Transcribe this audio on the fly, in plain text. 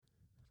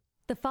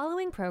The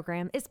following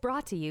program is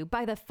brought to you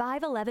by the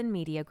 511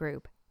 Media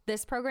Group.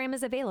 This program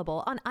is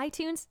available on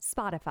iTunes,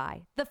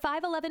 Spotify, the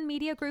 511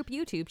 Media Group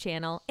YouTube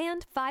channel,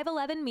 and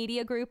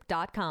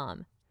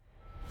 511mediagroup.com.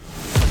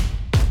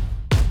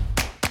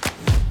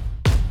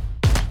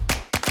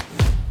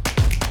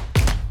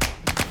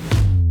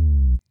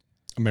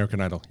 American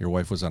Idol. Your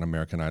wife was on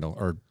American Idol,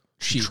 or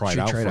she tried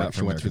out for it.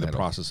 She went through the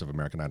process of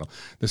American Idol.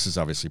 This is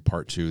obviously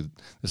part two.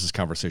 This is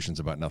Conversations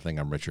About Nothing.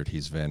 I'm Richard.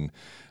 He's Vin.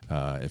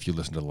 If you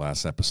listen to the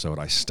last episode,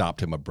 I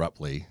stopped him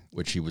abruptly,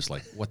 which he was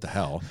like, what the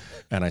hell?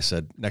 And I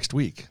said, next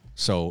week.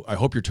 So I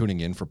hope you're tuning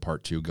in for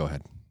part two. Go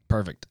ahead.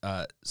 Perfect.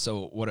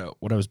 So what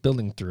I was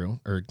building through,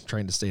 or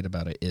trying to state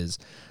about it, is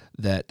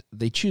that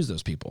they choose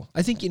those people.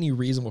 I think any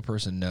reasonable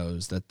person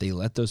knows that they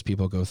let those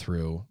people go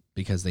through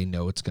because they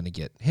know it's going to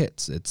get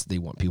hits. They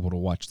want people to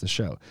watch the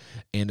show.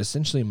 And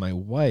essentially my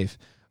wife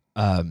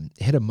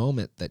hit a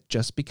moment that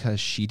just because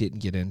she didn't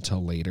get in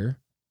until later,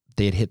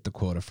 they had hit the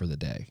quota for the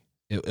day.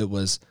 It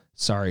was,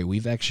 sorry,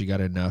 we've actually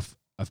got enough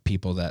of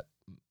people that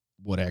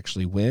would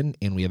actually win,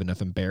 and we have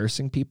enough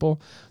embarrassing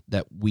people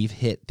that we've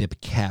hit the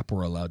cap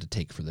we're allowed to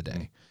take for the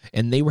day.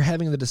 And they were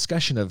having the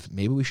discussion of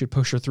maybe we should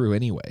push her through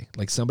anyway.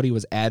 Like somebody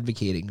was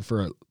advocating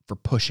for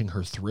pushing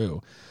her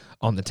through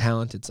on the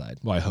talented side.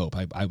 Well, I hope.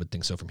 I would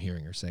think so from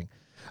hearing her saying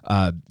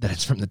that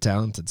it's from the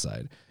talented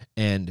side.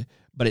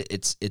 But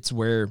it's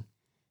where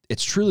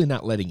it's truly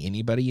not letting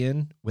anybody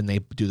in when they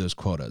do those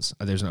quotas.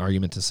 There's an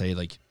argument to say,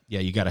 like, yeah,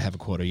 you got to have a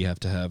quota. You have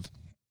to have,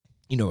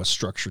 a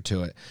structure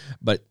to it.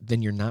 But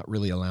then you're not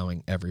really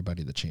allowing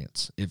everybody the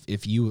chance.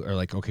 If you are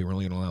like, okay, we're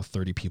only going to allow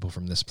 30 people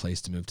from this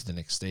place to move to the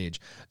next stage,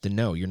 then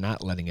no, you're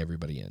not letting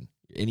everybody in.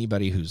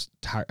 Anybody who's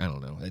tired, I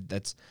don't know.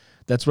 That's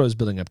what I was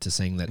building up to,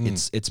 saying that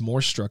it's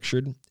more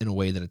structured in a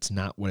way that it's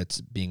not what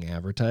it's being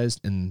advertised,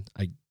 and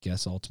I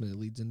guess ultimately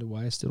leads into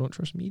why I still don't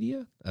trust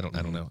media. I don't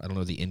know. I don't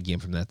know the end game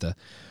from that.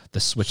 The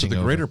switching. So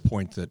the greater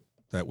point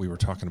that we were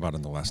talking about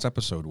in the last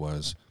episode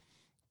was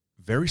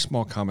very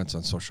small comments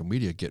on social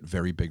media get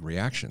very big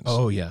reactions.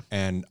 Oh yeah.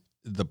 And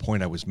the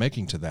point I was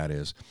making to that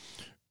is,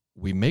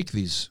 we make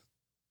these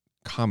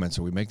comments,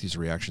 or we make these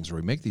reactions, or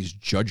we make these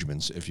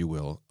judgments, if you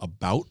will,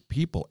 about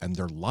people and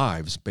their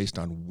lives based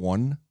on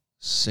one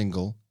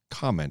single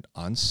comment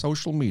on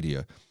social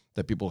media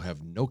that people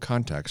have no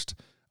context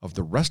of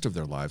the rest of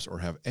their lives or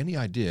have any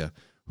idea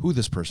who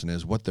this person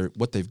is, what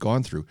they've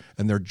gone through,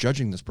 and they're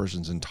judging this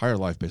person's entire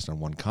life based on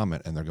one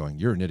comment, and they're going,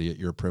 you're an idiot,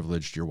 you're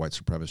privileged, you're white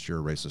supremacist, you're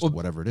a racist,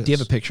 whatever it is. Do you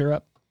have a picture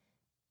up?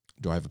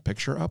 Do I have a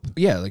picture up?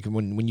 Yeah, like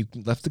when you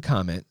left the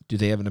comment, do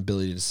they have an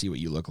ability to see what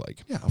you look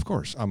like? Yeah, of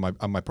course, on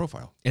my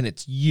profile. And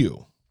it's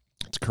you.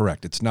 It's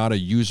correct. It's not a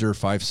user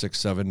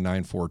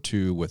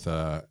 567942 with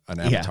an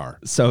avatar.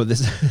 Yeah. So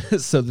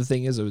the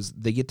thing is,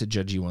 they get to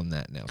judge you on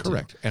that now.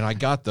 Correct. Too. And I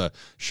got the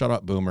shut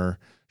up boomer,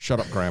 shut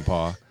up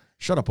grandpa,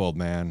 shut up old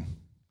man.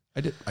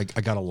 I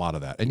got a lot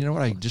of that. And you know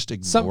what? I just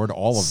ignored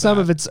all of that. Some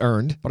of it's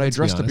earned. But I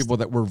addressed the people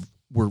that were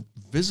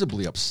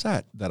visibly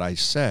upset that I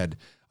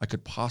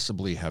could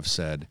possibly have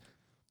said,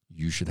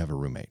 you should have a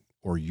roommate,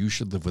 or you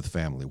should live with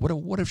family.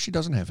 What if she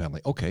doesn't have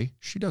family? Okay,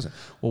 she doesn't.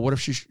 Well, what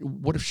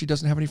if she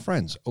doesn't have any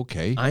friends?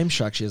 Okay. I'm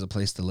shocked she has a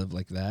place to live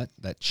like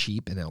that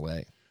cheap in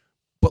LA.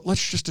 But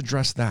let's just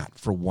address that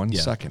for 1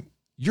 second.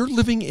 You're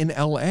living in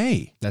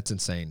LA. That's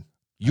insane.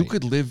 You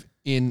could live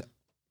in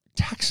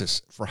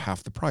Texas for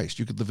half the price.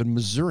 You could live in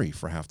Missouri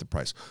for half the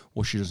price.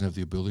 Well, she doesn't have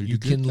the ability to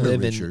get there,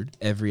 live in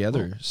every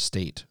other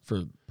state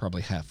for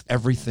probably half.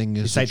 Everything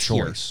is a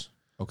choice. Here.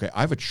 Okay,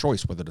 I have a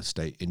choice whether to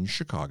stay in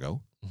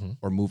Chicago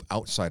or move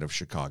outside of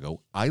Chicago.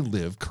 I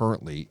live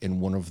currently in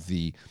one of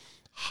the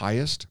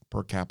highest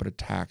per capita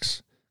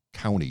tax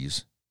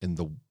counties in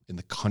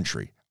the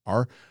country.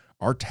 Our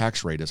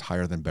tax rate is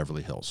higher than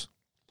Beverly Hills.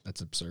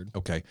 That's absurd.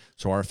 Okay,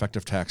 so our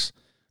effective tax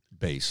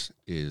base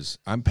is,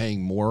 I'm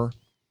paying more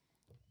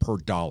per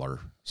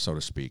dollar, so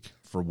to speak,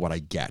 for what I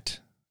get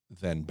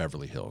than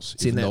Beverly Hills.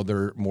 Even though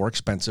they're more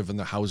expensive and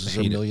the houses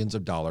are millions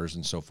of dollars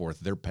and so forth,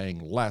 they're paying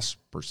less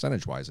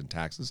percentage-wise in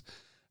taxes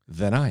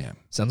than I am.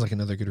 Sounds like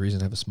another good reason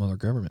to have a smaller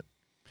government.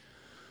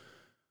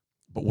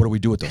 But what do we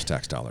do with those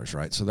tax dollars,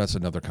 right? So that's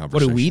another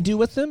conversation. What do we do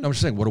with them? No, I'm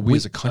just saying, what do we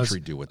as a country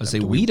do with them? I say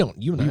we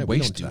don't. You and I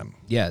waste don't them.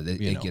 Yeah,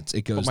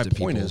 it goes. But my to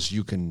point people. is,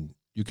 you can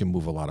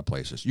move a lot of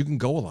places. You can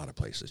go a lot of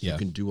places. Yeah. You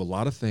can do a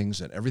lot of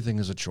things, and everything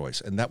is a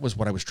choice. And that was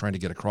what I was trying to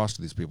get across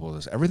to these people: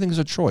 is everything is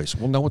a choice.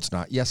 Well, no, it's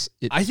not. Yes,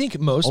 I think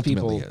most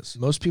people is.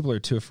 Most people are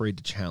too afraid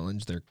to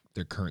challenge their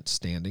current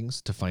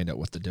standings to find out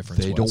what the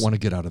difference. They don't want to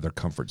get out of their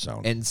comfort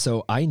zone. And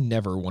so I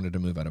never wanted to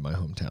move out of my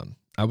hometown.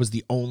 I was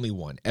the only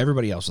one.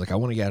 Everybody else was like, I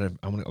want to get out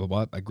of.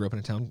 Well, I grew up in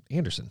a town,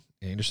 Anderson,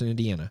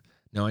 Indiana.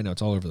 Now I know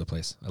it's all over the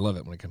place. I love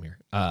it when I come here.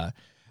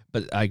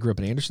 But I grew up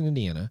in Anderson,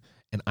 Indiana.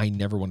 And I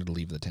never wanted to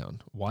leave the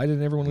town. Why did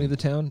I never want to leave the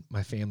town?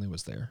 My family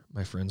was there.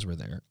 My friends were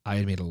there. I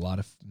had made a lot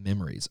of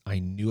memories. I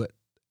knew it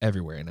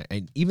everywhere. And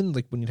I even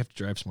like when you'd have to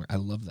drive somewhere, I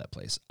love that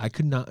place. I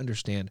could not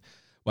understand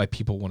why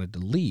people wanted to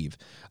leave.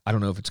 I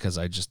don't know if it's because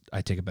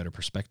I take a better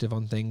perspective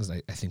on things.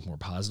 I think more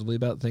positively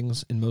about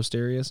things in most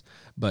areas.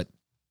 But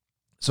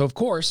so, of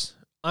course,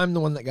 I'm the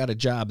one that got a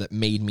job that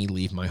made me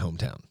leave my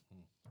hometown.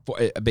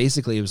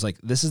 Basically, it was like,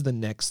 this is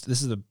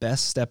the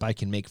best step I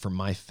can make for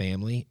my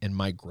family and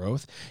my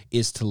growth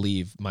is to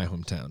leave my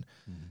hometown.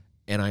 Mm-hmm.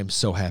 And I'm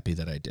so happy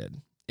that I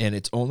did. And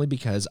it's only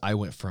because I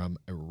went from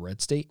a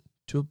red state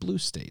to a blue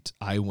state.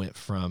 I went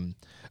from,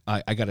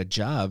 I got a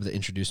job that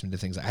introduced me to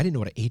things. I didn't know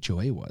what an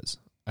HOA was.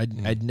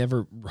 I'd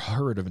never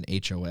heard of an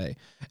HOA,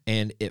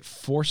 and it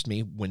forced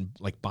me, when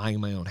like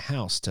buying my own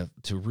house, to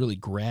really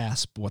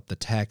grasp what the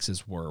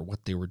taxes were,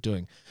 what they were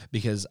doing,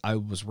 because I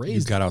was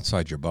raised. You got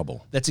outside your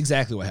bubble. That's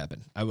exactly what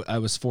happened. I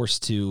was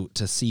forced to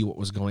see what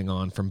was going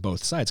on from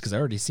both sides, because I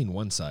already seen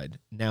one side.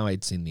 Now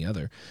I'd seen the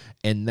other,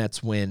 and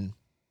that's when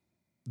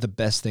the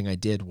best thing I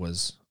did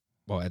was,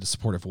 well, I had a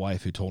supportive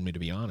wife who told me to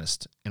be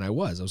honest, and I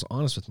was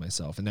honest with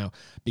myself. And now,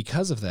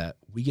 because of that,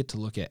 we get to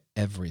look at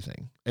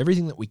everything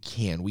that we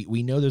can.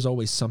 We know there's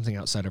always something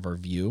outside of our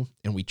view,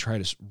 and we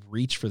try to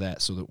reach for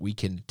that so that we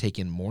can take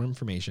in more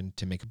information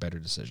to make a better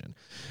decision.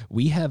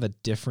 We have a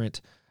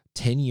different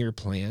 10-year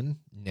plan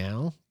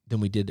now than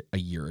we did a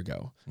year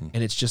ago.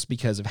 And it's just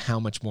because of how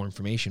much more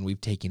information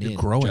we've taken in. You're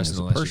growing as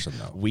a person,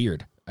 though.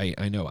 Weird.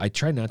 I know. I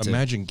try not to.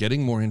 Imagine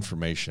getting more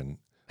information,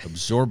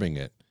 absorbing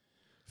it,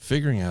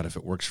 figuring out if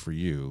it works for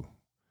you,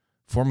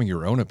 forming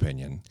your own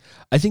opinion,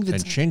 I think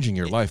that's, and changing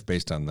your life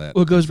based on that.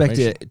 Well, it goes back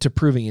to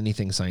proving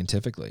anything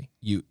scientifically.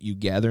 You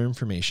gather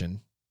information,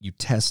 you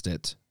test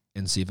it,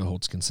 and see if it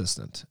holds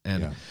consistent.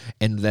 And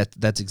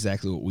that's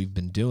exactly what we've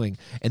been doing.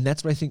 And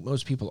that's what I think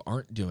most people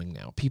aren't doing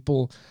now.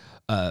 People,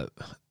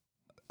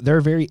 there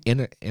are very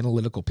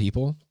analytical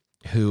people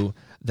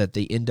that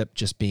they end up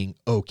just being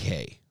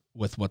okay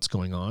with what's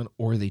going on,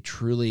 or they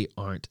truly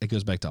aren't. It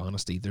goes back to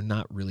honesty. They're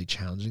not really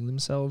challenging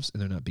themselves,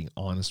 and they're not being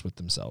honest with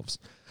themselves.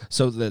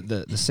 So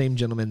the same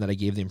gentleman that I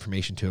gave the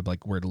information to, of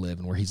like where to live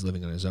and where he's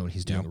living on his own,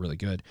 he's doing really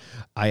good.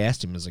 I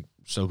asked him, I was like,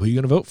 so who are you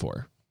going to vote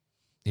for?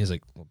 He's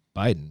like, well,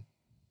 Biden.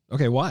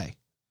 Okay, why?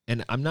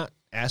 And I'm not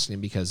asking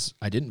him because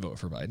I didn't vote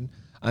for Biden.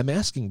 I'm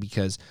asking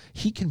because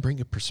he can bring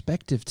a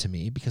perspective to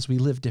me, because we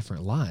live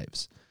different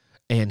lives.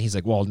 And he's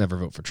like, well, I'll never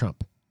vote for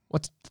Trump.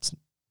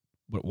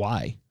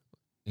 Why?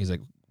 He's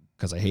like,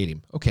 because I hate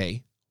him.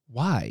 Okay,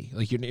 why?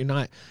 Like you're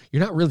not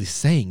really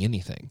saying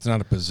anything. It's not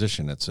a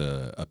position; it's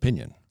a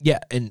opinion. Yeah,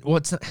 and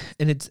it's not,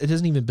 and it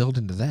doesn't even build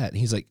into that. And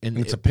he's like, and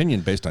it's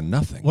opinion based on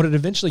nothing. What it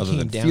eventually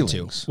came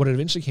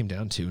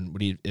down to, and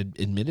what he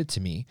admitted to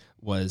me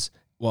was,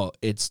 well,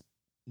 it's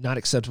not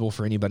acceptable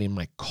for anybody in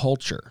my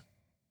culture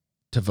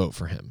to vote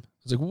for him. I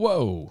was like,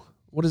 whoa.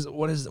 What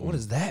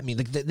does that mean?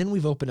 Like then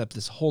we've opened up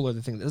this whole other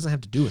thing that doesn't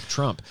have to do with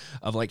Trump,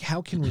 of like,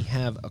 how can we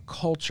have a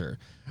culture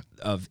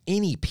of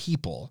any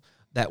people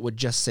that would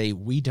just say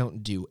we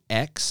don't do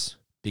X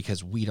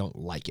because we don't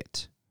like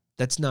it?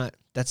 That's not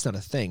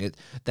a thing.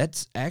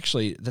 That's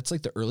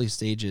like the early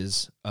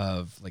stages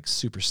of like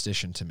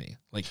superstition to me.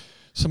 Like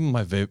some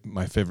of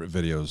my favorite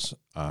videos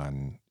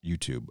on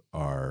YouTube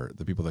are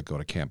the people that go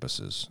to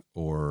campuses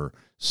or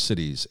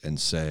cities and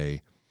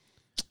say,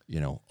 you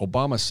know,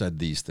 Obama said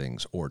these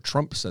things or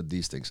Trump said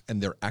these things,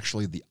 and they're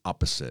actually the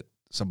opposite.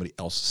 Somebody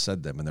else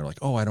said them, and they're like,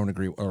 oh, I don't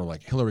agree. Or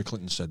like Hillary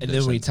Clinton said this. And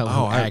then when you tell them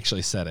who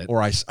actually said it.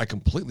 Or I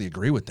completely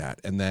agree with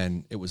that. And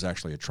then it was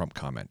actually a Trump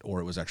comment,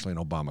 or it was actually an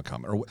Obama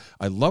comment. Or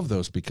I love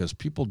those because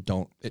people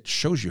don't, it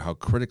shows you how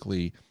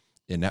critically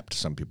inept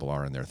some people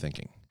are in their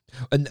thinking.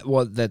 And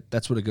well,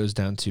 that's what it goes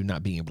down to,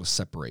 not being able to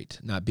separate,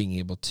 not being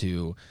able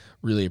to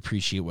really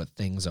appreciate what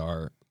things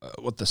are,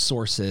 what the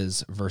source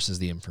is versus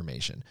the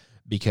information.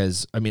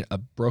 Because, I mean, a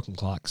broken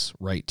clock's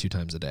right 2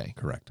 times a day.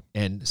 Correct.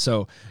 And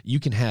so you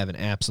can have an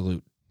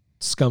absolute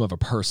scum of a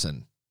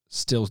person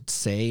still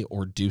say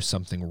or do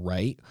something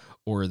right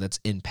or that's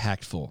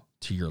impactful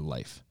to your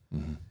life.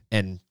 Mm-hmm.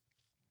 And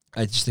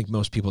I just think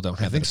most people don't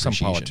have I think some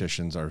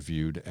politicians are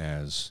viewed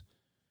as,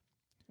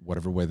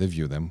 whatever way they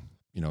view them,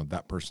 you know,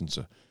 that person's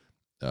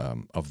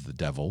of the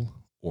devil,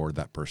 or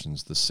that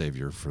person's the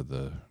savior for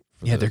the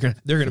they're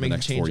gonna make a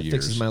change that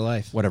fixes my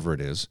life, whatever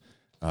it is,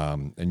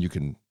 and you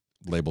can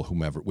label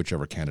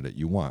whichever candidate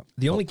you want.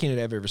 The only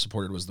candidate I've ever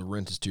supported was the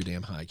rent is too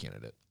damn high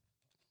candidate.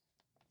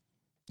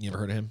 You ever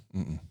heard of him?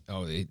 Mm-mm.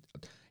 Oh,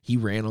 he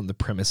ran on the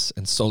premise,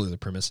 and solely the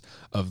premise,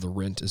 of the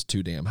rent is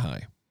too damn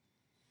high.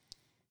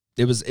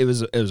 It was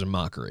a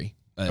mockery.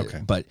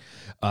 Okay. But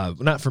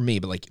not for me,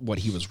 but like what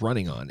he was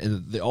running on.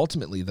 And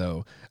ultimately,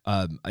 though,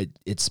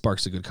 it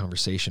sparks a good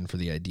conversation for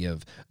the idea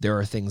of there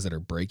are things that are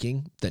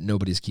breaking that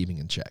nobody's keeping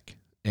in check.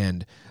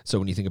 And so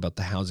when you think about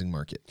the housing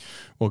market.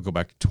 We'll go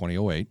back to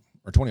 2008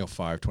 or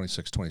 2005,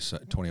 26,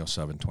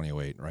 2007,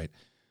 2008, right?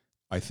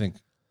 I think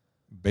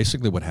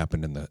basically what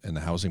happened in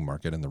the housing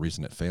market, and the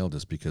reason it failed,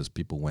 is because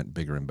people went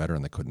bigger and better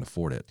and they couldn't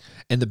afford it.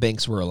 And the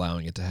banks were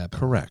allowing it to happen.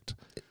 Correct.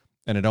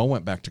 And it all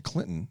went back to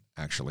Clinton,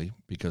 actually,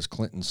 because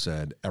Clinton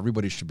said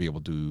everybody should be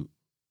able to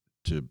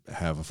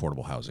have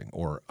affordable housing,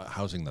 or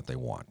housing that they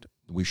want.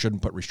 We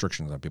shouldn't put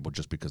restrictions on people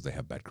just because they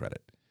have bad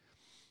credit.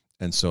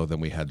 And so then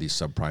we had these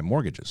subprime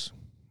mortgages,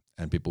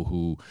 and people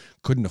who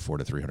couldn't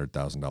afford a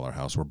 $300,000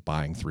 house were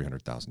buying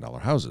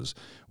 $300,000 houses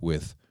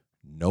with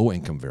no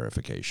income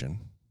verification.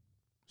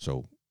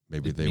 So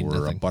Maybe It they mean were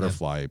nothing, a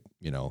butterfly,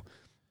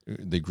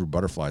 they grew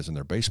butterflies in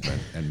their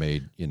basement and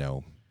made,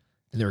 and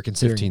they were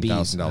considering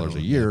 $15,000 a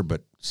bees. year,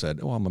 but said,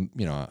 "Oh, I'm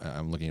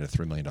looking at a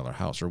 $3 million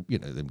house," or But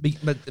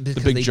the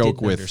because big they joke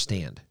didn't with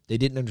understand. They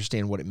didn't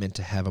understand what it meant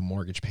to have a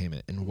mortgage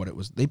payment and what it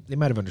was. They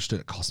might have understood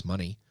it costs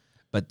money,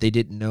 but they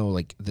didn't know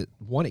like that.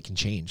 One, it can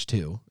change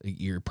too.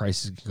 Your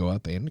prices can go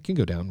up and it can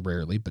go down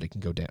rarely, but it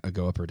can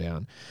go up or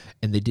down.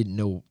 And they didn't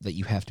know that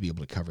you have to be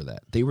able to cover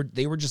that. They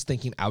were just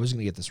thinking I was going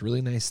to get this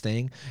really nice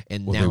thing,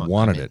 and well, now they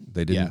wanted I'm in. it.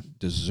 They didn't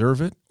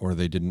deserve it, or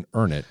they didn't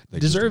earn it. They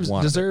Deserve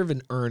it.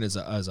 and earn is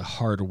a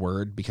hard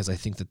word because I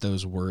think that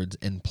those words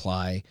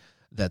imply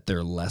that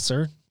they're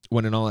lesser.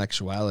 When in all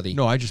actuality,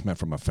 No, I just meant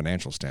from a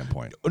financial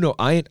standpoint. no,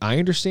 I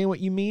understand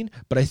what you mean,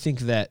 but I think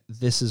that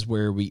this is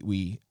where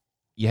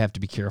you have to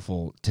be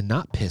careful to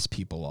not piss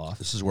people off.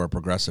 This is where a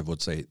progressive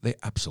would say they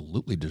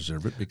absolutely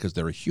deserve it because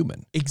they're a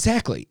human.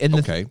 Exactly. And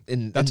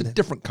That's a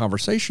different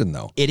conversation,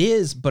 though. it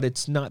is, but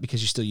it's not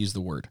because you still use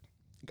the word.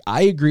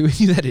 I agree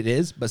with you that it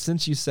is, but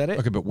since you said it,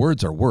 Okay, but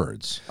words are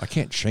words. I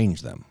can't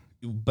change them.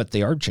 but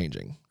they are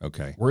changing.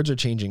 Okay. Words are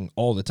changing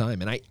all the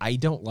time, and I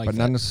don't like But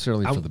that. not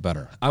necessarily for the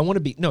better. I want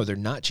to be no, they're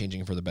not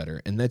changing for the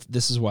better, and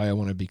this is why I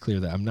want to be clear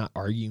that I'm not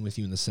arguing with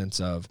you in the sense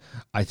of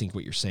I think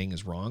what you're saying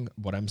is wrong.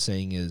 What I'm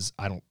saying is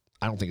I don't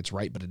think it's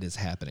right, but it is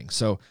happening.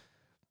 So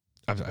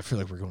I feel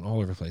like we're going all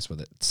over the place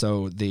with it.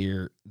 So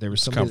there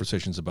was some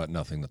Conversations about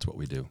nothing. That's what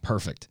we do.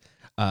 perfect.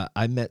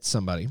 I met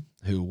somebody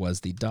who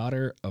was the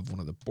daughter of one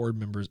of the board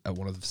members at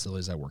one of the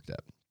facilities I worked at.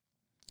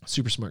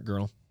 Super smart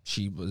girl.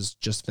 She was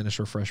just finished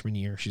her freshman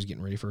year. She's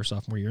getting ready for her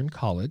sophomore year in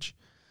college.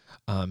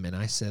 And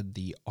I said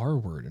the R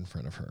word in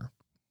front of her,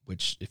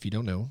 which, if you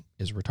don't know,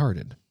 is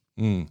retarded.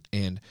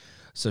 And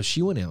so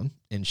she went down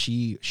and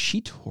she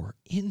tore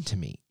into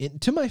me,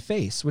 into my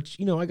face, which,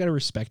 I got to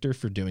respect her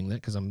for doing that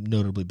because I'm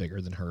notably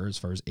bigger than her as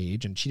far as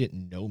age. And she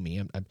didn't know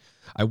me.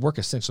 I work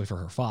essentially for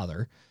her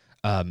father.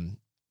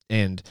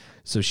 And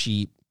so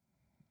she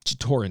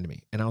tore into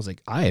me. And I was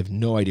like, I have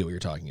no idea what you're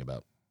talking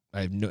about.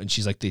 And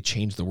she's like, they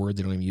changed the word.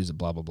 They don't even use it,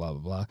 blah, blah, blah,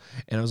 blah, blah.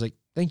 And I was like,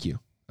 thank you.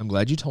 I'm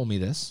glad you told me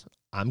this.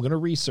 I'm going to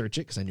research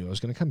it because I knew I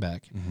was going to come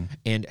back. Mm-hmm.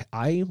 And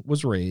I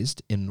was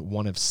raised in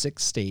one of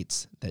 6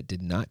 states that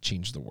did not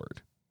change the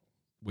word,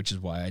 which is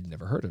why I'd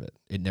never heard of it.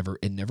 It never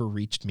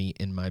reached me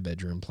in my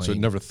bedroom playing. So it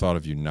never thought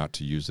of you not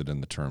to use it in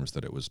the terms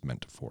that it was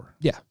meant for.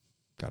 Yeah.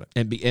 Got it.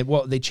 And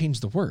well, they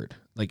changed the word.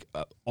 Like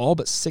all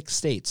but 6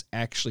 states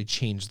actually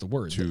changed the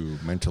word. To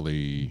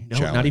mentally No,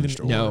 challenged. not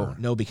even.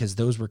 No, because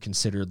those were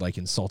considered like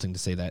insulting to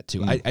say that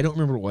too. I don't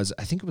remember what it was.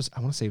 I think it was. I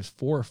want to say it was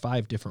 4 or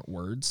 5 different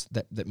words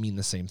that mean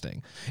the same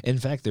thing. In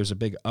fact, there's a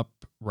big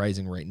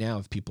uprising right now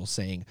of people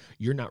saying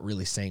you're not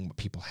really saying what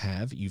people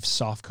have. You've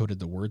soft coded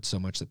the word so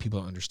much that people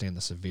don't understand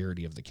the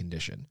severity of the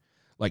condition.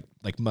 Like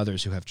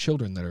mothers who have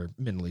children that are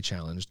mentally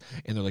challenged,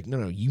 and they're like,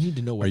 no, you need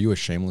to know what. Are you a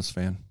Shameless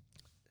fan?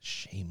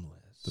 Shameless?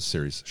 The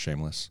series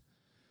Shameless.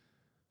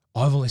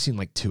 Oh, I've only seen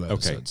like 2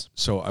 episodes. Okay,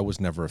 so I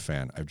was never a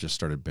fan. I've just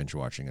started binge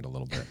watching it a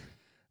little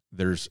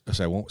bit.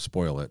 So I won't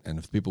spoil it. And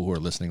if people who are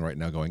listening right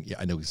now going, yeah,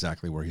 I know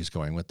exactly where he's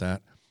going with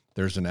that.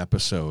 There's an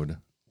episode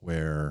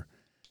where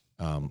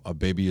a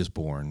baby is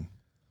born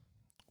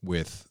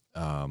with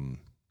Down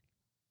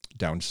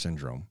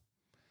syndrome,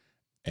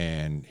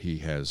 and he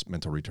has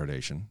mental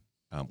retardation,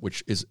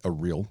 which is a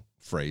real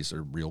phrase, a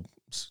real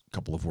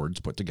couple of words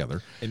put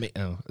together.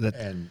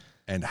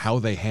 And how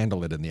they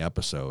handle it in the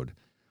episode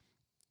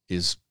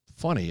is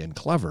funny and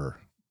clever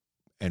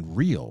and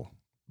real,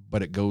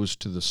 but it goes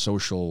to the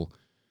social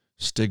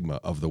stigma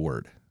of the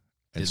word.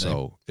 And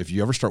so if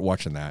you ever start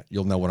watching that,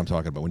 you'll know what I'm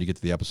talking about. When you get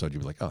to the episode,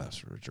 you'll be like, oh,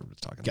 that's what Richard was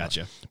talking about.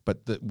 Gotcha.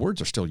 But the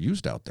words are still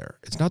used out there.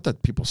 It's not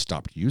that people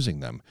stopped using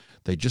them.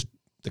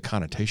 The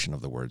connotation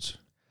of the words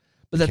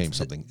became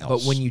something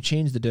else. But when you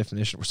change the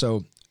definition,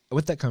 so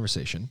with that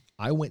conversation,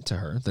 I went to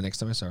her the next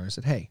time I saw her and I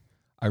said, hey,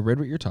 I read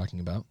what you're talking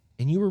about.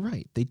 And you were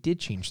right. They did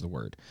change the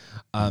word.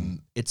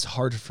 It's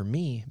hard for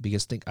me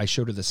because I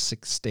showed her the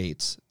 6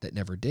 states that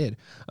never did.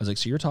 I was like,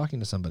 so you're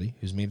talking to somebody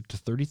who's made it to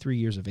 33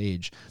 years of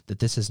age that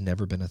this has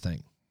never been a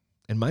thing.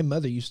 And my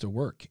mother used to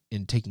work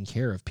in taking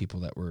care of people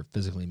that were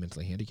physically and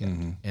mentally handicapped.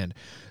 Mm-hmm. And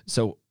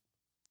so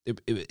I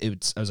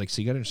was like,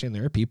 so you got to understand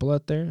there are people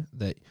out there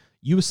that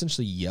you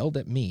essentially yelled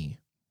at me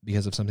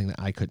because of something that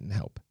I couldn't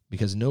help.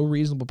 Because no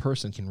reasonable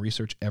person can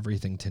research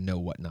everything to know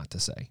what not to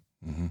say.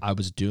 Mm-hmm. I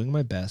was doing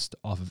my best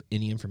off of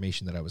any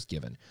information that I was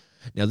given.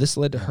 Now, this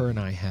led to her and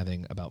I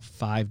having about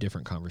 5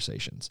 different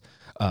conversations,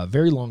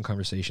 very long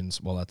conversations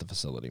while at the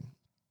facility.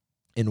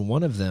 In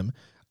one of them,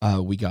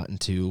 we got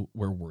into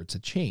where words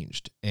had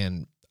changed.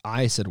 And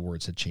I said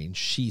words had changed.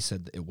 She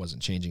said that it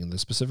wasn't changing, and the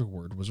specific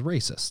word was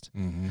racist.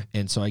 Mm-hmm.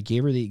 And so I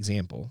gave her the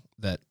example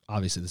that,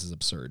 obviously this is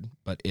absurd,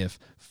 but if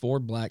 4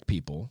 black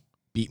people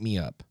beat me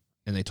up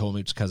and they told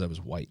me it's because I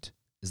was white,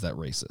 is that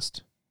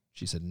racist?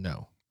 She said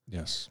no.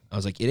 Yes. I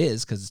was like, it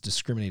is because it's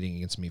discriminating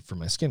against me for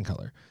my skin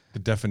color. The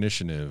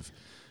definition of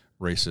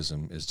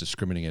racism is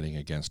discriminating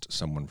against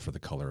someone for the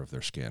color of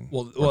their skin.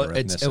 Well,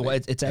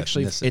 it's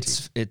actually,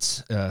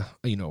 it's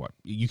you know what,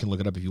 you can look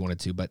it up if you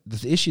wanted to, but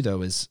the issue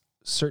though is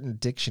certain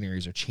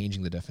dictionaries are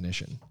changing the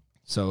definition.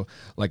 So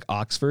like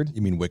Oxford,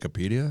 You mean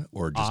Wikipedia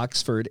or just?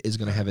 Oxford is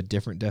going to have a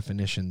different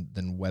definition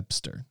than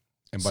Webster.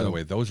 And by so the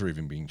way, those are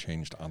even being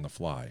changed on the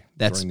fly.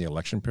 That's- During the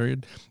election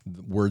period,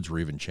 the words were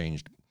even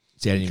changed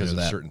See, I didn't because know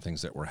of that. certain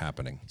things that were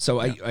happening. So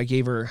I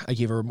gave her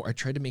more, I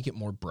tried to make it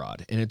more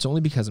broad, and it's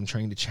only because I'm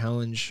trying to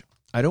challenge.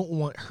 I don't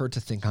want her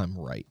to think I'm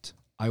right.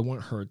 I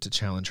want her to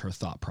challenge her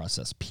thought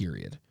process,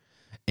 period.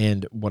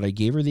 And what I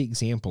gave her the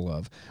example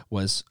of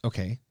was,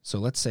 okay, so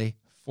let's say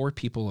 4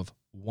 people of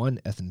one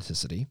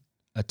ethnicity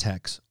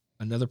attacks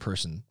another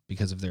person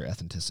because of their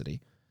ethnicity.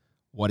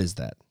 What is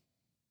that?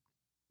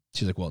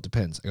 She's like, well, it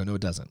depends. I go, no,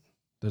 it doesn't.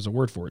 There's a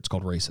word for it. It's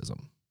called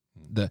racism.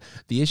 The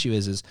issue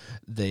is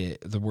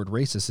the word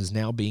racist is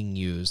now being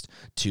used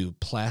to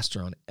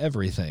plaster on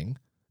everything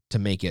to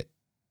make it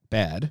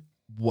bad,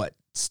 what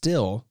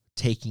still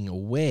taking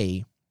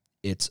away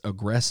its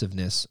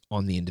aggressiveness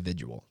on the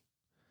individual.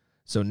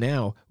 So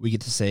now we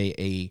get to say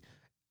a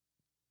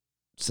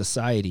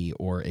society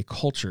or a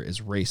culture is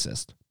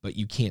racist, but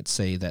you can't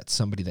say that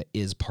somebody that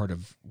is part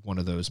of one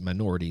of those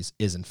minorities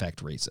is in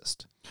fact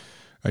racist.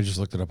 I just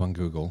looked it up on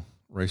Google.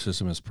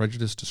 Racism is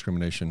prejudice,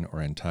 discrimination,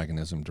 or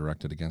antagonism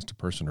directed against a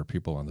person or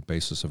people on the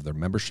basis of their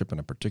membership in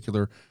a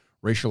particular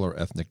racial or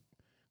ethnic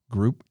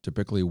group,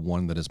 typically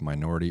one that is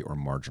minority or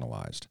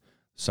marginalized.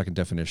 Second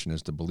definition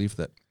is the belief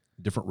that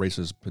different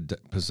races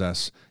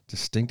possess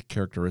distinct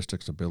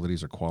characteristics,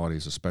 abilities, or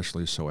qualities,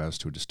 especially so as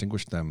to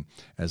distinguish them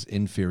as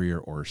inferior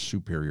or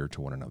superior to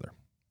one another.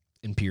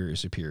 Inferior,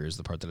 superior is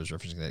the part that I was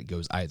referencing that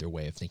goes either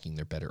way of thinking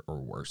they're better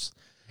or worse.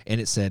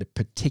 And it said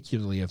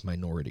particularly of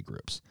minority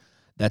groups.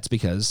 That's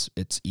because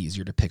it's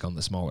easier to pick on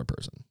the smaller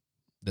person,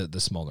 the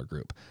smaller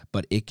group.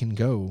 But it can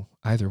go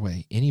either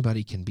way.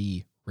 Anybody can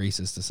be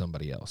racist to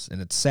somebody else.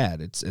 And it's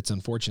sad. It's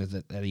unfortunate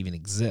that that even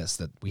exists,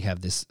 that we have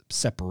this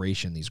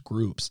separation, these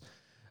groups.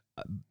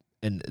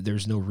 And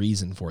there's no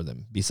reason for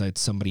them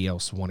besides somebody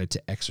else wanted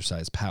to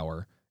exercise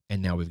power,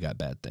 and now we've got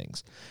bad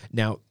things.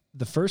 Now,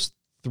 the first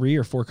 3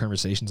 or 4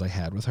 conversations I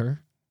had with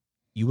her,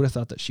 you would have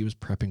thought that she was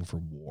prepping for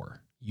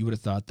war. You would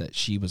have thought that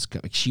she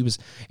was,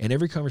 in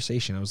every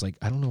conversation, I was like,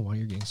 I don't know why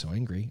you're getting so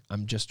angry.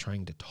 I'm just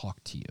trying to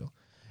talk to you.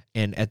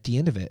 And at the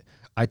end of it,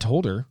 I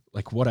told her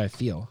like what I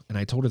feel. And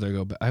I told her, I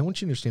go, but I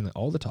want you to understand that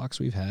all the talks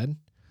we've had,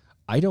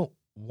 I don't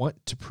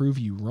want to prove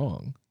you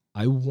wrong.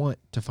 I want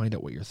to find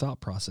out what your thought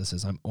process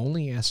is. I'm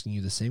only asking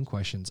you the same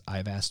questions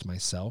I've asked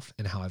myself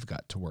and how I've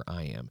got to where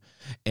I am.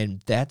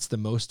 And that's the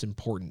most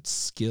important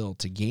skill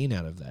to gain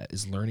out of that,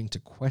 is learning to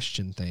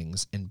question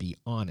things and be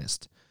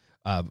honest.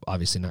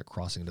 Obviously not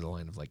crossing to the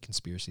line of like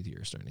conspiracy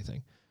theorist or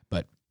anything,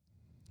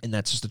 and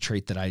that's just a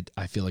trait that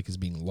I feel like is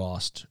being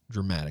lost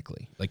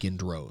dramatically, like in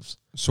droves.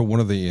 So one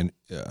of the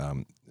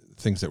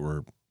things that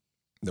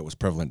was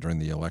prevalent during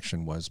the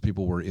election was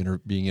people were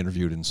being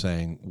interviewed and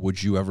saying,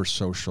 would you ever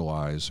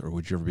socialize or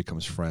would you ever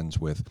become friends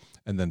with,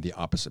 and then the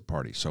opposite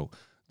party. So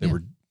they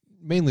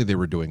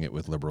were doing it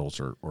with liberals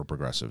or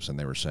progressives, and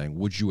they were saying,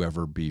 would you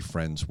ever be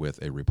friends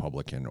with a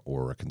Republican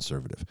or a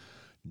conservative?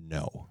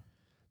 No.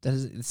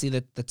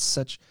 That's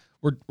such,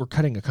 we're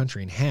cutting a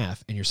country in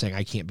half, and you're saying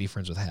I can't be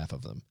friends with half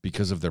of them.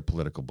 Because of their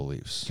political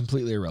beliefs.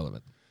 Completely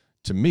irrelevant.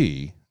 To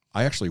me,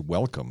 I actually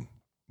welcome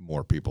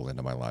more people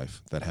into my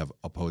life that have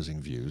opposing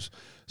views,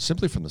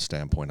 simply from the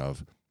standpoint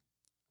of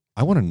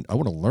I want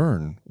to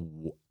learn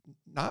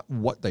not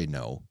what they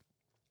know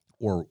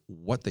or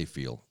what they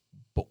feel,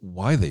 but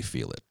why they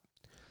feel it.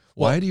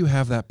 Why do you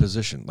have that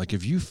position? Like,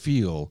 if you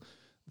feel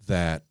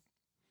that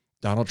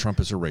Donald Trump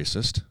is a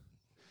racist,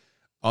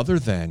 other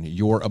than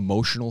your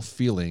emotional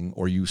feeling,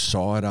 or you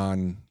saw it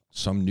on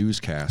some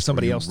newscast,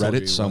 somebody else read told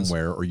it you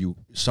somewhere, or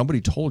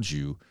somebody told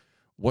you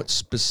what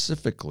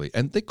specifically,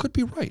 and they could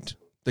be right.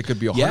 They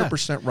could be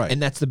 100% right.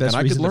 And that's the best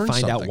reason to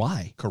find out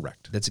why.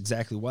 Correct. That's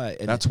exactly why.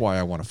 And that's why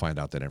I want to find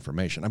out that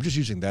information. I'm just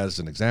using that as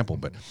an example,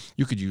 but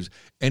you could use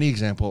any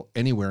example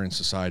anywhere in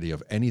society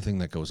of anything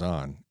that goes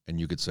on, and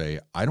you could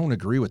say, I don't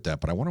agree with that,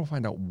 but I want to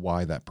find out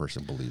why that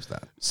person believes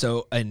that.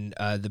 So, and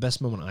the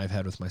best moment I've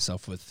had with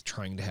myself with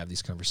trying to have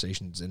these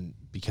conversations, and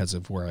because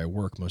of where I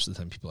work, most of the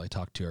time people I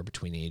talk to are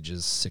between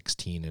ages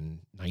 16 and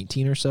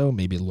 19 or so,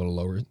 maybe a little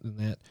lower than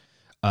that.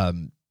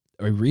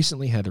 I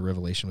recently had a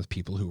revelation with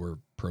people who were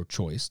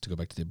pro-choice, to go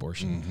back to the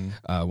abortion,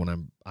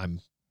 when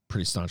I'm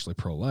pretty staunchly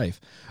pro-life.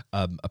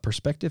 A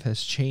perspective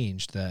has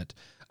changed that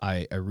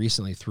I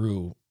recently,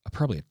 through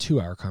probably a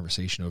 2-hour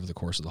conversation over the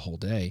course of the whole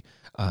day,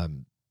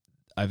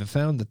 I've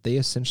found that they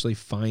essentially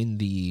find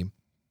the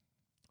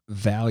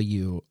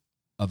value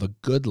of a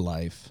good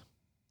life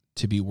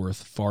to be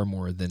worth far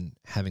more than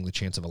having the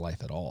chance of a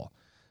life at all.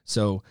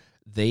 So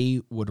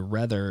they would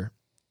rather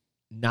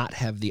not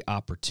have the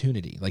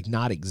opportunity, like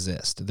not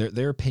exist.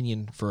 Their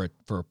opinion for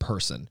a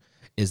person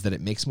is that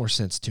it makes more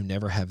sense to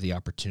never have the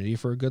opportunity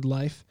for a good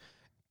life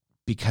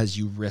because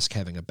you risk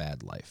having a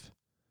bad life.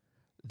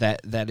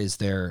 That is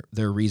their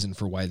reason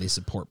for why they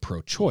support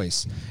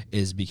pro-choice,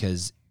 is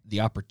because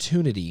the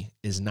opportunity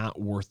is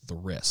not worth the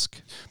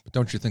risk. But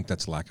don't you think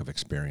that's lack of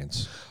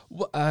experience?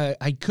 Well,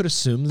 I could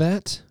assume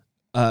that.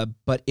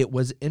 But it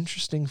was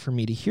interesting for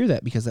me to hear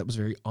that because that was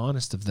very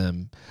honest of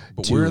them.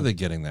 But where are they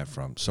getting that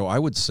from? So I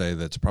would say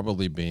that's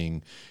probably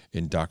being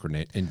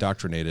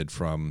indoctrinated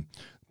from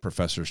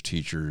professors,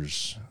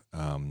 teachers,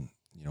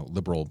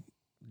 liberal.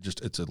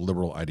 Just it's a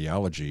liberal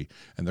ideology,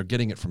 and they're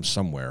getting it from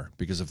somewhere.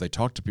 Because if they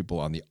talk to people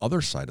on the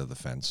other side of the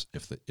fence,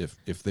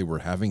 if they were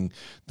having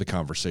the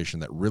conversation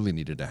that really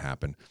needed to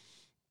happen,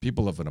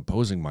 people of an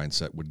opposing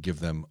mindset would give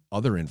them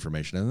other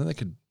information, and then they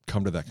could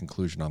come to that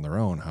conclusion on their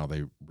own how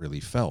they really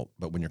felt.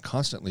 But when you're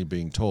constantly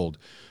being told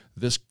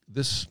this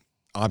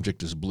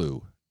object is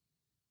blue,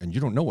 and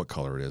you don't know what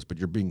color it is, but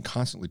you're being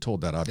constantly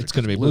told that object it's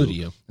going to be blue to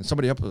you, and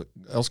somebody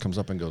else comes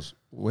up and goes,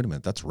 "Wait a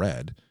minute, that's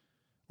red,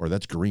 or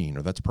that's green,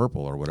 or that's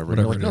purple, or whatever."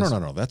 Whatever And you're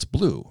like, no, that's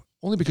blue.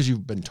 Only because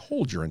you've been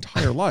told your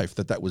entire life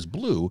that was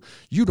blue,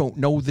 you don't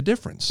know the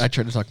difference. I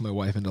tried to talk my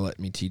wife into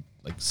letting me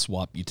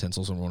swap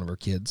utensils on one of her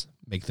kids,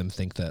 make them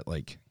think that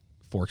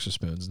forks are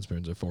spoons and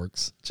spoons are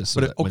forks. Just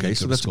so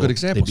so that's a good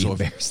example. So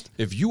embarrassed.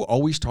 if you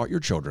always taught your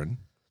children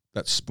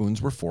that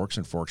spoons were forks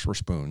and forks were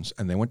spoons,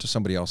 and they went to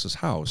somebody else's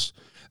house,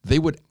 they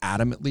would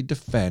adamantly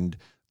defend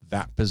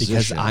that position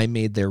because I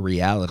made their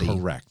reality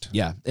correct.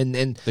 Yeah,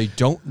 and they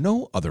don't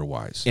know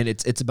otherwise. And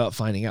it's about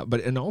finding out.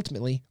 But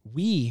ultimately,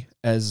 we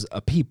as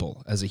a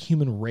people, as a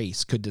human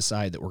race, could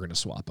decide that we're going to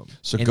swap them.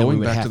 So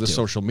going back to the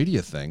social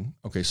media thing,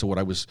 okay. So what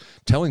I was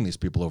telling these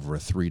people over a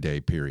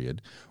 3-day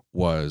period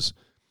was,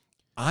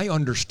 I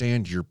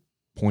understand your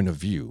point of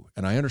view,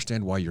 and I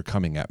understand why you're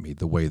coming at me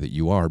the way that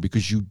you are,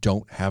 because you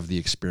don't have the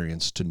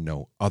experience to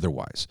know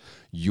otherwise.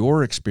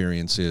 Your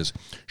experience is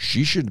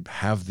she should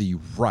have the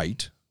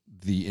right,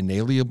 the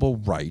inalienable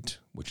right,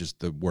 which is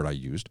the word I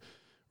used,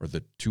 or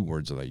the 2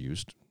 words that I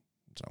used.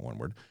 It's not one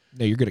word.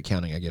 No, you're good at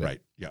counting. I get it.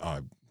 Right.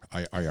 Yeah.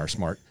 I are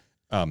smart.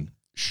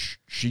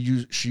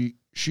 She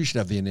should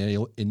have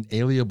the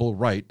inalienable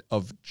right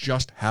of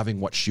just having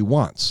what she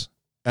wants.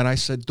 And I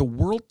said, the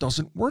world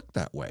doesn't work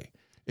that way.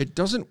 It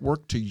doesn't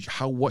work to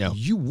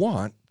you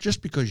want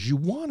just because you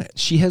want it.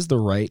 She has the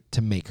right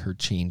to make her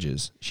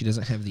changes. She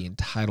doesn't have the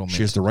entitlement.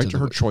 She has the right to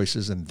her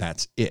choices, and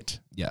that's it.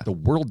 Yeah. The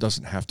world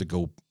doesn't have to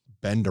go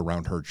bend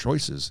around her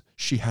choices.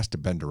 She has to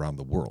bend around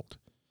the world.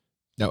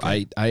 No,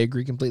 okay. I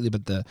agree completely.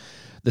 But the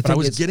thing I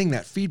was getting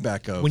that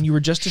feedback of when you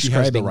were just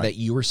describing that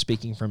you were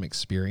speaking from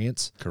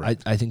experience.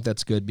 Correct. I think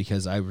that's good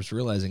because I was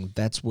realizing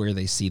that's where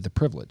they see the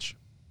privilege.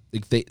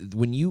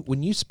 When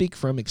you speak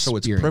from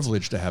experience, so it's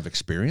privilege to have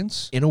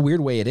experience. In a weird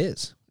way, it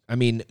is. I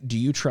mean, do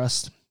you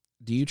trust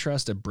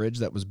a bridge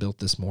that was built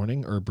this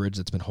morning or a bridge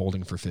that's been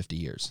holding for 50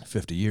 years?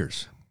 50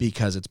 years,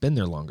 because it's been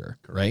there longer,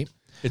 right?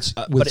 It's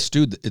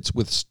withstood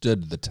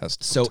the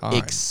test. So of time.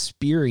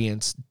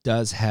 Experience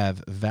does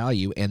have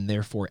value and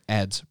therefore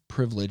adds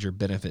privilege or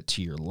benefit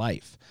to your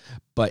life.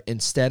 But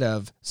instead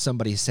of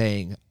somebody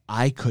saying,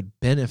 "I could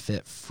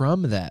benefit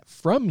from that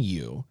from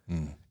you,"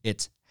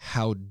 it's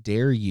how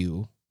dare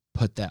you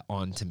put that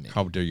onto me?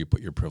 How dare you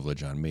put your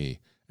privilege on me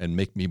and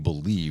make me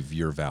believe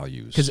your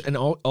values? Because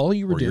all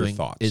you were doing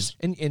is,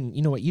 and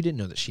you know what? You didn't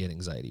know that she had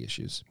anxiety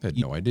issues. I had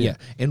no idea. Yeah,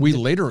 and we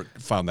later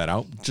found that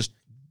out just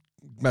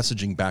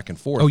messaging back and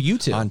forth. Oh, you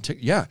too?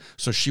 Yeah.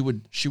 So she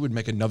would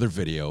make another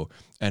video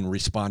and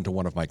respond to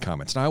one of my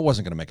comments. Now, I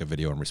wasn't going to make a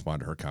video and respond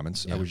to her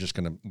comments. Yeah. I was just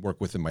going to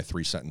work within my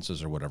 3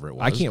 sentences or whatever it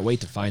was. I can't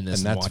wait to find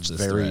this and watch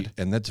this thread.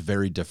 And that's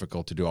very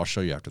difficult to do. I'll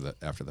show you after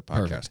the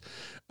podcast.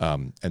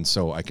 And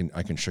so I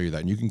can show you that,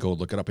 and you can go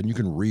look it up, and you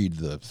can read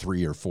the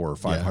 300 or 400 or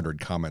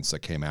 500 comments that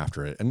came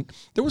after it. And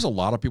there was a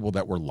lot of people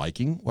that were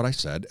liking what I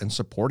said and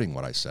supporting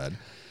what I said.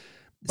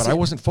 But I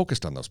wasn't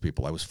focused on those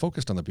people. I was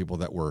focused on the people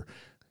that were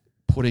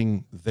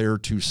putting their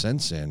 2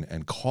 cents in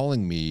and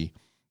calling me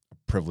a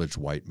privileged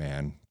white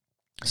man,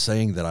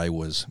 saying that I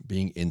was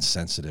being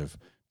insensitive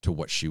to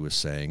what she was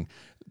saying.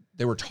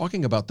 They were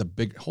talking about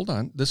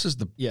this is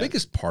the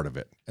biggest part of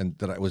it, and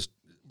that I was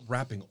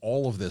wrapping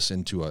all of this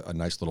into a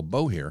nice little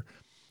bow here.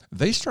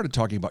 They started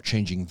talking about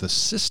changing the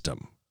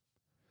system.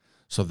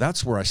 So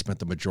that's where I spent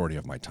the majority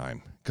of my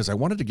time, because I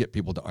wanted to get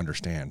people to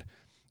understand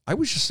I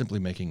was just simply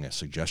making a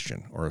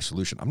suggestion or a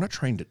solution. I'm not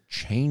trying to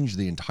change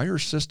the entire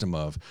system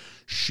of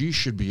she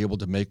should be able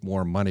to make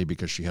more money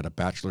because she had a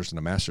bachelor's and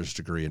a master's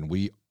degree and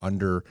we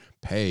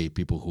underpay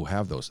people who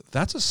have those.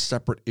 That's a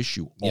separate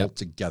issue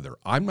altogether.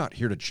 I'm not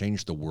here to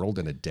change the world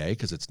in a day,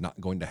 because it's not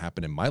going to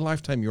happen in my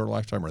lifetime, your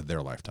lifetime, or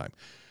their lifetime.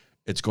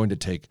 It's going to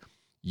take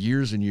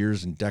years and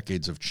years and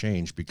decades of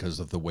change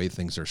because of the way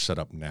things are set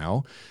up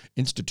now.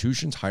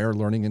 Institutions, higher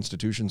learning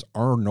institutions,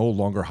 are no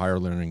longer higher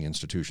learning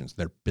institutions.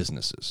 They're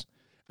businesses.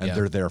 And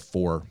they're there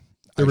for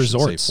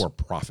resorts, for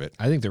profit.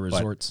 I think they're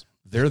resorts.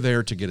 But they're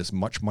there to get as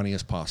much money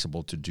as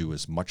possible to do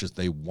as much as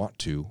they want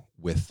to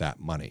with that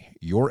money.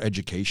 Your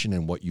education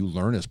and what you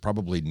learn is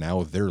probably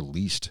now the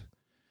least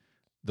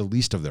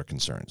of their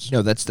concerns.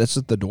 No, that's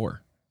at the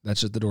door. That's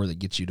just the door that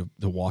gets you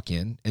to walk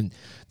in. And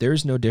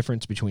there's no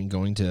difference between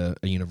going to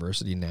a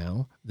university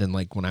now than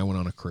like when I went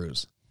on a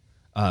cruise.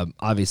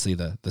 Obviously,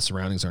 the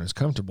surroundings aren't as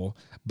comfortable,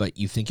 but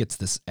you think it's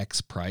this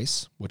X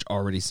price, which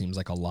already seems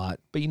like a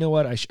lot. But you know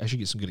what? I should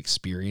get some good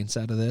experience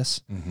out of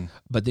this. Mm-hmm.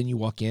 But then you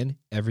walk in,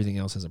 everything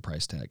else has a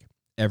price tag.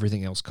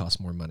 everything else costs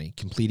more money.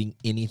 Completing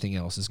anything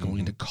else is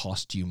going to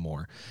cost you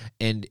more.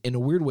 And in a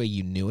weird way,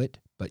 you knew it,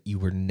 but you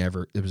were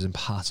never, it was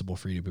impossible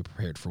for you to be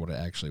prepared for what it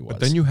actually was. But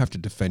then you have to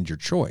defend your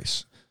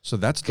choice. So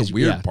that's the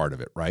weird part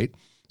of it, right?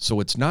 So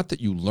it's not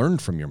that you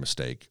learned from your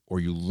mistake or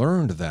you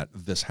learned that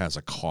this has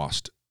a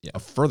cost, a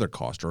further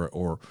cost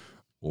or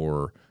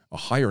a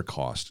higher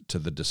cost to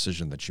the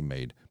decision that you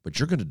made, but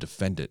you're going to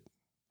defend it.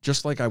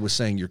 Just like I was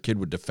saying, your kid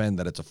would defend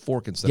that it's a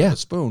fork instead of a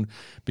spoon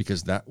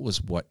because that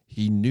was what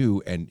he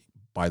knew. And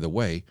by the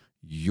way,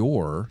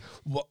 your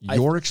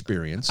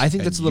experience, I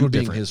think that's a little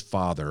being different. His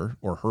father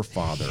or her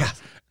father,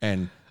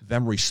 and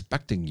them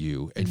respecting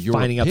you and your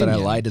finding opinion, out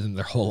that I lied to them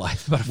their whole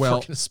life about a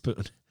fork and a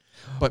spoon.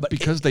 But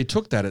because they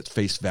took that at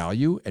face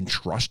value and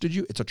trusted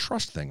you, it's a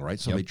trust thing, right?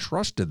 So they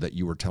trusted that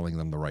you were telling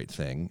them the right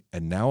thing,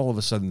 and now all of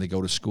a sudden they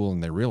go to school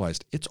and they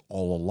realized it's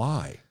all a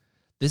lie.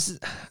 This is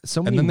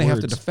so many and then they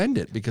words. have to defend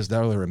it because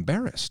now they're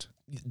embarrassed.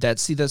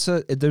 There's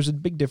a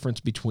big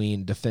difference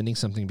between defending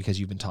something because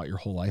you've been taught your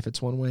whole life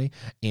it's one way,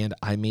 and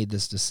I made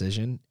this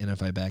decision, and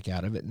if I back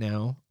out of it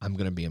now, I'm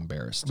going to be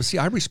embarrassed. But see,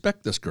 I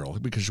respect this girl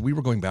because we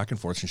were going back and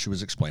forth and she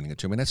was explaining it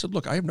to me, and I said,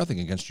 look, I have nothing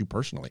against you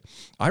personally.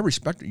 I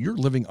respect it. You're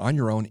living on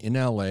your own in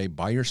LA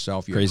by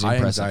yourself. You have high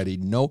anxiety,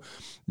 no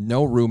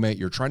roommate.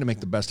 You're trying to make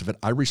the best of it.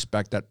 I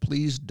respect that.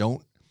 Please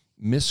don't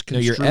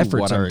misconstrue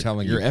what I'm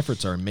telling you. Your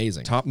efforts are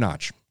amazing. Top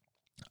notch.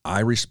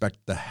 I respect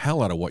the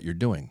hell out of what you're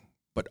doing.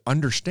 But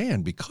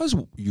understand, because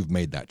you've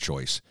made that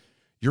choice,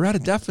 you're at a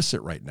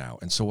deficit right now.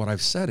 And so what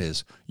I've said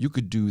is, you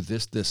could do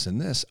this, this, and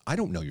this. I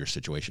don't know your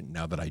situation.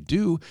 Now that I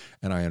do,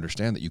 and I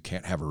understand that you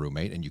can't have a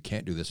roommate, and you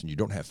can't do this, and you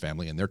don't have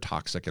family, and they're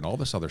toxic, and all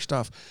this other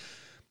stuff,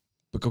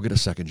 but go get a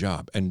second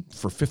job. And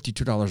for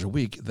 $52 a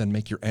week, then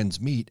make your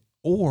ends meet.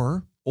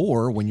 Or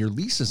when your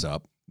lease is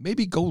up,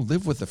 maybe go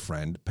live with a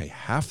friend, pay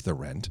half the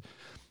rent,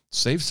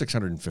 save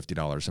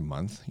 $650 a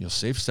month. You'll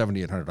save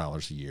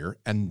 $7,800 a year.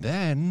 And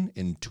then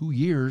in 2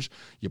 years,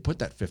 you put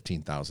that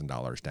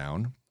 $15,000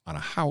 down on a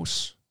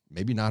house,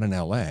 maybe not in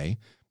LA,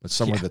 but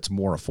somewhere that's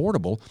more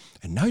affordable.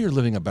 And now you're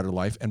living a better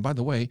life. And by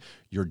the way,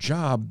 your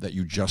job that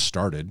you just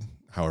started,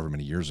 however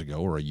many years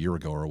ago or a year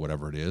ago or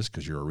whatever it is,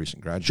 because you're a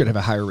recent graduate, Should have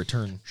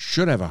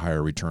a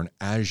higher return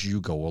as you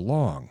go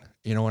along.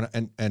 You know,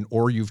 and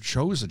or you've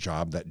chose a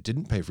job that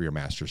didn't pay for your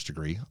master's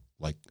degree,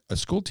 like a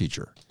school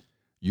teacher.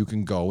 You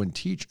can go and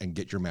teach and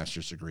get your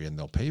master's degree and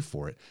they'll pay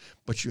for it,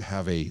 but you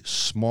have a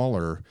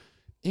smaller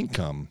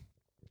income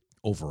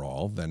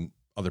overall than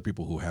other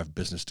people who have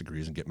business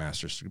degrees and get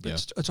master's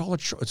degrees. It's all a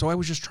choice. So I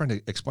was just trying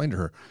to explain to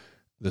her,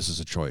 this is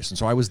a choice. And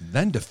so I was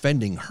then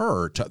defending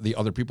her to the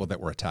other people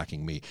that were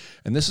attacking me.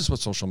 And this is what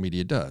social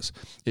media does.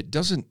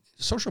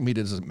 Social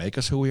media doesn't make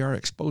us who we are, it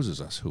exposes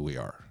us who we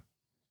are.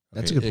 Okay?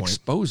 That's a good point. It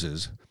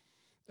exposes.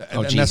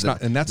 Oh, and geez,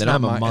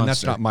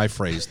 that's not my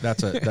phrase.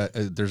 That's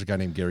there's a guy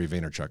named Gary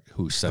Vaynerchuk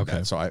who said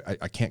that. So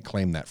I can't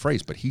claim that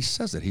phrase, but he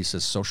says it. He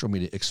says social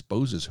media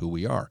exposes who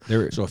we are.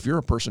 So if you're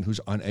a person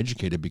who's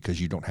uneducated because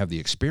you don't have the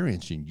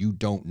experience and you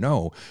don't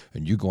know,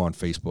 and you go on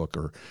Facebook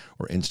or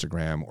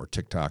Instagram or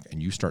TikTok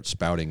and you start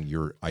spouting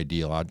your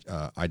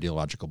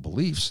ideological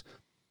beliefs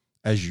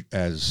as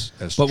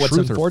but what's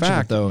truth unfortunate, or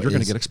fact, though, you're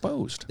going to get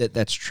exposed.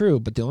 That's true,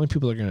 but the only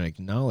people that are going to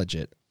acknowledge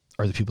it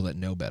are the people that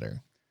know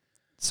better.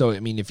 So,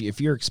 I mean,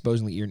 if you're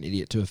exposing that you're an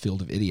idiot to a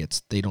field of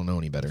idiots, they don't know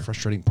any better. The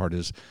frustrating part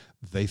is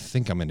they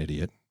think I'm an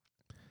idiot,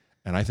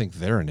 and I think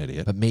they're an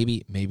idiot. But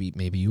maybe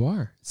you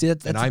are. See,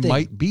 that's and the I thing.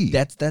 might be.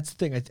 That's the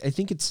thing. I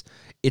think it's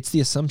the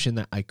assumption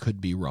that I could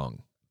be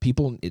wrong.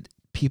 People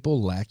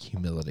lack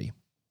humility.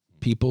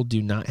 People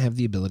do not have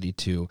the ability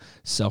to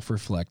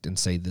self-reflect and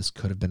say, this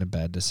could have been a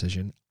bad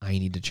decision. I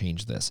need to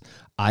change this.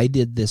 I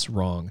did this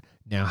wrong.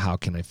 Now, how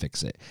can I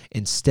fix it?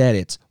 Instead,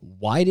 it's,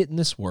 why didn't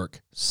this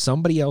work?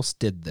 Somebody else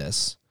did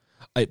this.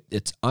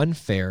 It's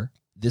unfair.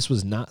 This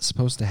was not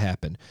supposed to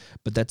happen.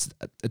 But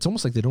it's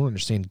almost like they don't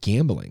understand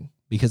gambling,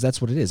 because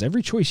that's what it is.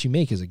 Every choice you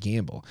make is a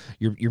gamble.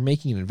 You're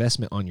making an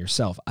investment on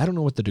yourself. I don't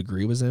know what the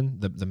degree was in.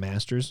 The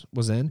master's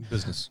was in?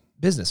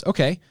 Business.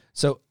 Okay.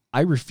 So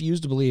I refuse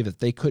to believe that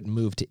they couldn't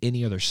move to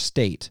any other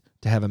state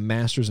to have a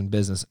master's in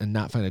business and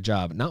not find a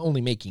job, not only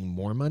making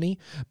more money,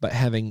 but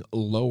having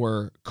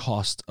lower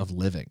cost of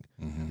living.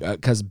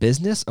 Because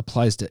business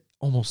applies to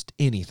almost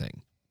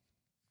anything.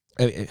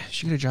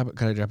 She got a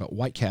job at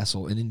White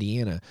Castle in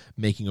Indiana,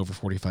 making over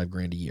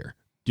 $45,000 a year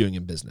doing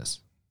in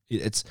business.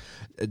 It's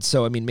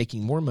so, I mean,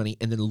 making more money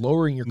and then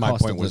lowering your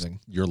cost of living.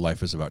 Your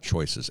life is about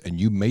choices, and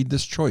you made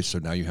this choice, so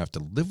now you have to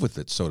live with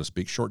it, so to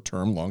speak, short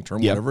term, long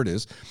term, whatever it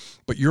is.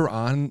 But you're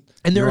on,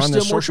 and there are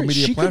still more social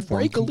media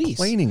platform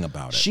complaining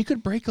about it. She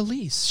could break a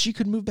lease. She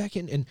could move back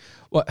in, and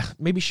well,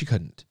 maybe she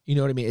couldn't. You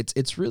know what I mean?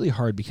 It's really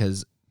hard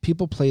because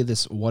people play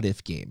this what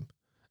if game.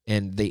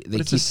 And they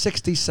it's a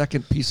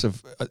 60-second piece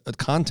of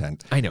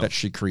content that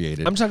she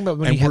created. I'm talking about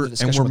when you have the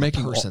discussion with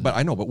the person. But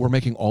I know, but we're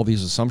making all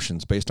these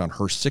assumptions based on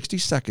her 60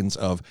 seconds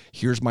of,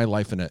 here's my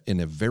life in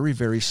a very,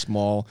 very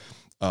small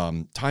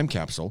time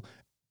capsule,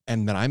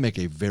 and then I make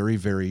a very,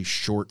 very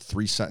short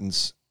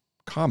 3-sentence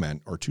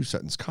comment or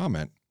 2-sentence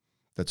comment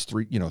that's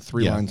three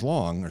lines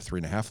long or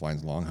 3.5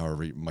 lines long,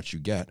 however much you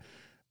get.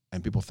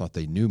 and people thought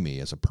they knew me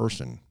as a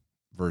person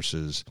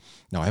versus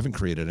now I haven't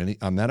created any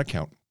on that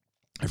account.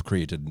 I've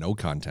created no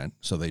content,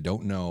 so they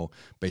don't know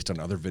based on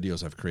other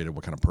videos I've created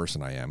what kind of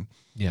person I am.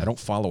 Yeah. I don't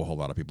follow a whole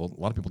lot of people.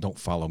 A lot of people don't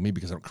follow me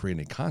because I don't create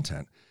any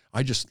content.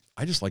 I just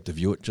like to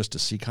view it just to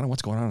see kind of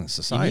what's going on in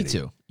society.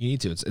 You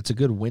need to. It's a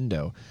good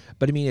window.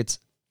 But I mean, it's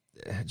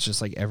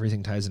just like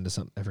everything ties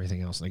into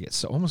everything else. And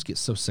I almost get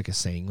so sick of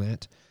saying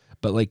that.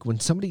 But like when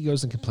somebody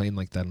goes and complains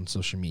like that on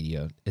social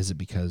media, is it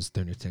because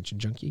they're an attention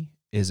junkie?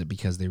 Is it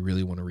because they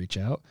really want to reach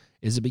out?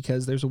 Is it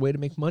because there's a way to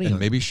make money? And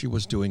maybe she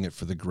was doing it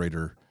for the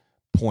greater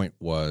point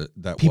was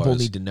that people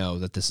need to know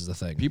that this is a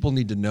thing. People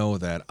need to know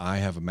that I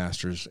have a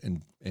master's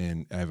in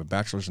I have a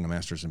bachelor's and a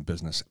master's in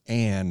business,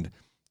 and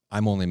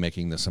I'm only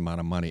making this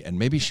amount of money. And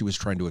maybe she was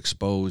trying to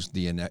expose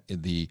the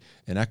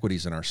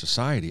inequities in our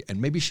society,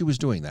 and maybe she was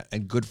doing that,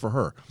 and good for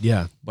her.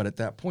 Yeah. But at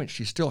that point,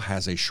 she still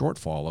has a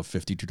shortfall of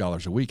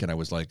 $52 a week, and I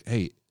was like,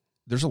 hey,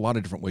 there's a lot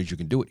of different ways you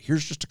can do it.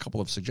 Here's just a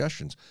couple of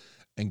suggestions.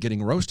 And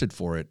getting roasted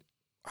for it,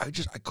 I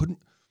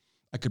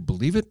could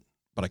believe it,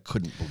 but I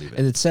couldn't believe it.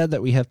 And it's sad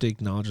that we have to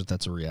acknowledge that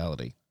that's a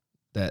reality.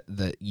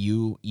 That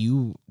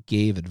you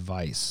gave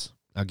advice.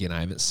 Again, I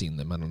haven't seen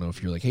them. I don't know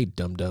if you're like, hey,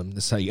 dum-dum,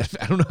 this is how you,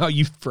 I don't know how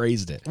you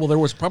phrased it. Well, there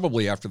was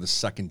probably after the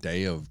second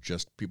day of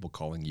just people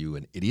calling you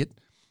an idiot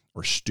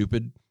or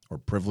stupid or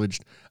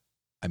privileged,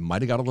 I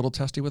might have got a little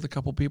testy with a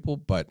couple people,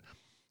 but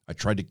I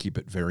tried to keep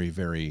it very,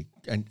 very,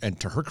 and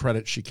to her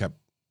credit, she kept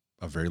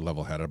a very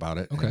level head about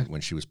it. Okay. And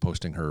when she was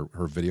posting her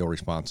video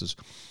responses,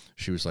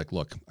 she was like,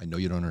 look, I know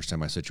you don't understand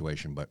my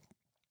situation, but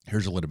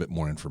here's a little bit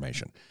more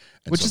information.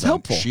 And Which is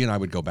helpful. She and I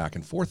would go back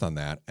and forth on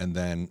that, and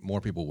then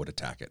more people would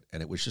attack it.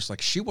 And it was just like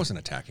she wasn't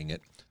attacking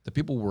it. The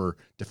people were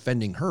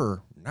defending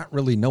her, not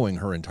really knowing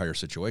her entire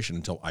situation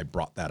until I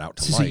brought that out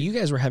to light. So you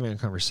guys were having a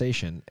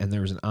conversation, and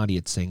there was an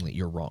audience saying that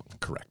you're wrong.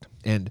 Correct.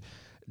 And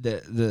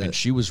and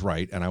she was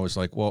right, and I was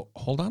like, well,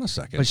 hold on a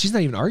second. But she's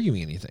not even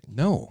arguing anything.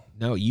 No.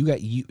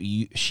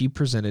 She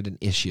presented an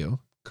issue.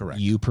 Correct.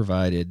 You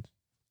provided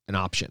an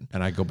option.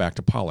 And I go back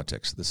to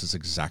politics. This is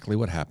exactly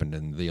what happened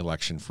in the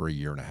election for a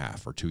year and a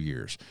half or 2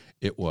 years.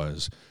 It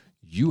was,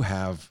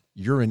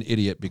 you're an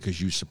idiot because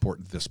you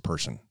support this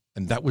person.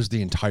 And that was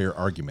the entire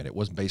argument. It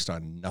wasn't based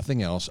on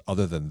nothing else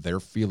other than their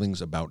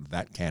feelings about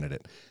that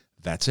candidate.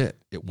 That's it.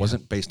 It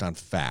wasn't based on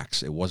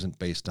facts. It wasn't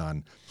based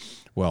on,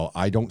 well,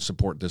 I don't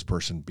support this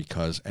person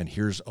because, and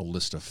here's a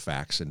list of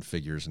facts and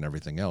figures and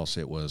everything else.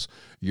 It was,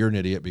 you're an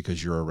idiot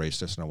because you're a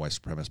racist and a white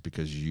supremacist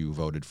because you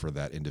voted for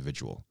that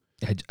individual.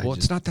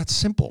 It's not that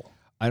simple.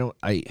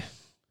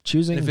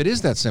 Choosing. If it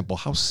is that simple,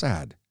 how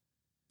sad.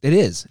 It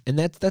is. And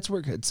that's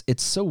where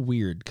it's so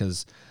weird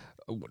because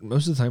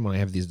most of the time when I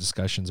have these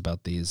discussions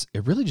about these,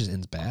 it really just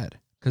ends bad.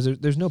 Because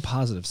there's no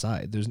positive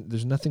side.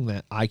 There's nothing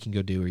that I can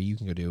go do or you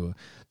can go do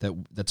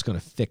that's going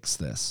to fix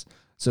this.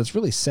 So it's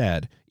really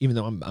sad, even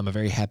though I'm a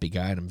very happy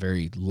guy and I'm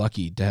very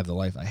lucky to have the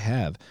life I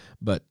have.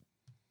 But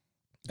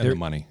the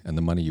money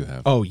you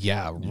have. Oh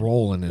yeah,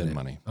 rolling in Vin it.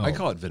 money. Oh, I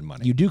call it Vin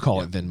money. You do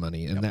call it Vin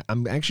money, and that,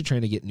 I'm actually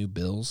trying to get new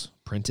bills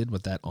printed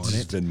with that on This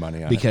is it. Vin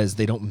money on because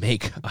they don't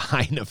make a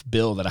high enough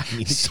bill that I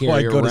need to so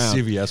carry I go around.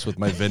 to CVS with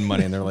my Vin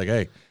money, and they're like,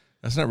 "Hey,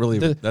 that's not really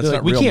They're that's like,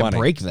 not we real can't money.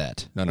 break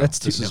that. No, That's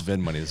this too, is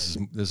Vin money. This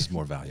is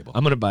more valuable."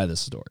 I'm going to buy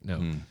this store.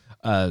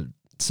 No.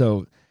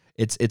 So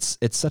it's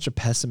such a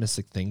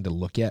pessimistic thing to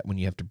look at when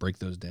you have to break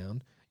those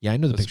down. Yeah, I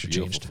know the That's picture a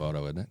beautiful changed.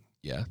 photo, isn't it?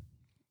 Yeah.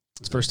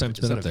 It's the first time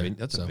it's been up there.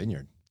 That's so. a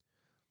vineyard.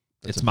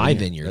 That's It's a my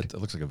vineyard. That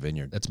looks like a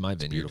vineyard. That's my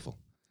It's vineyard. beautiful.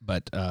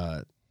 But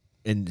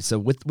and so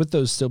with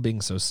those still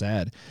being so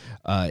sad,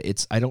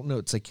 it's I don't know.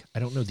 It's like I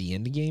don't know the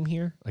end game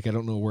here. Like I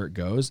don't know where it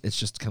goes. It's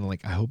just kind of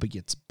like I hope it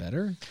gets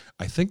better.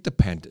 I think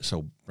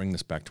so bring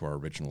this back to our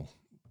original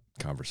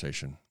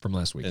conversation From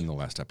last week. in the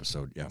last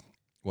episode. Yeah,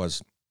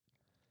 was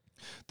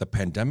the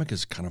pandemic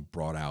has kind of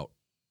brought out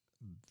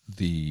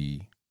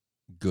the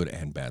good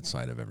and bad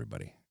side of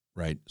everybody,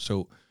 right?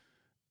 So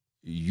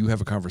you have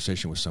a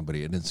conversation with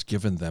somebody and it's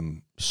given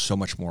them so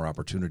much more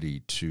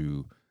opportunity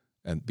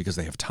and because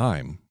they have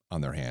time on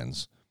their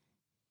hands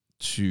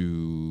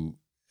to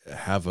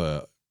have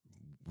a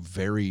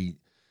very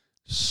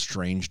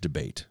strange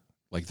debate.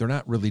 Like they're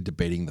not really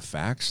debating the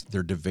facts.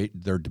 They're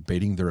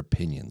debating their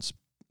opinions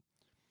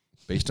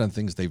based on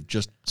things they've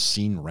just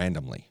seen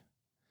randomly.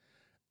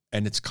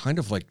 And it's kind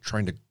of like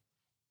trying to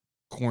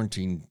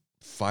quarantine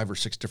 5 or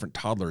 6 different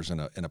toddlers in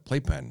a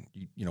playpen.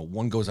 You know,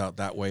 one goes out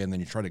that way, and then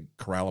you try to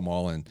corral them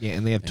all and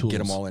and they have tools. get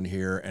them all in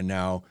here. And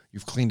now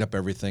you've cleaned up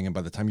everything, and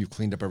by the time you've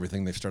cleaned up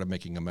everything, they've started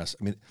making a mess.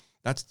 I mean,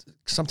 that's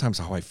sometimes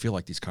how I feel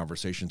like these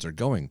conversations are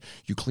going.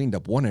 You cleaned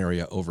up one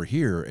area over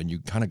here, and you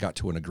kind of got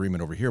to an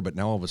agreement over here, but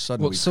now all of a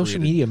sudden, Well,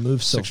 social media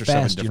moves so 6 or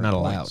 7 fast, you're not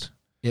different allowed. points.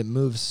 It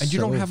moves And you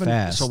so don't have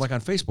fast. so like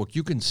on Facebook,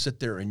 you can sit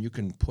there and you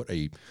can put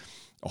a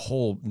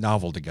whole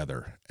novel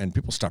together, and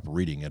people stop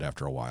reading it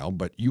after a while.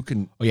 But you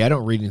can. Oh yeah, I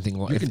don't read anything.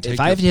 You can take If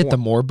I have to your hit the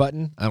point. more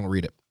button, I don't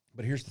read it.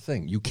 But here's the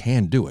thing: you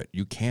can do it.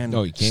 You can,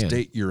 you can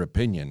state your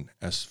opinion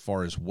as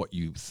far as what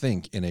you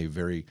think in a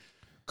very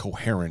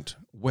coherent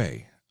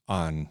way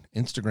on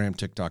Instagram,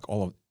 TikTok,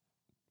 all of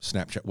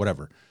Snapchat,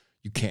 whatever.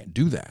 You can't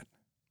do that.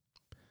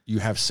 you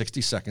have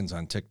 60 seconds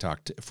on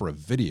TikTok for a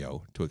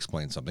video to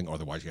explain something.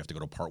 Otherwise, you have to go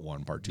to part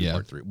 1, part 2,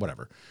 part 3,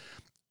 whatever.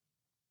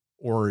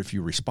 Or if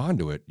you respond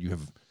to it, you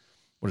have,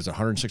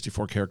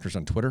 164 characters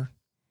on Twitter?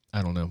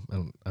 I don't know.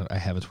 I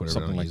have a Twitter.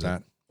 Something like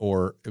that.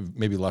 Or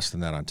maybe less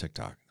than that on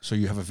TikTok. So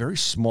you have a very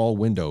small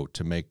window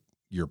to make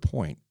your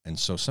point. And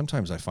so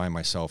sometimes I find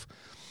myself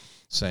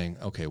saying,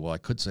 okay, well, I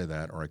could say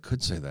that, or I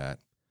could say that,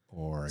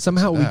 or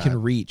somehow we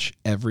can reach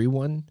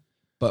everyone,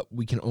 but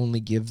we can only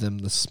give them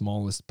the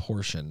smallest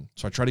portion.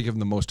 So I try to give them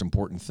the most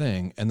important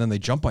thing, and then they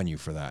jump on you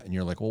for that. And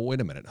you're like, well,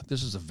 wait a minute.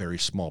 This is a very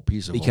small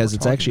piece of because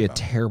it's actually about.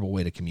 A terrible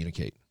way to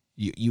communicate.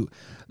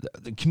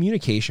 The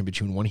communication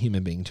between one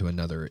human being to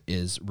another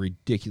is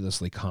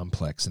ridiculously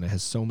complex, and it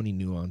has so many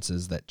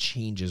nuances that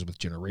changes with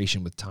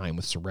generation, with time,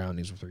 with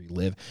surroundings, with where you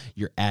live.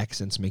 Your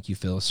accents make you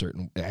feel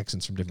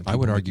accents from different people. I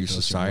would argue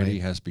society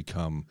has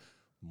become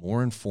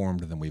more informed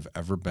than we've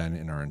ever been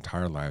in our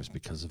entire lives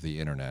because of the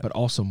internet. But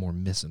also more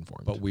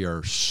misinformed. But we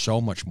are so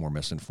much more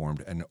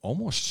misinformed and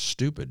almost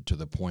stupid to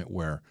the point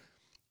where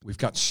we've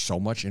got so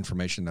much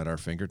information at our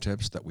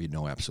fingertips that we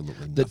know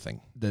absolutely nothing.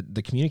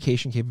 The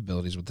communication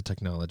capabilities with the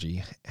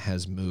technology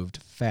has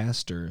moved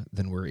faster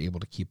than we're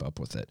able to keep up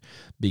with it,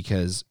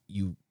 because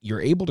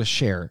you're able to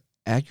share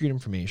accurate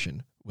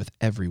information with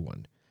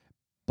everyone,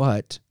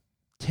 but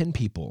 10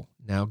 people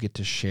now get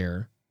to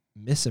share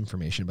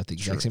misinformation about the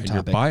exact same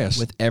topic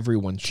with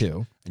everyone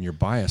too. And your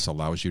bias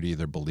allows you to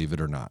either believe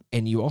it or not.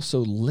 And you also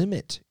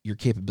limit your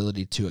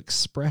capability to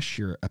express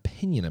your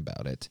opinion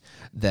about it,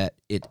 that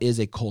it is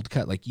a cold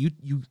cut. Like you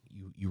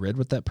read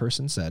what that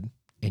person said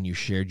and you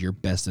shared your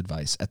best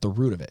advice at the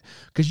root of it.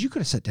 Because you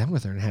could have sat down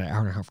with her and had an hour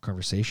and a half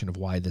conversation of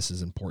why this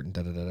is important,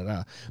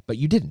 but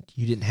you didn't.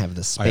 You didn't have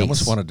the space. I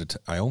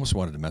almost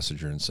wanted to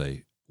message her and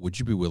say, would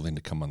you be willing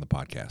to come on the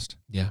podcast?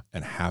 Yeah.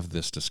 And have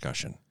this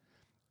discussion?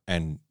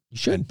 And you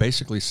should. And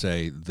basically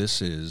say,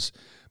 this is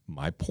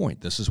my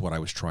point. This is what I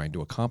was trying to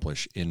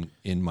accomplish in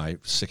my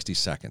 60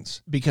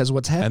 seconds. Because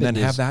what's happened and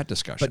then have that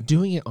discussion. But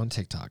doing it on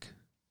TikTok,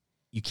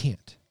 you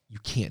can't. You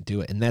can't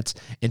do it.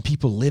 And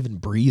people live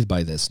and breathe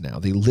by this now.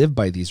 They live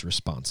by these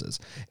responses.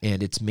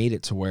 And it's made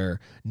it to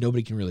where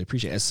nobody can really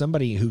appreciate it. As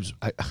somebody who's,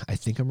 I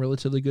think I'm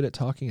relatively good at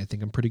talking. I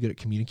think I'm pretty good at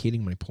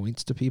communicating my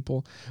points to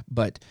people.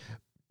 But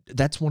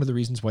that's one of the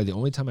reasons why the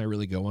only time I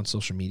really go on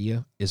social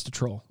media is to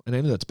troll. And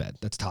I know that's bad.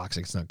 That's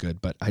toxic. It's not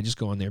good. But I just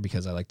go on there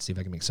because I like to see if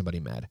I can make somebody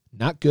mad.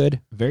 Not good.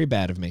 Very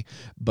bad of me.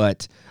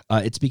 But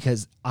it's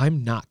because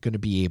I'm not going to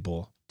be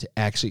able to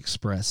actually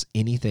express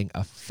anything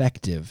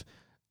effective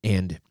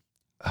and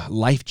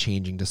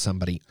life-changing to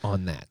somebody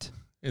on that.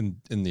 In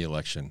the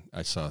election,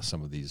 I saw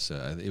some of these,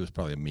 it was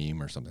probably a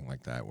meme or something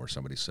like that, where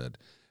somebody said,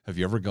 have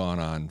you ever gone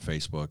on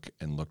Facebook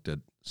and looked at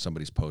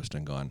somebody's post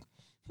and gone,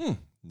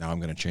 now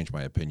I'm going to change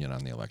my opinion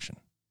on the election?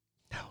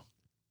 No.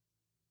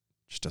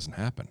 Just doesn't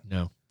happen.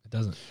 No, it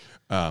doesn't.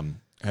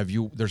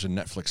 There's a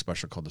Netflix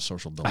special called The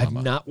Social Dilemma.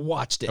 I've not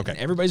watched it. Okay. And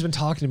everybody's been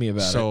talking to me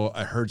about it. So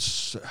I heard,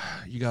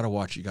 you got to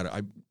watch it.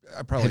 I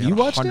probably Have you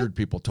watched 100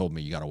 people told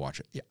me you got to watch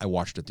it. Yeah, I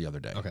watched it the other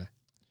day. Okay.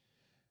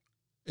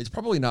 It's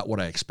probably not what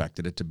I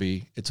expected it to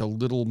be. It's a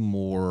little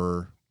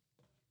more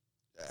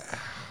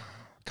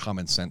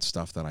common sense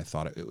stuff than I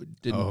thought.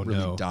 It didn't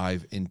really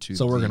dive into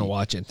so we're going to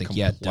watch it and think,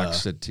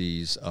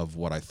 complexities of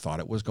what I thought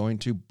it was going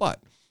to.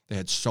 But they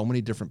had so many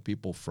different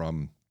people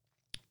from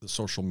the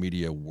social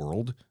media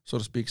world, so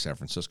to speak, San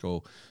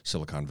Francisco,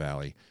 Silicon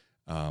Valley,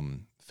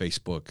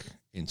 Facebook,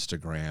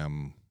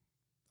 Instagram.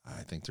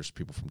 I think there's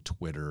people from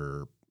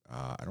Twitter.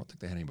 I don't think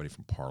they had anybody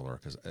from Parler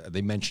because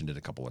they mentioned it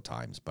a couple of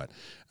times, but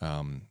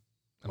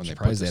I'm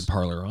surprised they had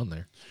Parler on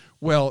there.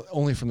 Well,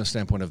 only from the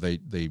standpoint of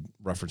they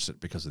referenced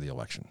it because of the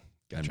election.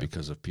 Gotcha. And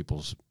because of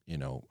people's,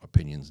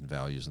 opinions and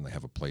values, and they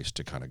have a place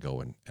to kind of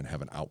go and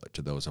have an outlet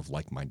to those of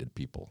like-minded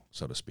people,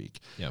 so to speak.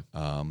 Yeah.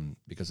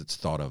 Because it's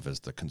thought of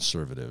as the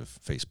conservative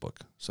Facebook,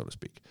 so to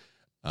speak.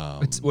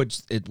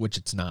 Which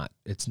it's not.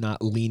 It's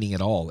not leaning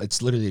at all.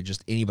 It's literally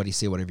just anybody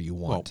say whatever you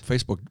want. Well,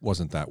 Facebook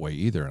wasn't that way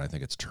either, and I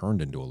think it's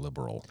turned into a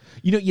liberal.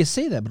 You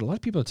say that, but a lot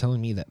of people are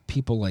telling me that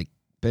people like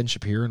Ben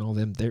Shapiro and all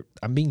them,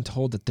 I'm being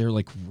told that they're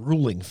like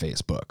ruling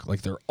Facebook.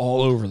 Like they're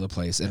all over the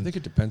place. And I think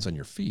it depends on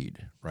your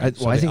feed, right?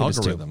 I think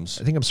algorithms.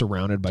 I think I'm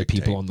surrounded by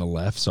people on the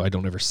left, so I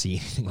don't ever see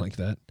anything like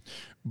that.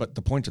 But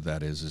the point of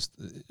that is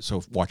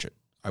so watch it.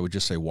 I would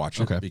just say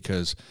watch it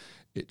because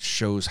it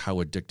shows how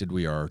addicted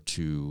we are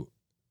to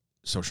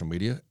social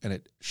media, and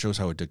it shows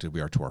how addicted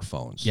we are to our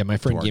phones. Yeah, my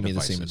friend gave me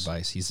the same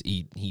advice.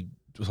 He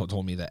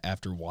told me that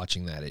after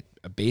watching that, it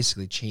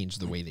basically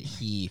changed the way that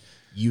he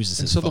uses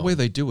his phone. The way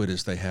they do it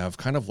is they have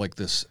kind of like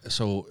this.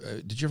 So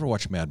did you ever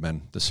watch Mad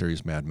Men, the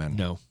series Mad Men?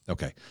 No.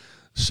 Okay.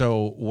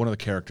 So one of the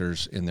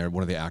characters in there,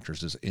 one of the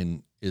actors is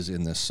in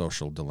this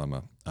social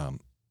dilemma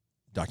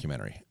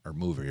documentary or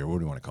movie or what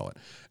do you want to call it?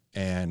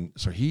 And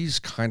so he's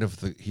kind of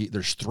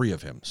there's three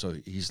of him. So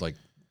he's like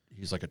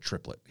a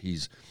triplet.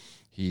 He's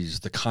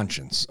the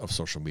conscience of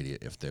social media,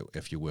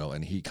 if you will.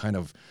 And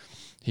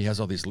he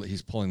has all these,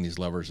 he's pulling these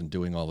levers and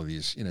doing all of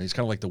these, he's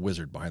kind of like the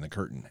wizard behind the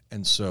curtain.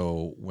 And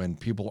so when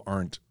people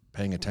aren't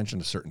paying attention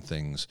to certain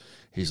things,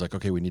 he's like,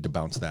 okay, we need to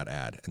bounce that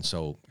ad. And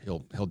so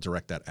he'll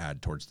direct that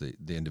ad towards the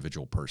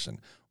individual person.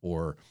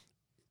 Or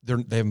they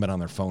haven't been on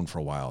their phone for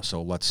a while,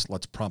 so let's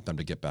prompt them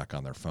to get back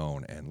on their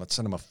phone, and let's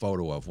send them a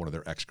photo of one of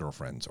their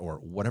ex-girlfriends or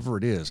whatever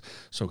it is.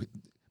 So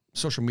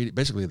social media,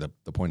 basically the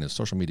point is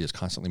social media is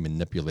constantly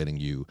manipulating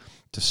you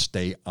to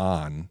stay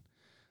on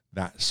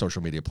that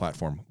social media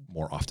platform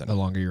more often. The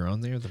longer you're on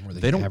there, the more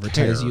they don't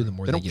advertise care. you, the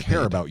more they don't get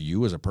care paid. about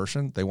you as a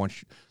person. They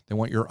want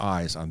your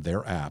eyes on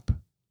their app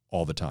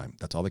all the time.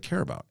 That's all they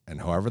care about. And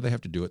however they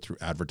have to do it, through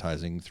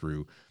advertising,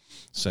 through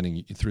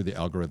the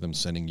algorithm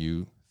sending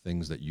you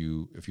things that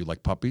if you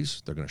like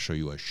puppies, they're going to show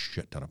you a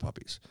shit ton of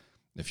puppies.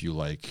 If you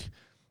like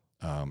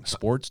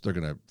sports, they're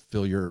going to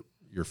fill your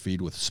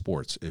feed with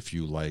sports. If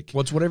you like,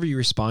 well, it's whatever you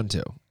respond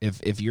to.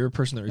 If you're a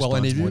person that responds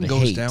and it more even to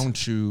goes hate, down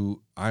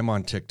to, I'm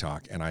on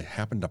TikTok and I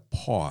happen to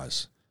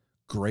pause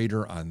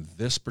greater on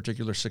this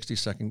particular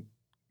 60-second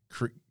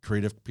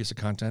creative piece of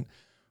content,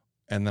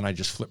 and then I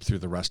just flip through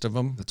the rest of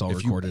them. That's all if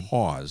recorded. You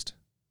paused,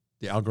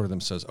 the algorithm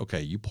says,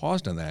 okay, you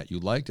paused on that, you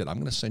liked it, I'm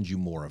going to send you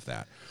more of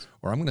that.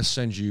 Or I'm going to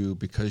send you,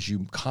 because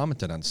you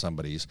commented on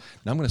somebody's,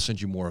 now I'm going to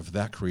send you more of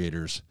that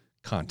creator's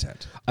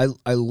content.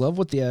 I love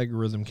what the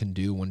algorithm can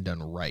do when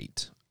done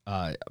right.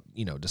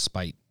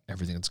 Despite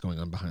everything that's going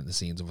on behind the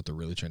scenes of what they're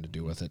really trying to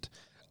do with it.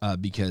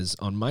 Because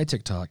on my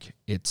TikTok,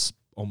 it's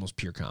almost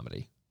pure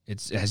comedy.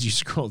 It's, as you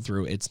scroll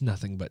through, it's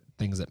nothing but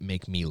things that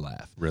make me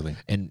laugh. Really?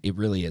 And it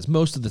really is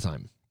most of the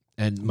time.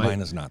 And mine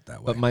is not that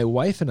way. But my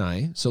wife and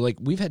I, so like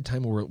we've had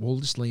time where we'll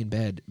just lay in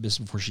bed just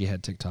before she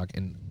had TikTok,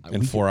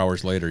 and 4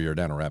 hours later you're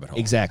down a rabbit hole.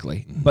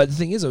 Exactly. Mm-hmm. But the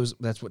thing is,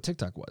 that's what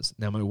TikTok was.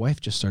 Now my wife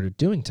just started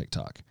doing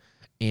TikTok,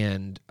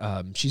 and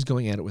she's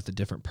going at it with a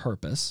different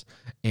purpose.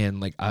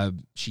 And like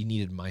she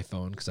needed my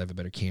phone because I have a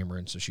better camera,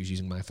 and so she was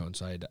using my phone.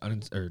 So I had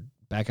to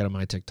back out of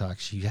my TikTok.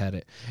 She had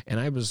it, and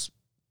I was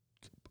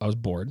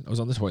bored. I was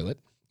on the toilet.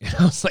 And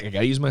I was like, I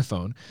got to use my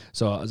phone.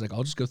 So I was like,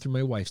 I'll just go through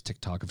my wife's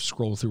TikTok and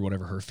scroll through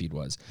whatever her feed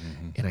was.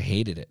 Mm-hmm. And I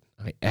hated it.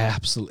 I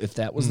absolutely, if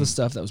that was the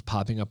stuff that was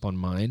popping up on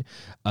mine,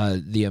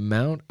 the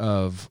amount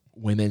of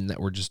women that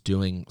were just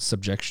doing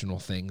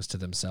subjectional things to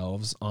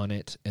themselves on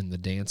it, and the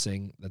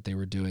dancing that they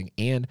were doing,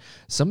 and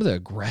some of the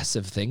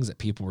aggressive things that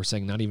people were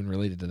saying, not even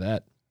related to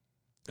that,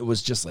 it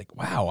was just like,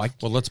 wow.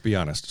 Well, let's be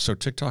honest. So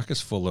TikTok is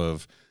full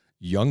of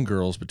young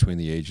girls between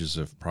the ages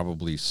of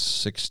probably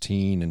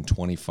 16 and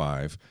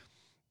 25.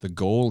 The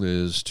goal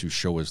is to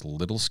show as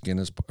little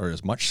skin or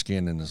as much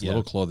skin and as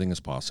little clothing as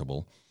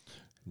possible,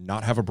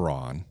 not have a bra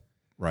on,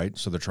 right?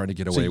 So they're trying to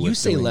get away with.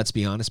 So you say, let's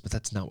be honest, but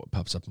that's not what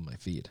pops up on my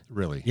feed.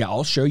 Really? Yeah,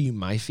 I'll show you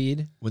my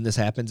feed when this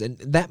happens, and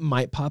that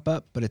might pop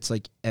up, but it's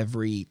like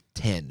every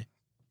 10.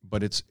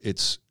 But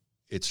it's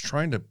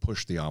trying to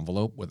push the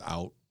envelope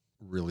without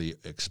really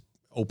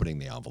opening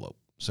the envelope,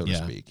 so to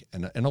speak.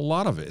 And a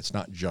lot of it, it's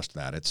not just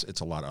that. It's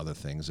a lot of other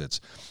things.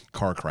 It's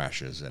car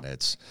crashes, and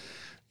it's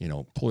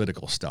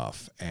political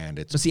stuff, and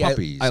it's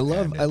puppies. I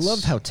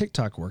love how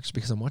TikTok works,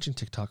 because I'm watching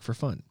TikTok for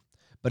fun.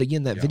 But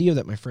again, that video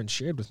that my friend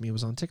shared with me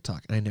was on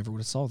TikTok, and I never would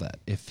have saw that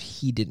if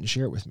he didn't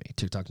share it with me.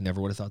 TikTok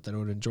never would have thought that I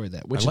would enjoy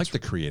that. I like the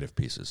creative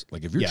pieces.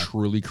 Like if you're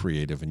truly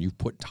creative and you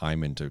put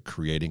time into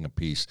creating a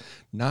piece,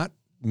 not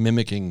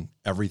mimicking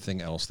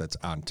everything else that's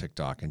on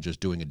TikTok and just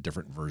doing a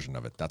different version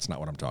of it. That's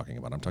not what I'm talking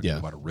about. I'm talking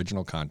about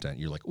original content.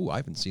 You're like, ooh, I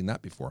haven't seen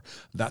that before.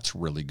 That's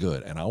really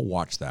good. And I'll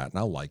watch that and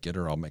I'll like it,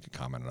 or I'll make a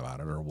comment about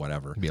it or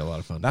whatever. It'd be a lot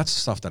of fun. That's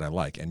stuff that I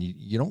like. And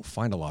you don't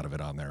find a lot of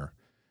it on there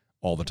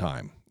all the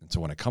time. And so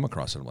when I come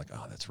across it, I'm like,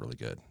 oh, that's really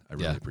good. I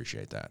really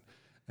appreciate that.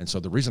 And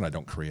so the reason I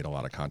don't create a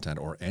lot of content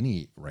or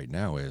any right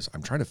now is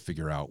I'm trying to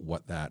figure out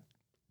what that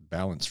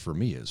balance for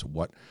me is.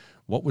 What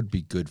would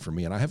be good for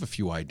me? And I have a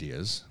few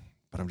ideas,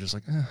 but I'm just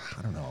like,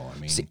 I don't know. I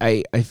mean, see,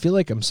 I feel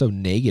like I'm so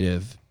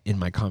negative in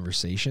my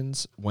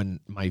conversations when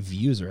my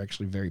views are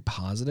actually very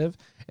positive.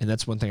 And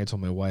that's one thing I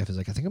told my wife is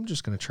like, I think I'm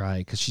just going to try,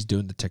 because she's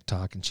doing the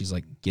TikTok and she's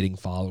like getting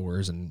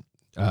followers, and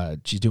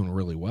she's doing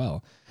really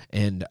well.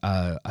 And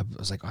I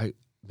was like,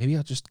 maybe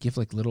I'll just give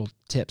like little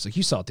tips. Like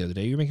you saw it the other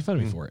day. You're making fun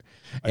of me for it.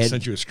 I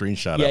sent you a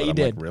screenshot of it. You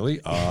did. Like,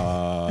 really?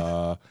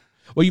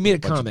 Well, you made a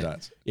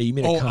comment. Yeah, you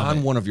made a comment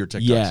on one of your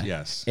TikToks.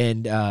 Yes,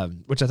 and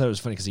which I thought was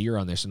funny because you're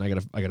on there, so now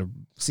I gotta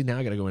see. Now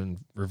I gotta go in and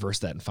reverse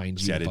that and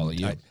find you and follow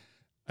you.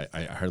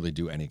 I hardly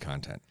do any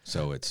content,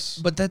 so it's.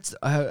 But that's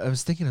I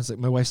was thinking. I was like,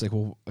 my wife's like,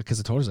 well,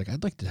 because I told her, like,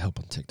 I'd like to help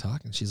on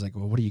TikTok, and she's like,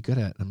 well, what are you good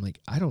at? And I'm like,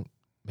 I don't.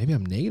 Maybe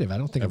I'm negative. I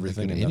don't think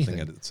everything I'm and good at nothing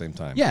anything at the same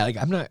time. Yeah, like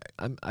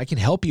I can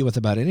help you with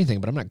about anything,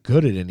 but I'm not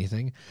good at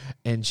anything.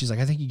 And she's like,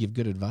 I think you give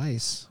good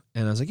advice.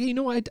 And I was like, yeah, you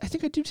know what? I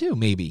think I do too.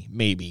 Maybe.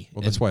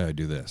 Well, that's why I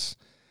do this.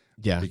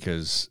 Yeah,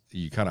 because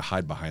you kind of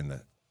hide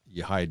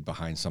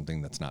behind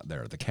something that's not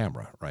there, the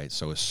camera, right?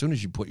 So as soon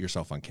as you put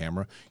yourself on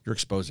camera, you're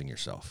exposing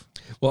yourself.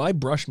 Well, I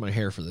brush my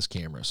hair for this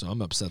camera, so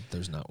I'm upset that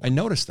there's not one. I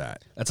noticed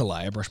that. That's a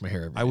lie. I brush my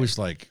hair every day. I was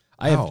like,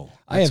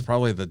 That's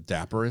probably the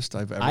dapperest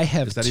I've ever. I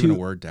have is that two, even a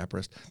word?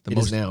 Dapperest. The it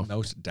most is now.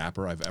 most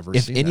dapper I've ever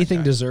If seen. anything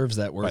that guy. deserves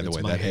that word, By the it's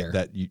way, my hair.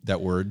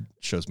 that word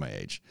shows my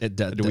age. It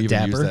Do we even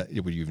dapper? use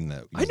that? Would you even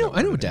use I know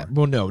that word dapper.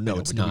 anymore? Well, no,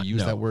 it's Do not. we use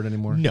no. that word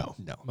anymore? No.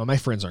 No. Well, my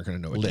friends aren't going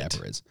to know what Lit.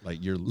 dapper is.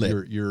 Like you're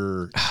Lit.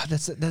 you're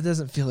That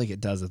doesn't feel like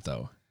it does it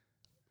though.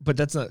 But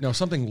that's not. no,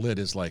 something lit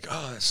is like,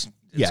 oh, it's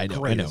Yeah, I know,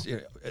 great. I know.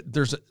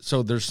 There's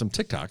some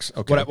TikToks.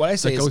 Okay, What I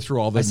say that is, go through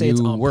all the I say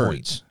it's new on point.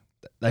 words.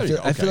 I feel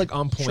Okay. like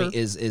on point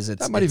Sure. is it's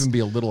That might it's- even be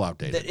a little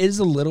outdated. That is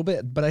a little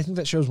bit, but I think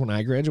that shows when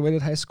I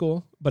graduated high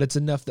school. But it's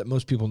enough that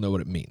most people know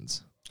what it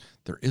means.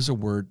 There is a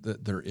word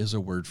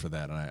for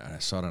that, and I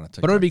saw it on a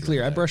TikTok. But I want to be the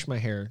clear, other I day. brush my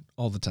hair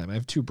all the time. I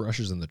have 2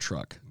 brushes in the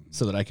truck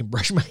so that I can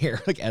brush my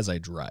hair like as I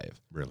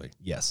drive. Really.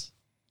 Yes,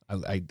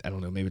 I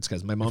don't know. Maybe it's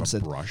because my mom You have a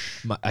said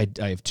brush. I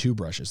have 2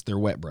 brushes. They're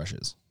wet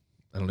brushes.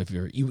 I don't know if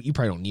you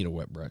probably don't need a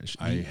wet brush.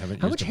 I haven't.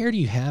 How used much a- hair do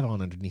you have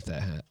on underneath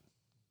that hat?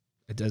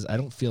 It does. I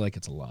don't feel like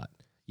it's a lot.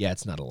 Yeah,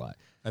 it's not a lot.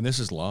 And this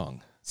is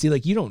long. See,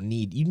 like you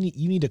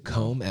need a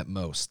comb at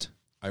most.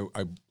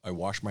 I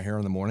wash my hair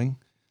in the morning.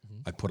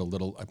 Mm-hmm. I put a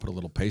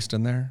little paste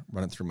in there,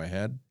 run it through my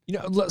head, You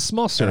know,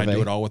 small and survey. I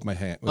do it all with my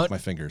hand, with my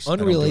fingers. I don't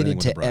do Unrelated anything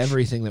with a to brush.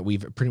 everything that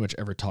we've pretty much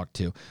ever talked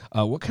to.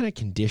 What kind of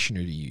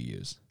conditioner do you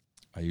use?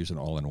 I use an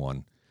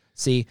all-in-one.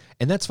 See,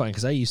 and that's fine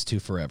because I used to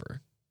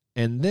forever.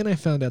 And then I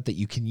found out that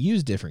you can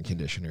use different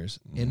conditioners,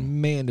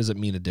 and man, does it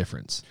mean a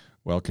difference.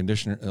 Well,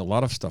 conditioner. A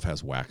lot of stuff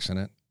has wax in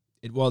it.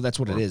 Well, that's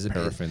what Or it is.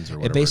 paraffins or It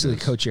whatever basically it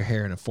is. coats your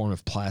hair in a form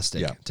of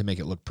plastic Yeah. to make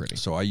it look pretty.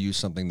 So I use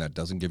something that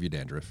doesn't give you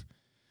dandruff,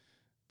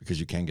 because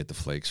you can get the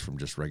flakes from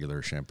just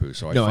regular shampoo.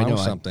 So I No, I found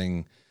know.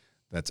 something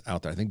that's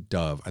out there. I think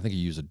Dove. I think you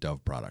use a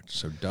Dove product.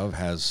 So Dove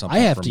has something.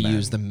 I have for to men.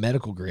 use the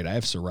medical grade. I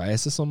have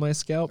psoriasis on my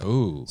scalp.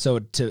 Ooh. So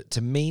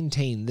to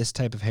maintain this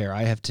type of hair,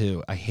 I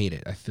hate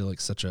it. I feel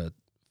like such a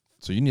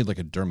So you need like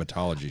a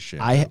dermatology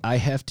shampoo. I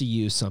have to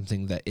use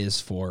something that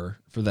is for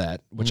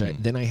that, which I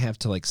have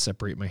to like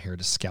separate my hair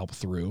to scalp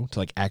through to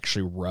like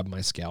actually rub my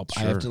scalp.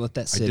 I have Sure. to let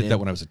that sit I did in. that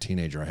when I was a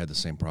teenager. I had the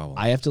same problem.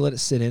 I have to let it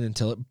sit in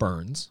until it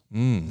burns.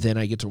 Then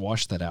I get to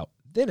wash that out.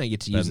 Then I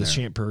get to use the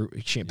shampoo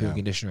Yeah. and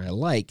conditioner I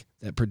like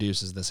that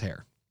produces this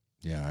hair.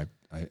 Yeah,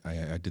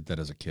 I did that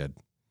as a kid.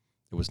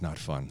 It was not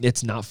fun.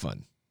 It's not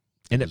fun.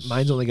 And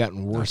mine's only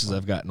gotten worse as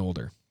I've gotten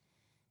older.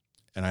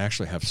 And I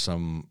actually have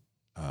some,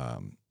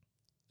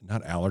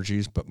 not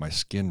allergies, but my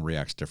skin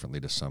reacts differently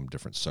to some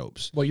different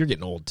soaps. Well, you're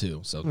getting old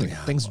too, so Yeah,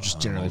 things are just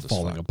I'm generally old as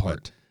falling fuck,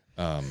 apart.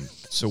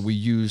 So we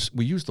use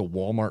the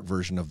Walmart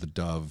version of the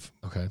Dove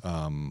Okay.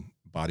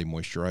 body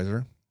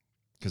moisturizer,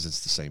 because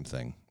it's the same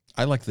thing.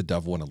 I like the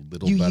Dove one a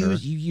little You better.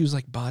 use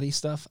like body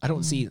stuff? I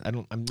don't see. I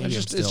don't. I'm maybe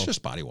It's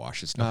just body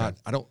wash. It's not.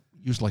 I don't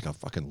use like a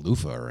fucking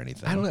loofah or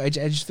anything. I don't know. I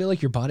just feel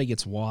like your body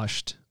gets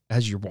washed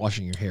as you're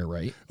washing your hair,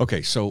 right?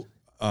 Okay, so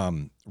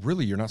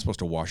really, you're not supposed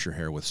to wash your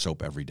hair with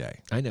soap every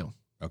day. I know,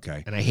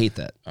 Okay. and I hate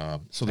that. So I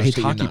there's hate that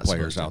you're hockey not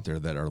players supposed to. out there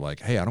that are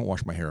like, hey, I don't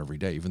wash my hair every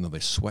day, even though they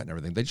sweat and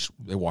everything.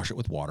 They wash it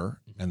with water,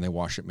 and they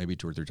wash it maybe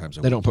 2 or 3 times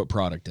a They week. don't put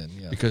product in.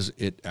 Yeah. Because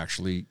it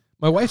actually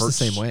My wife's the hurts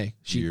same way.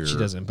 She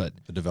doesn't, but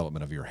the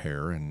development of your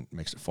hair and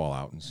makes it fall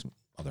out and some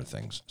other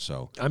things.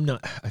 So I'm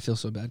not. I feel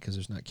so bad because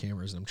there's not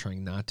cameras, and I'm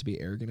trying not to be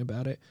arrogant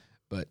about it.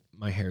 But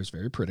my hair is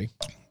very pretty.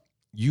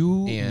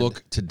 you And-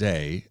 look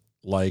today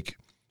like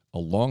a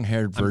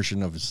long-haired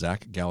version of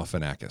Zach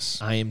Galifianakis.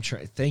 I am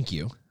trying. Thank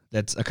you.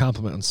 That's a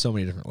compliment on so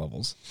many different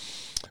levels.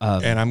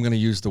 And I'm going to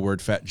use the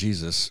word Fat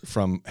Jesus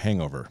from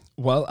Hangover.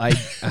 Well,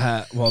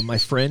 my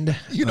friend.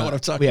 You know what I'm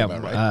talking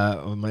about,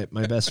 right?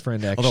 My best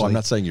friend actually. Although I'm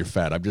not saying you're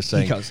fat. I'm just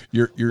saying Because-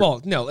 you're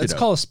well, no, let's you know.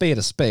 call a spade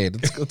a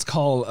spade. Let's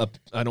call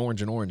an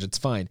orange an orange. It's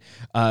fine.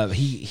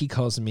 He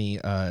calls me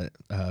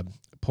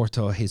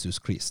Porto Jesus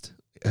Christ,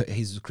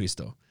 Jesus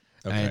Cristo.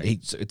 And Okay.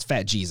 it's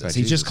Fat Jesus. Fat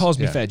he just Jesus, calls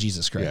me yeah. Fat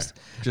Jesus Christ.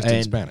 Yeah, just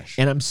in Spanish.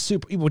 And I'm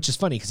super, which is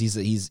funny because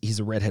he's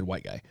a redhead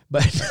white guy,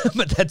 but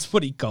but that's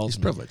what he calls He's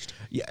me. privileged.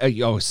 Yeah.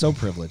 Oh, so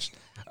privileged.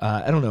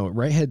 I don't know.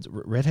 Redheads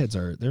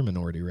they're a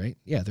minority, right?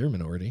 Yeah, they're a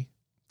minority.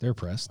 They're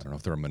oppressed. I don't know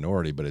if they're a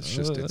minority, but it's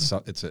just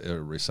it's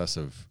a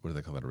recessive. What do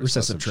they call it? A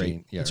Recessive trait.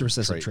 gene. Yeah, It's a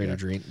recessive trait yeah. or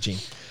gene.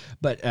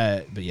 But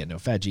yeah, no,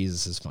 Fat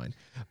Jesus is fine.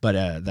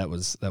 But that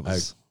was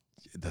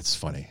That's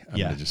funny. I'm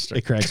yeah, gonna just start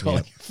it cracks me calling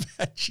up. you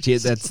Fat Yeah,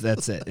 Jesus.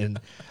 that's it. And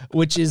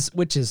which is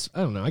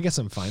I don't know. I guess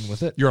I'm fine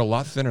with it. You're a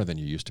lot thinner than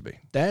you used to be.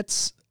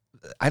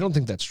 I don't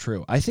think that's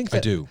true. I think that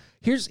I do.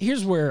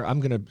 Here's where I'm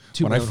gonna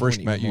toot When my I own first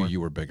horn met even you, more.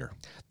 you were bigger.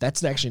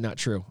 That's actually not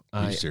true.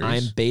 you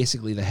serious? I'm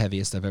basically the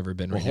heaviest I've ever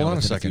been Well, right hold now. on a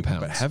within second. few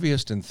But pounds.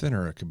 heaviest and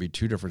thinner could be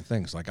 2 different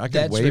things. Like I could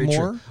That's weigh very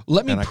more. true.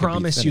 Let me and I could be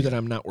promise you thinner. that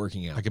I'm not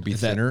working out. I could be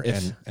If that- thinner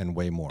if- and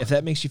weigh more. If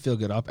that makes you feel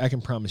good, I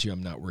can promise you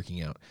I'm not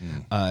working out.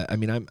 I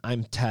mean,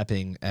 I'm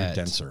tapping You're at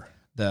denser.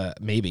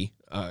 maybe.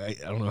 I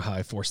don't know how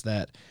I forced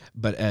that,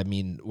 but I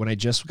mean, when I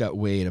just got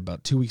weighed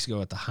about 2 weeks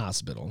ago at the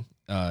hospital,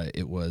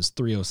 it was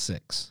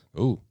 306.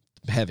 Ooh.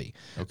 heavy.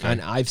 Okay. And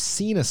I've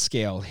seen a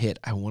scale hit,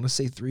 I want to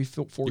say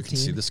 314. You can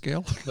see the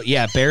scale? But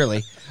yeah,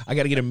 barely. I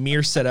got to get a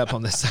mirror set up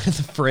on the side of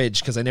the fridge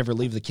because I never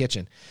leave the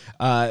kitchen.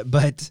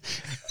 But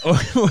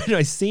when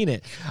I seen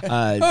it,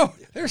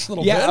 there's a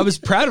little yeah, bit. I was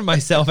proud of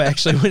myself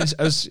actually. When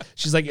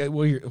she's like,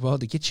 well,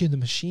 to get you in the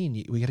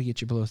machine, we got to get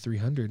you below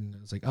 300. And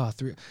I was like, oh,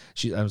 3.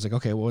 I was like,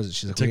 okay, what was it?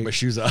 She's like, take my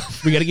shoes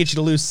off. We got to get you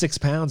to lose 6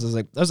 pounds.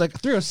 I was like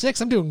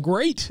 306. I'm doing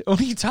great. What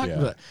are you talking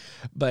about?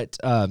 But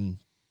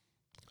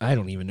I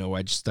don't even know why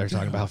I just started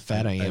talking about how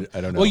fat I am.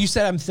 I don't know. Well, you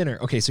said I'm thinner.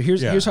 Okay, so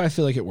here's how I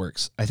feel like it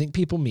works. I think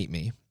people meet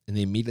me and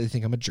they immediately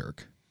think I'm a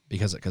jerk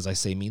because I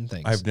say mean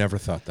things. I've never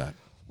thought that.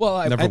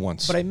 Well, never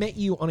once. But I met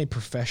you on a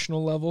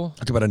professional level.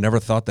 Okay, but I never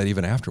thought that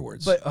even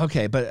afterwards. But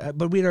okay, but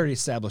we'd already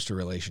established a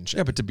relationship.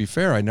 Yeah, but to be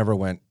fair, I never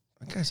went,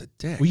 that guy's a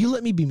dick. Will you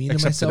let me be mean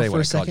Except to myself today for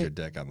when a I called second?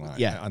 your dick online.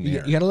 Yeah, on the you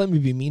air. got to let me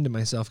be mean to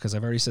myself because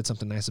I've already said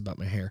something nice about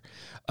my hair.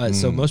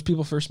 So most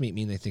people first meet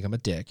me and they think I'm a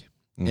dick.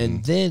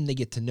 And then they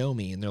get to know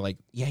me and they're like,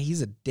 yeah,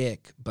 he's a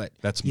dick, but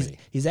That's he's, me.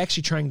 He's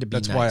actually trying to be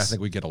That's nice. why I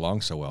think we get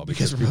along so well,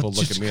 because people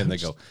look at me and they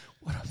go,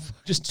 what a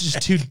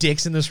just two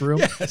dicks in this room.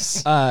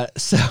 Yes. But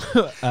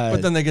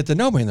then they get to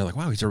know me and they're like,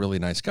 wow, he's a really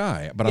nice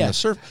guy. But on the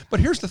surface, but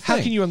here's the thing.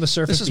 How can you on the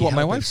surface This is be what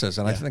my helping? wife says,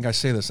 and I think I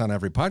say this on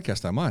every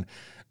podcast I'm on.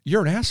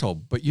 You're an asshole,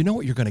 but you know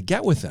what you're going to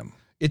get with them.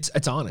 It's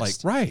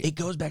honest. Like, right. It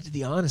goes back to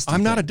the honesty.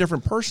 I'm not a thing.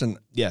 different person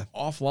Yeah.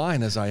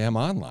 offline as I am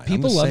online. People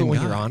I'm the love it same when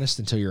guy. you're honest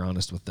until you're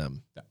honest with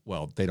them.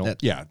 Well, they don't.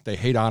 They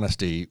hate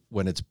honesty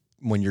when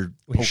you're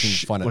poking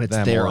fun when at it's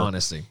them, their or,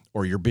 honesty,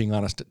 or you're being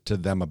honest to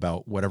them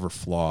about whatever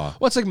flaw.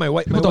 Well, it's like my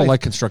wife. People don't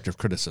like constructive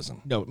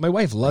criticism. No, my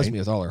wife loves me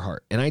with all her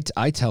heart, and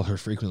I tell her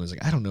frequently,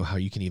 like, I don't know how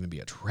you can even be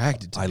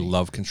attracted to me. I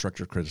love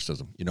constructive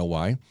criticism. You know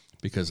why?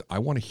 Because I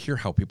want to hear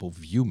how people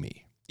view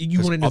me. You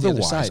want to know the other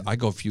otherwise, side. I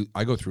go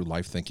through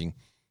life thinking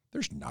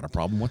there's not a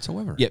problem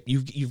whatsoever. Yep,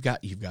 you've got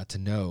to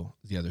know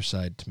the other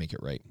side to make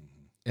it right.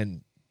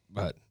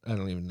 But I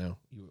don't even know.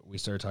 We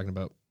started talking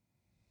about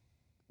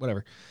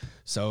whatever.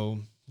 So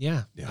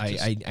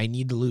I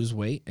need to lose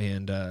weight,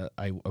 and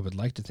I would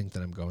like to think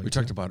that I'm going. We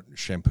talked about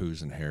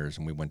shampoos and hairs,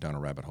 and we went down a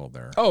rabbit hole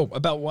there. Oh,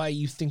 about why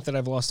you think that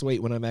I've lost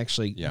weight when I've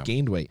actually Yeah.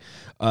 gained weight.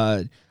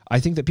 I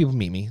think that people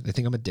meet me, they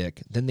think I'm a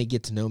dick, then they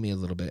get to know me a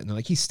little bit, and they're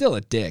like, he's still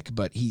a dick,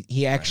 but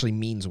he actually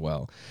means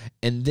well.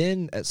 And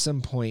then at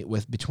some point,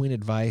 with between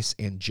advice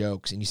and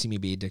jokes, and you see me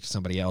be a dick to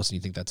somebody else, and you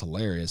think that's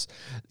hilarious,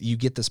 you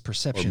get this Or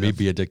perception me of,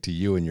 be a dick to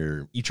you, and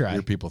your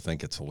people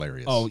think it's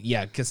hilarious. oh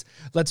yeah, because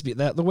let's be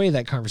that the way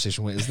that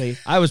conversation went is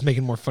I was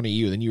making more fun of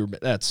you than you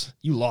were.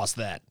 You lost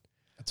that.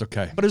 That's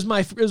okay. But it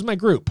was my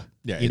group.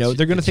 Yeah,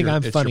 they're gonna think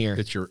I'm it's funnier.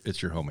 It's your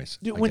homies.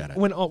 Dude, I when get it.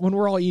 when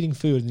we're all eating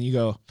food and you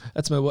go,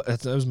 that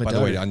was my By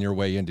daughter. the way, on your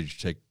way in,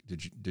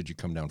 did you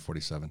come down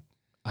 47?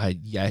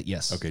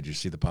 Yes. Okay, did you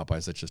see the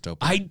Popeyes that just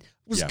opened? I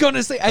was Yeah.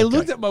 gonna say, I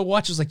looked at my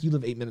watch. I was like, you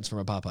live 8 minutes from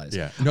a Popeyes.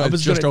 Yeah. No, I it's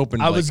was just gonna,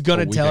 opened I was like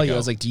gonna a week tell you. ago. I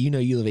was like, do you know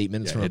you live 8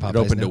 minutes from a it Popeyes?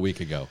 opened now? a week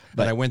ago.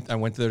 But and I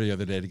went there the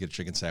other day to get a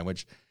chicken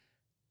sandwich,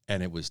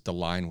 and the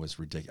line was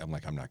ridiculous. I'm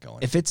like, I'm not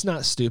going. If it's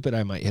not stupid,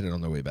 I might hit it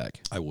on the way back.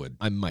 I would.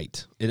 I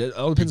might. It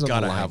all depends You on the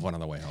gotta line. have one on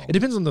the way home. It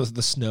depends on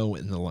the snow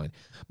in the line.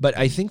 But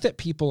I think that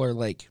people are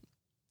like,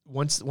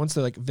 once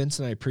they're like,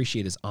 Vincent, I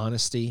appreciate his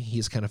honesty.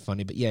 He's kind of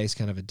funny, but yeah, he's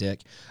kind of a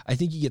dick. I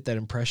think you get that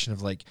impression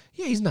of like,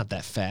 yeah, he's not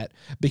that fat.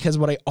 Because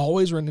what I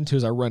always run into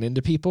is I run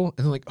into people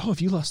and they're like, oh,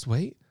 have you lost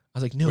weight? I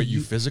was like, no. Wait,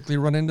 you physically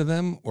run into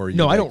them, or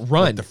No, I don't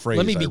run. The phrase,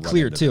 Let me I be run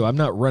clear into too. them. I'm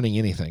not running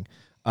anything.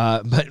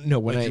 But no,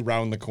 when You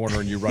round the corner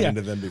and you run Yeah.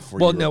 into them before.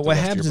 well, you no, the what rest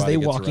of happens your is they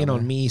body gets walk in around on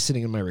there. me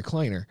sitting in my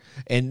recliner,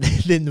 and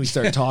then we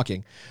start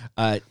talking.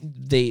 I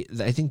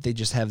think they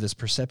just have this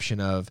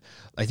perception of,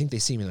 I think they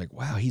see me like,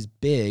 wow, he's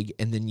big,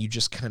 and then you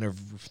just kind of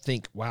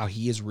think, wow,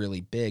 he is really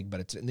big,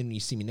 and then when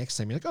you see me next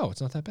time, you're like, oh, it's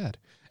not that bad.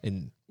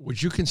 And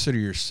Would you consider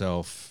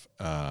yourself?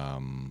 I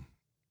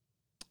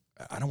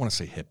don't want to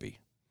say hippie.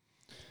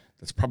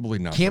 That's probably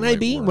not. can the I right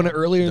be? word. When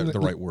earlier the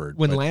right word.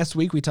 When but last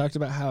week we talked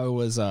about how I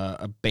was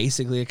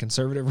basically a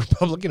conservative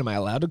Republican, am I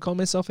allowed to call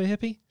myself a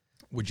hippie?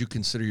 would you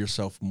consider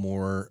yourself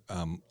more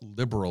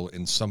liberal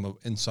in some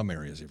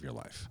areas of your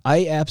life? I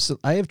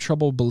have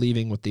trouble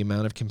believing with the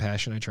amount of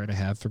compassion I try to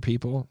have for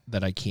people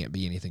that I can't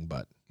be anything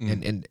but.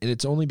 And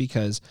it's only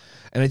because,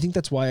 and I think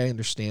that's why I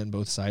understand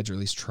both sides, or at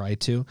least try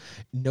to.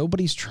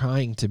 Nobody's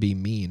trying to be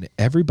mean.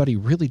 Everybody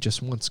really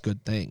just wants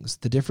good things.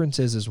 The difference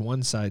is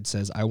one side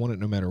says, I want it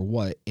no matter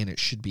what, and it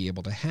should be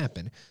able to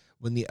happen.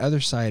 When the other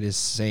side is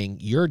saying,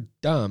 you're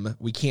dumb,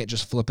 we can't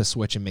just flip a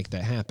switch and make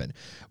that happen.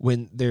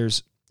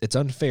 It's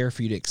unfair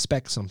for you to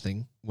expect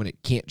something when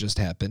it can't just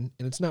happen,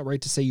 and it's not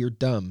right to say you're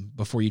dumb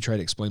before you try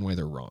to explain why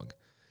they're wrong.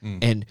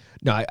 And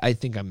no, I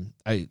think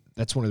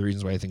that's one of the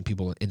reasons why I think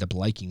people end up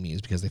liking me,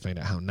 is because they find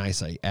out how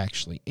nice I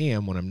actually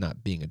am when I'm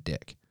not being a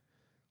dick.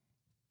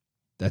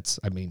 It's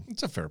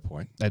a fair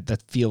point.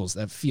 That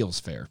feels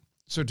fair.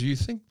 So do you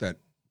think that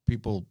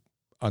people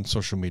on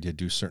social media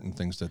do certain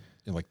things that,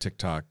 like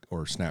TikTok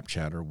or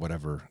Snapchat or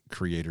whatever,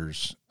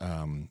 creators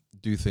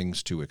do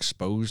things to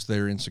expose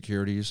their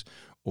insecurities?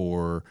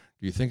 Or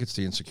do you think it's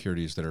the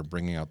insecurities that are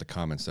bringing out the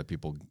comments that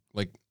people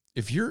like?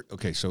 if you're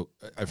okay, so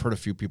I've heard a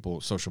few people,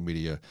 social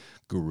media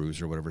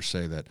gurus or whatever,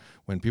 say that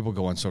when people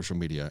go on social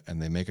media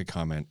and they make a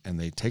comment and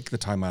they take the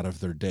time out of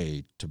their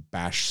day to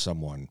bash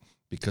someone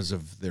because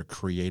of their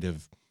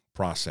creative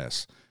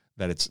process,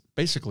 that it's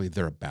basically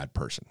they're a bad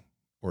person,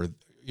 or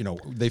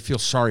they feel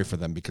sorry for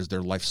them because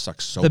their life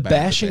sucks so bad. The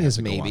bashing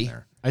is maybe.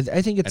 I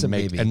think it's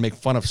maybe. And make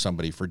fun of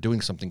somebody for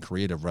doing something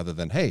creative rather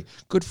than, hey,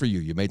 good for you.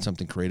 You made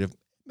something creative.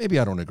 Maybe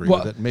I don't agree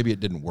with it. Maybe it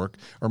didn't work,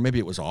 or maybe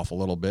it was off a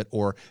little bit,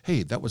 or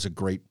hey, that was a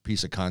great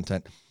piece of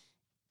content.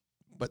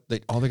 But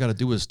all they got to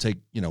do is take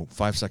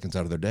 5 seconds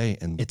out of their day,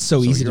 and it's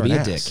so easy to be a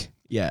ass. dick.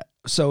 Yeah.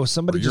 So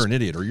somebody you're an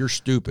idiot, or you're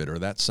stupid, or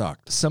that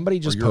sucked. Somebody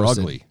just you're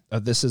posted, ugly.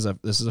 This is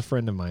a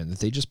friend of mine that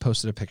they just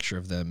posted a picture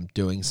of them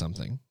doing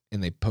something,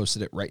 and they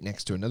posted it right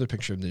next to another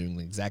picture of them doing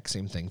the exact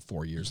same thing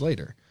 4 years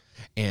later,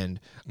 and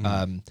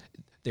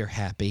they're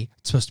happy.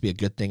 It's supposed to be a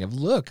good thing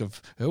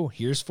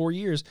here's 4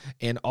 years.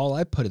 And all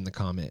I put in the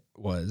comment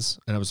was,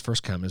 and I was the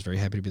first comment, I was very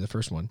happy to be the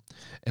first one.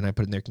 And I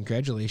put in there,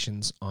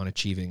 congratulations on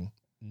achieving,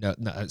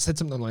 I said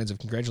something along the lines of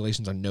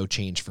congratulations on no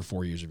change for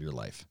 4 years of your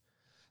life.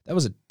 That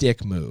was a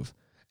dick move.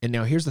 And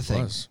now here's the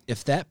thing.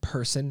 If that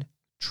person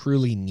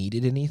truly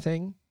needed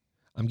anything,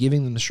 I'm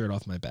giving them the shirt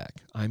off my back.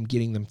 I'm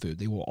getting them food.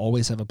 They will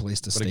always have a place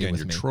to stay with me.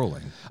 You're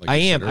trolling. I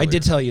am. I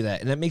did tell you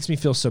that. And that makes me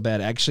feel so bad.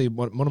 Actually,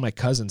 one of my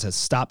cousins has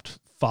stopped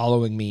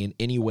following me in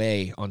any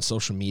way on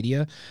social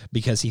media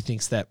because he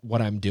thinks that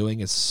what I'm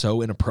doing is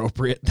so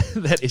inappropriate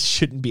that it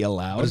shouldn't be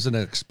allowed. But is it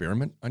an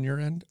experiment on your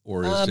end,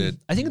 or is it?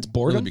 I think it's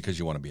boredom really because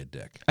you want to be a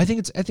dick. I think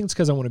it's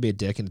because I want to be a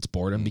dick, and it's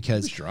boredom because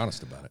at least you're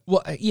honest about it.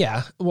 Well,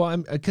 yeah. Well,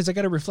 I'm because I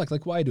got to reflect.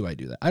 Like, why do I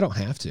do that? I don't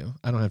have to.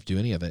 I don't have to do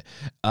any of it.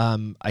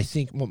 I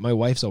think what my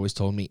wife's always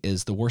told me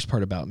is the worst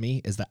part about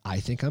me is that I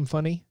think I'm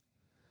funny.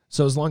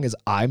 So as long as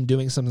I'm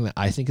doing something that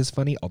I think is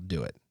funny, I'll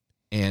do it.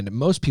 And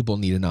most people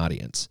need an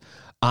audience.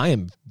 I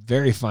am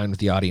very fine with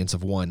the audience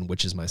of one,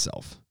 which is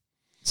myself.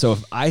 So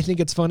if I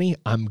think it's funny,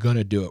 I'm going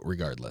to do it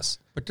regardless.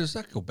 But does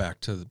that go back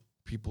to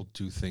people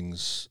do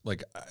things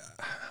like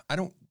I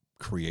don't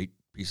create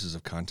pieces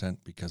of content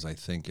because I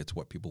think it's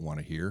what people want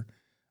to hear.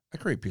 I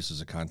create pieces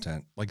of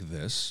content like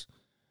this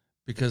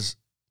because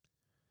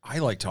I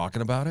like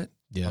talking about it.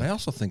 Yeah. But I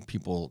also think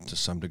people, to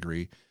some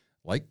degree,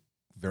 like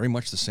very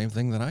much the same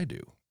thing that I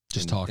do.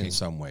 Just talking. In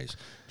some ways.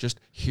 Just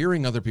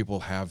hearing other people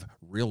have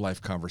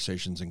real-life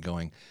conversations and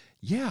going,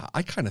 yeah,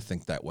 I kind of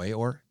think that way,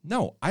 or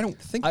no, I don't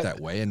think that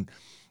way, and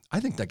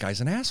I think that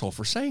guy's an asshole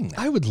for saying that.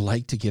 I would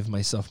like to give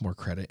myself more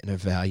credit and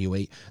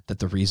evaluate that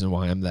the reason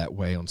why I'm that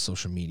way on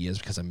social media is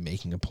because I'm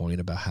making a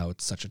point about how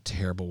it's such a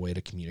terrible way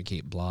to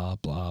communicate, blah,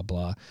 blah,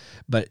 blah.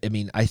 But, I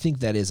mean, I think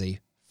that is a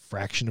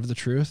fraction of the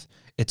truth.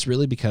 It's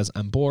really because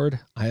I'm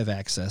bored, I have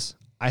access,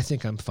 I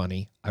think I'm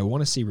funny, I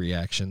want to see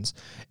reactions,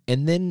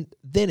 and then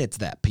it's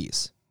that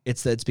piece.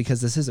 It's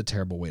because this is a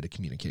terrible way to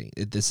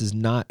communicate. This is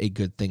not a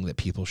good thing that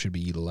people should be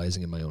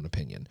utilizing, in my own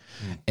opinion.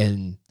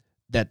 And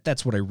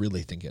that's what I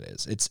really think it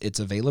is. It's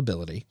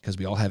availability, because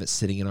we all have it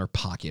sitting in our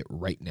pocket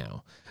right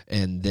now.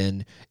 And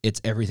then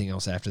it's everything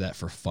else after that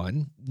for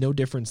fun. No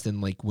difference than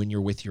like when you're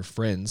with your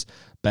friends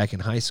back in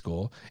high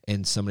school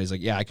and somebody's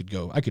like, yeah, I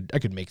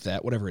could make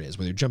that, whatever it is,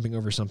 whether you're jumping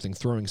over something,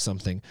 throwing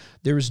something.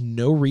 There was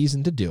no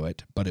reason to do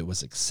it, but it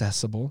was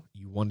accessible.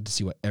 You wanted to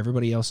see what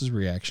everybody else's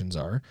reactions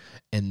are,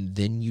 and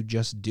then you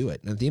just do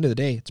it. And at the end of the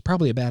day, it's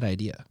probably a bad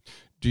idea.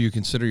 Do you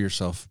consider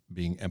yourself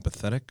being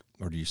empathetic,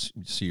 or do you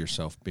see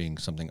yourself being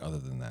something other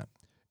than that?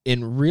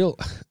 In real,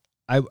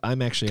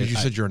 I'm actually, because you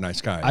said you're a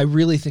nice guy. I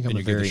really think I'm and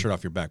you get the shirt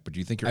off your back. But do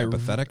you think you're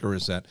empathetic, or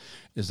is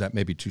that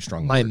maybe too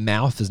strong? My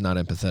mouth is not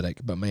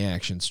empathetic, but my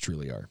actions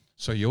truly are.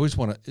 So you always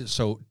want to.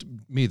 So to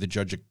me, the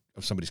judge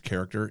of somebody's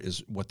character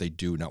is what they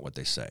do, not what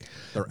they say.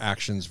 Their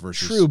actions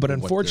versus true, but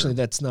unfortunately,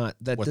 that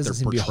doesn't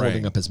seem to be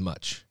holding up as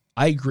much.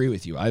 I agree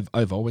with you.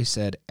 I've always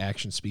said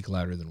actions speak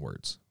louder than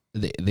words.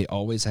 They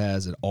always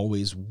has, it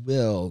always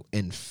will,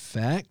 in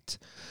fact.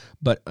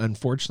 But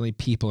unfortunately,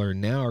 people are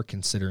now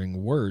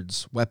considering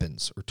words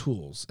weapons or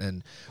tools,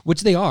 and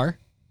which they are,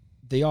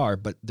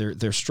 but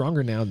they're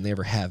stronger now than they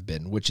ever have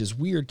been, which is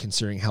weird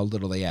considering how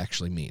little they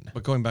actually mean.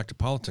 But going back to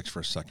politics for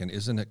a second,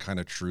 isn't it kind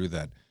of true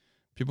that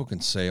people can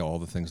say all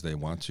the things they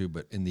want to,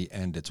 but in the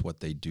end, it's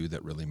what they do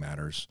that really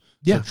matters?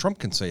 Yeah. So Trump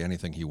can say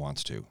anything he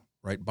wants to,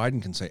 right?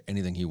 Biden can say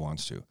anything he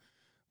wants to,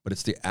 but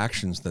it's the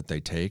actions that they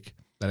take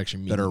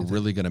that are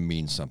really going to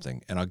mean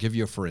something. And I'll give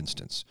you a for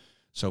instance.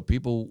 So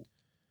people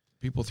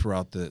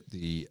throughout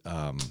the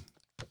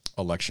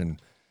election,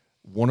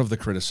 one of the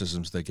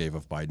criticisms they gave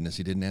of Biden is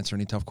he didn't answer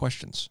any tough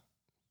questions.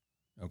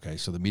 Okay,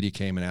 so the media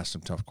came and asked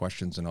him tough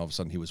questions, and all of a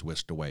sudden he was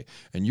whisked away.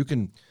 And you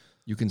can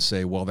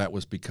say, well, that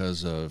was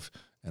because of,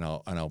 and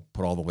I'll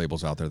put all the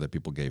labels out there that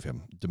people gave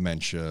him: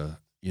 dementia,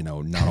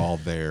 not all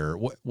there,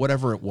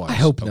 whatever it was. I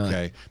hope not.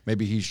 Okay,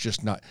 maybe he's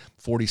just not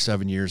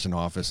 47 years in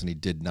office and he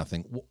did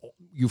nothing.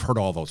 You've heard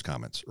all those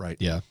comments, right?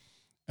 Yeah.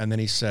 And then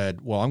he said,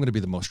 well, I'm going to be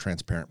the most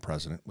transparent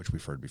president, which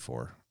we've heard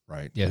before,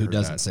 right? Yeah, who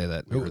doesn't say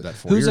that? We heard that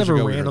 4 Who's years ever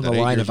ago. ran on the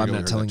line of I'm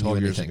not telling you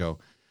anything?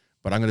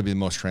 But I'm going to be the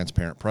most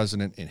transparent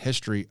president in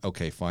history.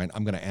 Okay, fine.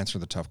 I'm going to answer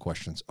the tough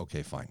questions.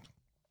 Okay, fine.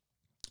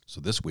 So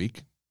this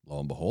week, lo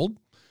and behold,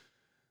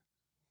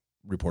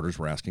 reporters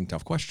were asking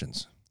tough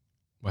questions.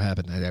 What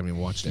happened? I haven't even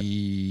watched it.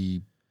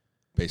 He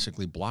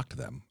basically blocked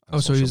them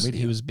on so social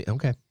media. he was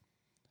okay.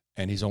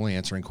 And he's only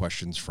answering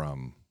questions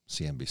from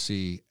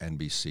CNBC,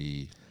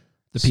 NBC,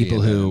 The people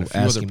CNN, who and a few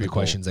ask other him the people.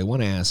 questions they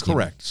want to ask him.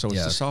 Correct. So it's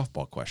Yeah. the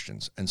softball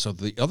questions. And so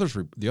the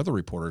other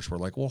reporters were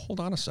like, well, hold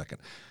on a second.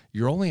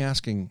 You're only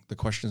asking the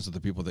questions of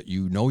the people that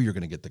you know you're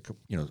going to get the,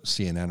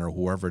 CNN or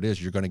whoever it is,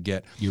 you're going to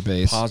get Your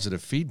base.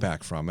 positive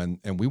feedback from.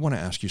 And we want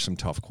to ask you some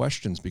tough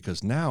questions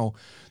because now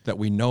that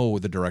we know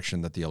the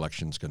direction that the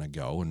election's going to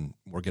go and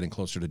we're getting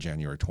closer to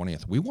January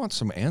 20th, we want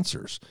some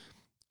answers.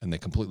 And they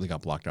completely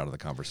got blocked out of the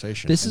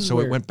conversation. So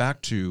it went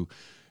back to,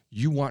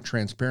 you want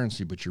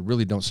transparency, but you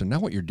really don't. So now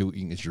what you're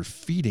doing is you're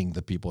feeding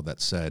the people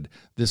that said,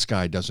 this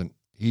guy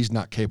he's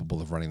not capable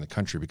of running the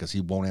country because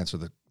he won't answer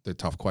the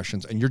tough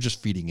questions. And you're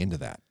just feeding into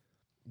that.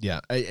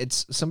 Yeah.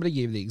 It's somebody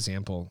gave the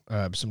example.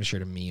 Somebody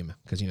shared a meme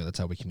because, that's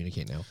how we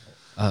communicate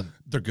now.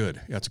 They're good.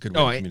 Yeah, it's a good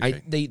way to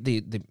communicate. They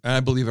And I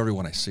believe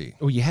everyone I see.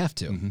 Oh, you have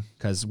to,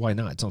 because why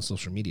not? It's on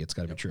social media. It's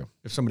got to be true.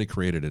 If somebody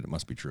created it, it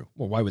must be true.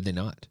 Well, why would they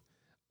not?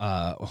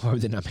 Why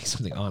would they not make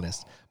something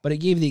honest? But it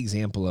gave the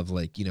example of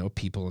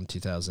people in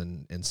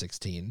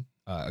 2016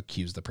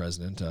 accused the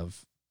president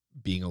of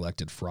being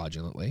elected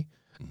fraudulently.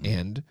 Mm-hmm.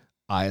 And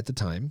I, at the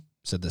time,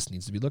 said this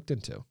needs to be looked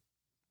into.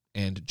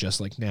 And just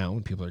like now,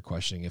 when people are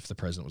questioning if the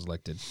president was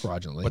elected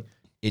fraudulently, But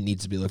it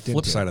needs to be looked The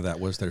into. flip side of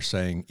that was they're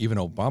saying, even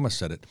Obama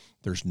said it,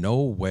 there's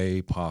no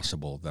way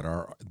possible that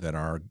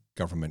our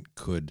government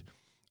could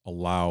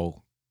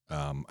allow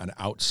an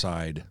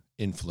outside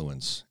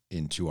influence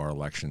into our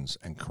elections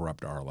and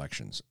corrupt our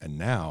elections. And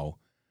now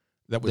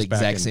that was The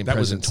exact same that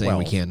was in president saying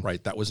 12, we can.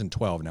 right? That was in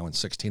 12. Now in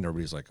 16,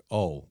 everybody's like,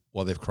 oh,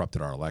 well, they've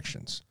corrupted our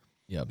elections.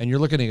 Yep. And you're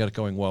looking at it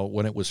going, well,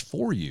 when it was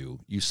for you,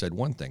 you said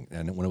one thing.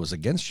 And when it was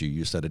against you,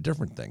 you said a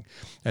different thing.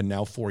 And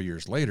now 4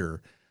 years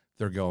later,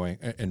 they're going,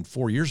 and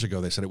 4 years ago,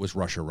 they said it was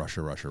Russia,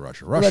 Russia, Russia,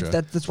 Russia, Russia.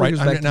 That's what right? goes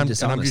back And to I'm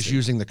just dishonesty.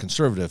 using the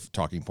conservative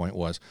talking point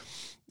was,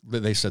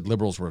 they said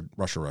liberals were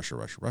Russia, Russia,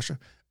 Russia, Russia.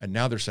 And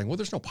now they're saying, well,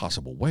 there's no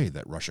possible way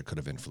that Russia could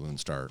have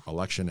influenced our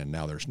election. And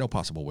now there's no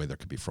possible way there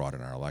could be fraud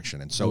in our election.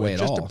 And so No way it at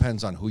just all.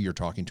 depends on who you're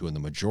talking to and the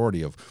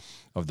majority of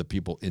the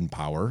people in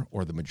power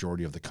or the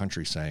majority of the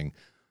country saying,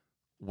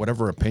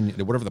 whatever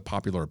the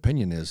popular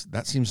opinion is,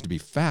 that seems to be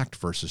fact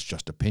versus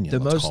just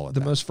opinion.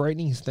 The most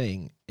frightening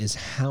thing is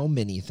how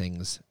many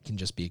things can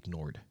just be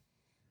ignored.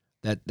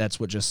 That's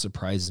what just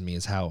surprises me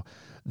is how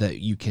that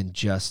you can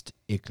just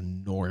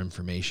ignore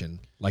information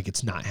like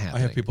it's not happening. I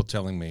have people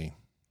telling me,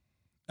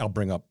 I'll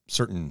bring up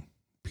certain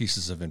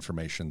pieces of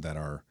information that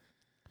are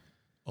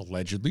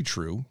allegedly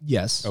true.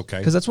 Yes. Okay.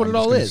 Because that's what I'm it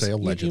just all gonna is. say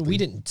allegedly. We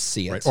didn't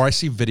see it. Right. Or I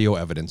see video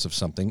evidence of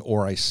something,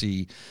 or I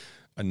see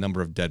a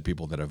number of dead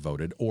people that have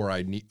voted, or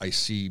I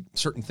see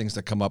certain things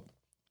that come up.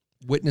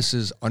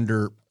 Witnesses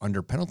under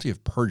penalty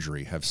of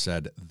perjury have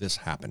said this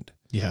happened.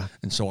 Yeah.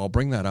 And so I'll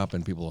bring that up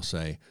and people will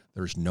say,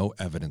 there's no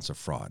evidence of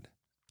fraud.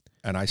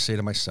 And I say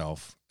to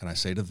myself, and I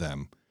say to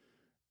them,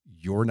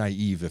 you're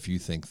naive if you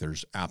think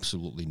there's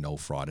absolutely no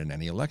fraud in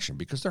any election,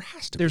 because there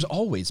has to There's be.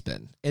 always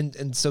been.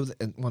 And so,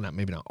 well,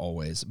 maybe not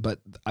always, but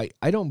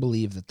I don't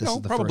believe that this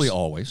is the probably first.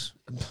 always.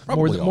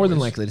 More than always.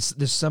 likely,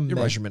 there's some You're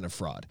right. measurement of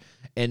fraud.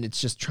 And it's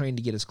just trying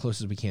to get as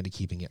close as we can to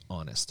keeping it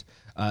honest.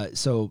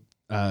 So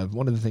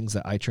one of the things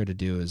that I try to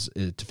do is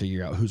to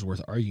figure out who's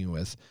worth arguing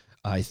with.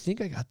 I think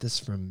I got this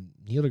from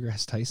Neil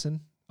deGrasse Tyson.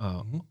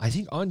 I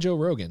think on Joe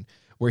Rogan,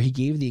 where he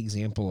gave the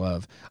example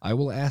of, I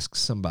will ask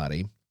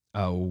somebody,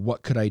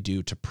 what could I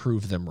do to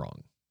prove them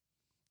wrong?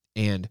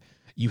 And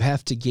you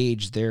have to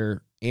gauge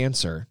their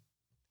answer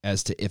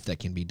as to if that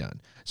can be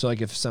done. So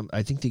like I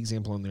think the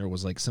example on there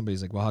was like,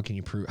 somebody's like, well, how can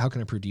I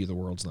prove to you the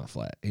world's not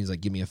flat? And he's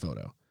like, give me a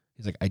photo.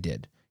 He's like, I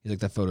did. He's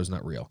like, that photo's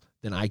not real.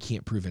 Then I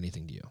can't prove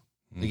anything to you.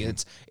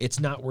 Like it's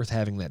not worth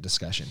having that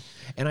discussion.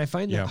 And I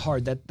find that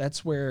hard.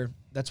 That's why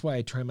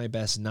I try my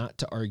best not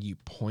to argue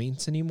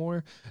points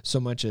anymore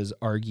so much as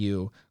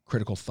argue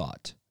critical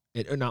thought.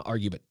 Or not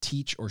argue, but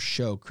teach or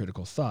show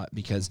critical thought,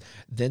 because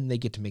then they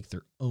get to make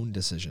their own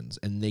decisions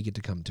and they get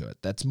to come to it.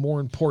 That's more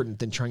important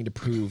than trying to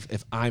prove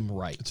if I'm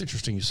right. It's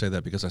interesting you say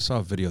that, because I saw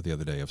a video the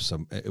other day of I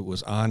think it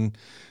was on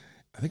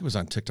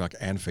TikTok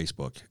and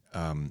Facebook.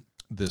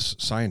 This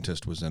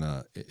scientist was in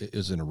a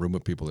room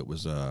of people. It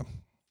was like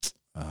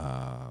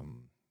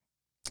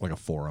a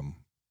forum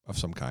of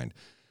some kind.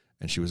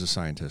 And she was a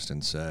scientist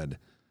and said,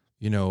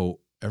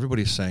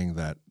 everybody's saying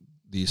that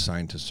these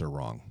scientists are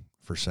wrong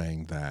for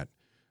saying that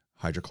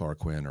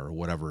hydrochloroquine or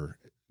whatever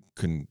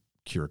can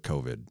cure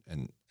COVID.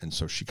 And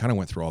so she kind of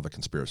went through all the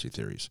conspiracy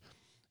theories.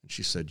 And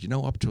she said,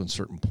 up to a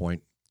certain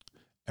point,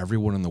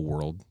 everyone in the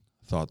world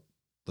thought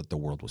that the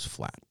world was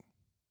flat.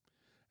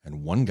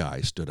 And one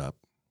guy stood up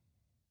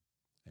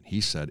and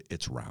he said,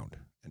 it's round.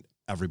 And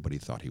everybody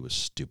thought he was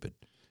stupid.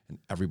 And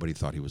everybody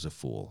thought he was a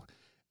fool.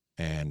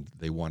 And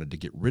they wanted to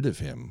get rid of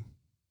him,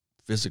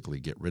 physically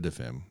get rid of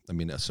him. I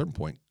mean, at a certain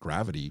point,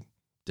 gravity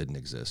didn't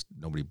exist.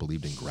 Nobody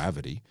believed in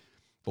gravity.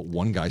 But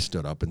one guy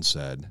stood up and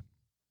said,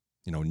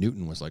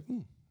 Newton was like,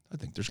 I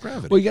think there's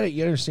gravity. Well, you got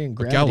to understand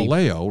But gravity.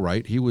 Galileo,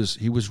 right? He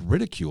was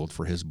ridiculed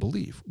for his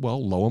belief.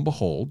 Well, lo and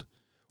behold,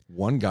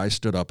 one guy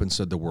stood up and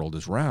said the world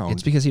is round.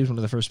 It's because he was one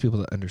of the first people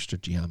that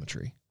understood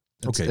geometry.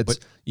 But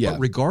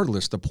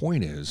regardless, the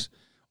point is,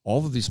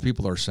 all of these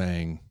people are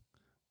saying,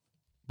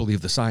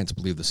 believe the science,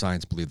 believe the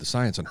science, believe the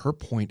science. And her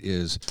point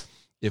is,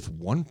 if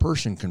one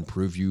person can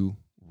prove you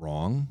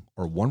wrong,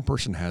 or one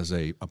person has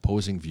a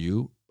opposing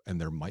view, and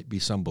there might be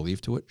some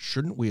belief to it,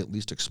 shouldn't we at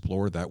least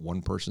explore that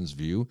one person's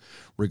view,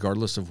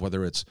 regardless of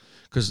whether it's,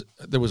 because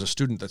there was a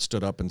student that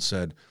stood up and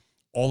said,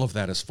 all of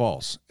that is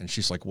false. And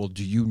she's like, well,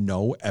 do you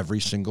know every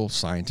single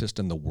scientist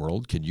in the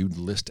world? Can you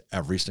list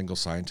every single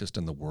scientist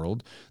in the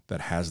world that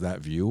has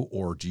that view?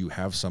 Or do you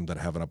have some that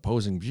have an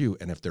opposing view?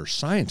 And if they're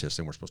scientists,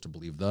 and we're supposed to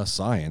believe the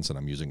science, and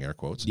I'm using air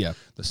quotes,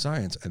 the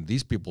science, and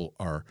these people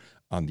are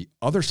on the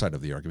other side of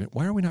the argument,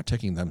 why are we not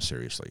taking them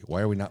seriously? Why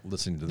are we not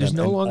listening to them? There's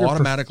no and longer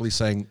automatically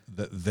saying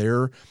that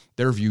their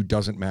view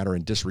doesn't matter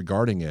and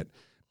disregarding it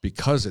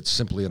because it's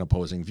simply an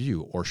opposing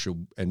view? Or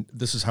and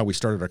this is how we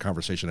started our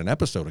conversation an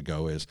episode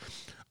ago, is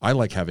I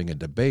like having a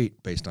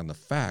debate based on the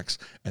facts,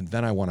 and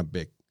then I want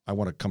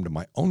to come to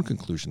my own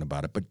conclusion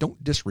about it, but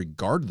don't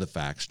disregard the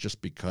facts just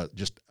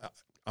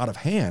out of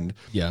hand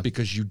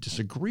because you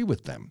disagree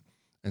with them.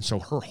 And so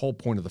her whole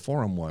point of the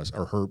forum was,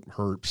 or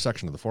her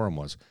section of the forum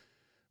was,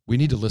 we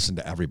need to listen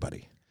to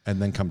everybody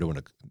and then come to a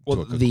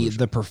conclusion.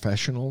 The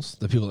professionals,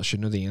 the people that should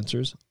know the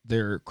answers,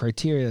 their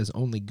criteria is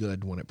only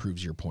good when it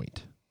proves your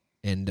point.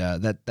 And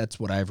that's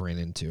what I've ran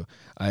into.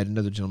 I had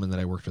another gentleman that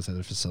I worked with at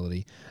a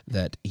facility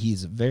that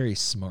he's very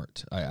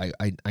smart.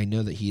 I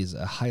know that he is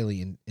a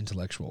highly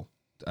intellectual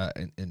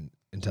and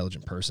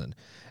intelligent person.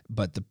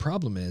 But the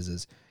problem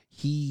is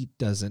he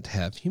doesn't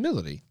have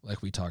humility,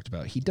 like we talked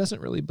about. He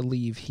doesn't really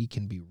believe he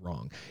can be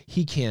wrong.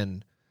 He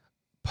can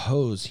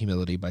pose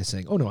humility by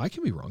saying, oh, no, I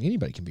can be wrong.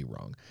 Anybody can be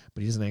wrong.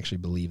 But he doesn't actually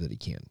believe that he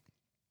can.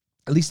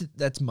 At least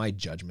that's my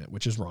judgment,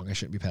 which is wrong. I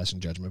shouldn't be passing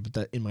judgment, but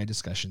that in my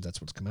discussions,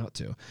 that's what's come out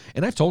to.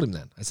 And I've told him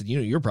that. I said,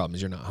 your problem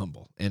is you're not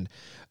humble. And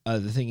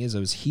the thing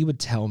is he would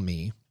tell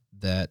me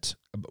that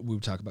we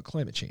would talk about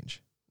climate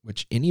change,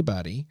 which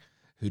anybody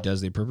who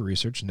does the appropriate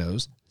research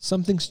knows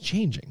something's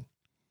changing.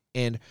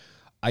 And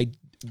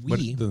but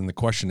then the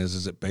question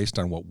is it based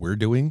on what we're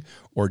doing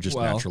or just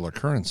natural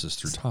occurrences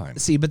through time?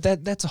 See, but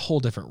that's a whole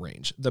different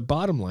range. The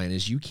bottom line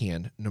is you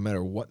can, no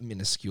matter what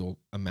minuscule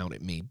amount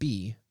it may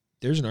be,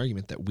 there's an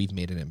argument that we've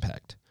made an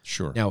impact.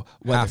 Sure. Now,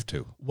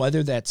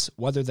 whether that's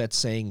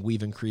saying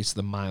we've increased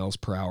the miles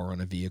per hour on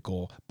a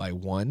vehicle by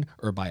 1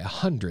 or by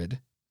 100,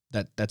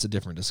 that's a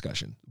different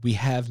discussion. We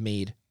have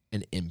made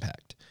an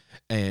impact.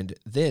 And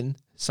then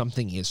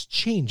something is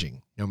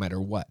changing no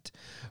matter what.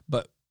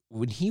 But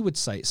when he would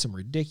cite some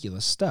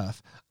ridiculous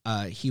stuff,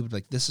 he would be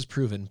like, this is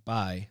proven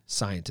by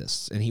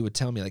scientists. And he would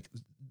tell me, like,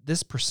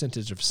 this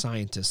percentage of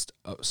scientists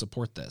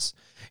support this.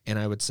 And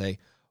I would say,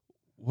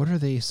 what are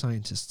they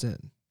scientists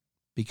in?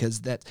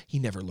 Because he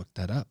never looked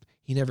that up.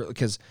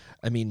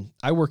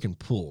 I work in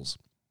pools.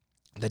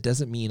 That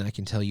doesn't mean I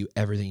can tell you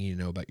everything you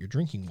know about your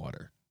drinking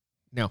water.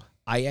 Now,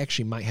 I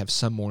actually might have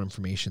some more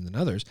information than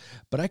others,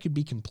 but I could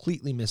be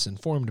completely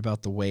misinformed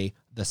about the way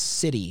the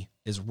city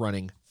is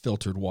running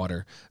filtered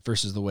water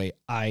versus the way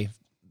I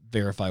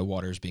verify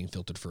water is being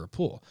filtered for a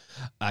pool.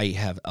 I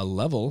have a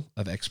level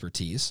of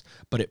expertise,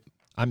 but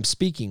I'm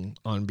speaking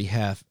on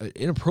behalf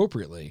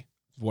inappropriately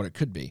what it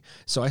could be.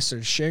 So I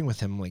started sharing with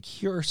him, like,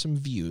 here are some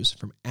views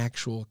from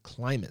actual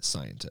climate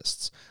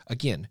scientists.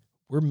 Again,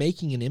 we're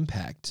making an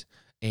impact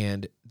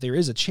and there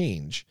is a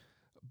change,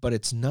 but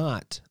it's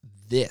not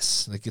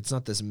this. Like, it's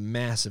not this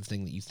massive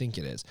thing that you think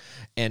it is.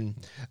 And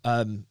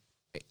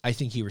I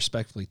think he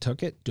respectfully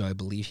took it. Do I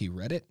believe he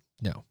read it?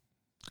 No.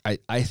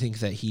 I think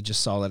that he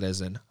just saw it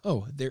as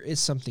there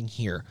is something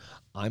here.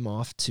 I'm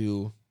off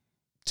to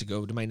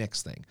go to my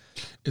next thing.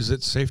 Is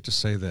it safe to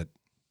say that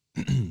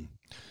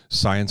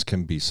science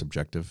can be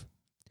subjective,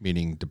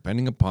 meaning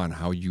depending upon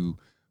how you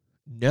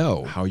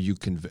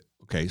convey?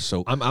 Okay,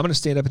 so I'm going to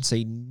stand up and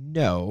say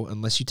no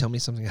unless you tell me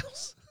something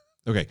else.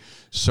 Okay,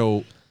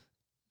 so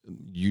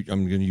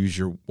I'm going to use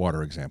your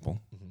water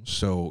example. Mm-hmm.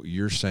 So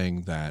you're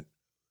saying that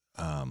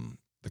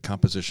the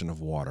composition of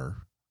water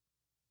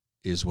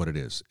is what it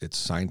is. It's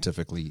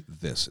scientifically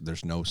this.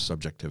 There's no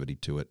subjectivity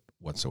to it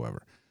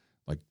whatsoever.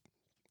 Like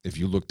if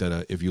you looked at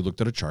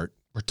a chart.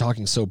 We're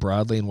talking so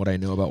broadly, and what I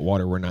know about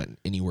water, we're not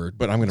anywhere.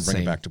 But I'm going to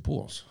bring it back to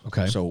pools.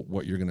 Okay. So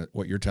what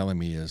you're telling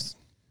me is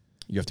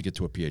you have to get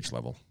to a pH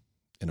level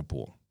in a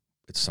pool.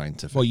 It's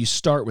scientific. Well, you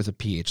start with a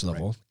pH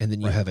level, and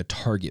then you have a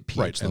target pH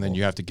level. And then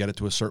you have to get it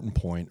to a certain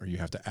point, or you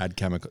have to add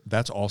chemical.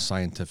 That's all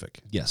scientific.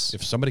 Yes.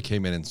 If somebody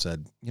came in and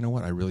said, you know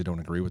what, I really don't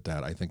agree with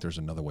that. I think there's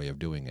another way of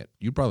doing it.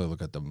 You'd probably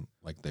look at them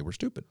like they were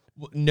stupid.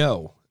 Well,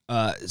 no.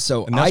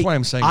 So and that's why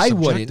I'm saying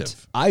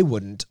subjective. I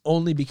wouldn't,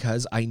 only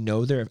because I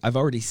know I've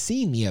already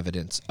seen the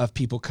evidence of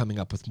people coming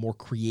up with more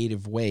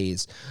creative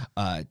ways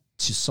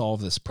to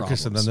solve this problem.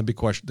 Okay, so then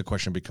the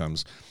question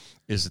becomes,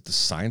 is it the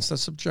science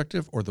that's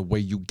subjective or the way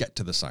you get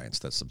to the science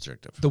that's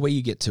subjective? The way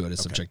you get to it is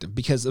subjective,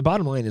 because the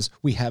bottom line is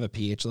we have a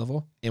pH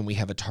level and we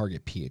have a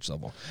target pH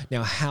level.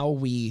 Now, how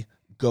we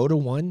go to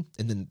one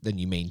and then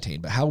you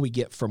maintain, but how we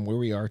get from where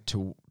we are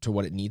to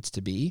what it needs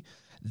to be,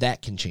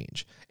 that can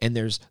change. And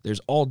there's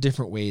all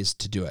different ways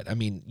to do it. I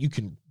mean, you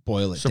can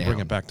boil it down. So bring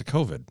it back to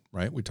COVID,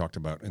 right? We talked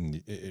about in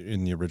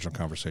the original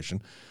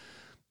conversation.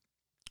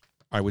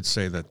 I would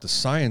say that the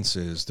science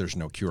is there's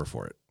no cure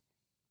for it.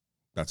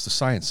 That's the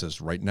science is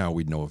right now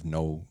we know of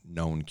no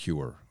known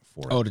cure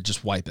for it. Oh, to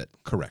just wipe it.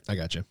 Correct. I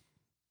got you.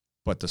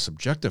 But the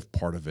subjective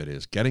part of it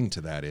is getting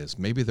to that is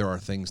maybe there are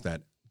things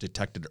that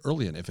detected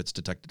early, and if it's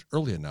detected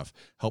early enough,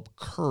 help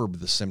curb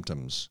the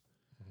symptoms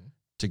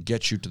to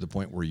get you to the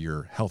point where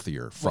you're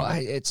healthier from Well,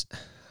 it. it's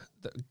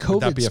COVID.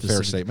 Would that be a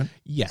fair statement?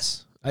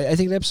 Yes. I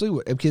think it absolutely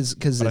would, because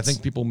But I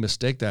think people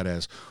mistake that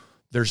as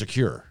there's a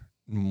cure.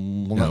 Well,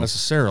 No. not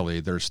necessarily.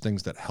 There's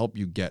things that help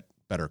you get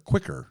better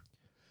quicker,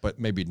 but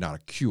maybe not a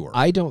cure.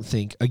 I don't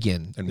think,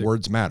 again, And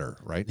words matter,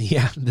 right?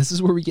 yeah, this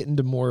is where we get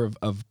into more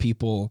of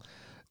people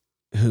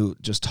who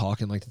just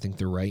talk and like to think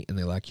they're right and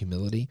they lack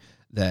humility,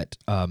 that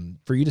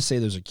for you to say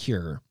there's a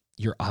cure,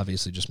 you're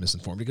obviously just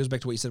misinformed. It goes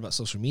back to what you said about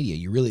social media.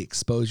 You really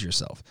expose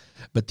yourself.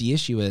 But the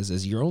issue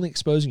is you're only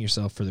exposing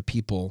yourself for the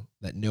people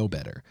that know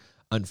better.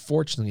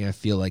 Unfortunately, I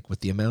feel like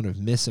with the amount of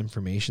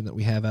misinformation that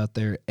we have out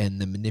there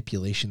and the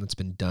manipulation that's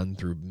been done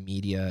through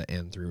media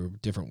and through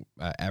different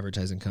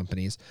advertising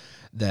companies,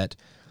 that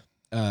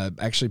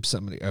actually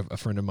a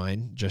friend of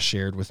mine just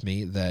shared with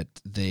me that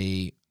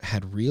they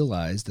had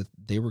realized that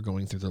they were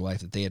going through their life,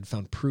 that they had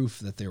found proof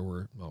that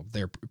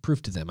they're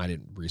proof to them. I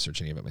didn't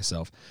research any of it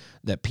myself,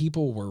 that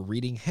people were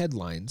reading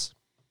headlines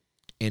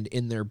and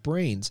in their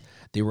brains,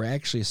 they were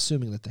actually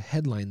assuming that the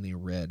headline they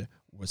read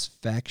was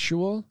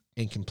factual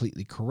and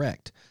completely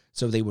correct.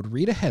 So they would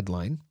read a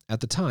headline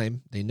at the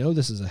time, they know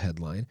this is a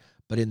headline,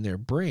 but in their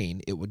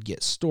brain, it would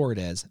get stored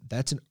as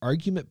that's an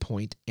argument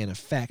point and a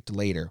fact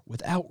later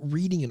without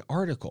reading an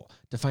article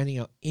to finding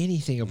out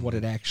anything of what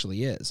it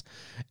actually is.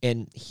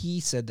 And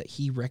he said that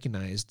he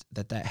recognized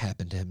that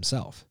happened to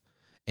himself.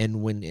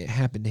 And when it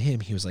happened to him,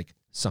 he was like,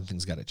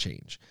 something's got to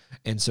change.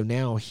 And so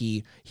now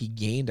he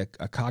gained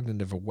a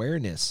cognitive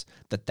awareness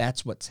that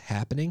that's what's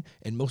happening.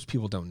 And most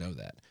people don't know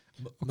that.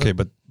 Okay,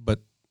 but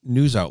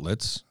news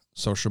outlets,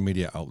 social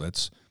media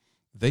outlets,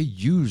 they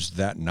use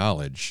that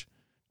knowledge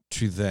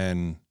to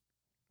then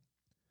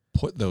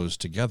put those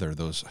together,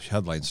 those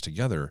headlines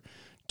together,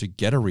 to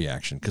get a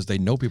reaction because they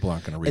know people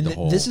aren't going to read the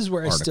whole. This is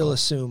where article.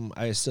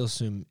 I still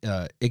assume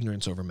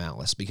ignorance over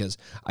malice, because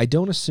I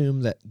don't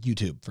assume that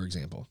YouTube, for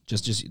example,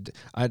 let's go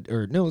back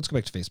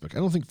to Facebook. I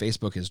don't think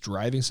Facebook is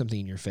driving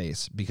something in your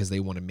face because they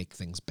want to make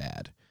things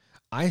bad.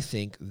 I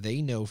think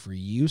they know for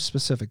you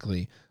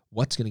specifically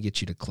what's going to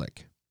get you to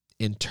click.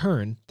 In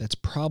turn, that's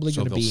probably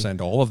going to be... So they'll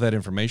send all of that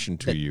information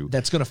to you.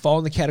 That's going to fall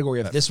in the category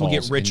of this will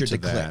get Richard to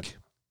click.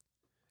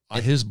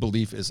 His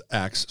belief is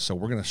X, so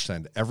we're going to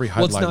send every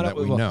headline that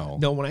we know.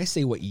 No, when I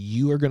say what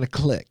you are going to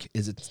click,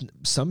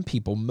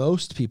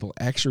 most people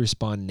actually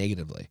respond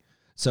negatively.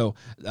 So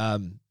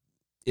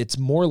it's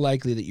more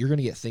likely that you're going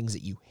to get things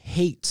that you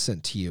hate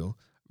sent to you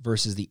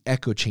versus the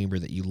echo chamber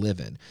that you live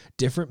in.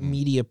 Different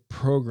media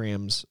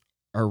programs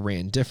are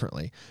ran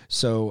differently.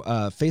 So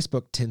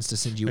Facebook tends to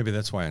send you... Maybe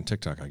that's why on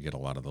TikTok I get a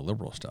lot of the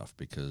liberal stuff,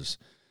 because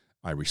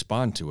I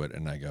respond to it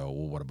and I go,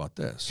 well, what about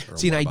this? Or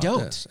see, and I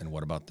don't. This? And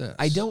what about this?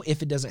 I don't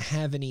if it doesn't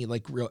have any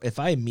real... If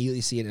I immediately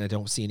see it and I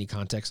don't see any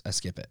context, I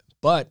skip it.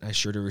 But I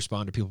sure do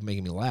respond to people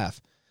making me laugh,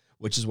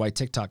 which is why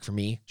TikTok for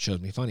me shows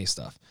me funny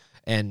stuff.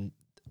 And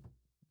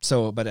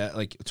so, but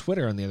like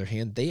Twitter, on the other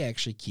hand, they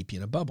actually keep you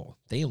in a bubble.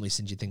 They only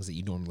send you things that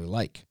you normally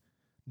like.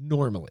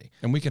 Normally,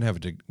 and we can have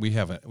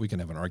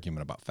an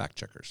argument about fact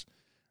checkers.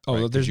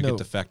 Oh, right? There's you get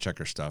the fact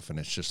checker stuff, and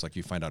it's just like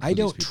you find out who I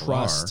don't these people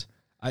trust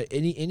are.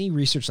 Any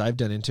research I've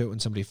done into it when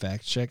somebody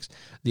fact checks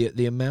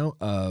the amount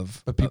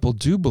of but people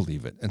do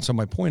believe it. And so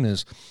my point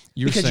is,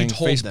 you're saying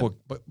Facebook,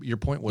 but your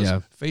point was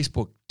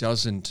Facebook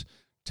doesn't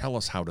tell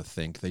us how to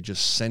think; they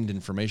just send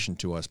information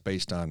to us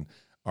based on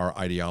our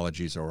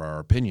ideologies or our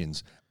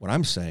opinions. What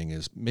I'm saying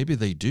is maybe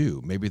they do.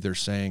 Maybe they're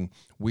saying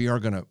we are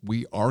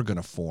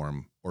gonna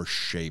form or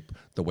shape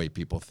the way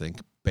people think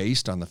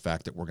based on the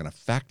fact that we're going to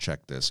fact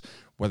check this,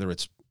 whether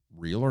it's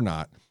real or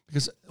not,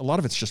 because a lot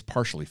of it's just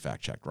partially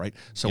fact checked, right?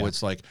 So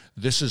it's like,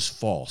 this is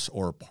false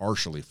or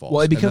partially false.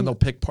 Well, and then they'll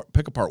pick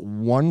apart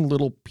one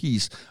little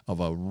piece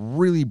of a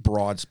really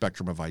broad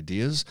spectrum of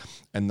ideas,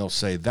 and they'll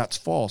say that's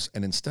false.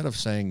 And instead of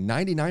saying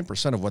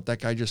 99% of what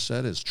that guy just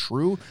said is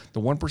true,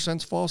 the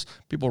 1%'s false,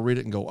 people read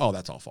it and go, oh,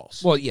 that's all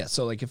false. Well, yeah.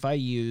 So like if I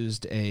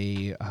used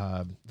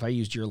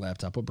your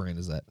laptop, what brand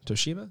is that?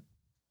 Toshiba?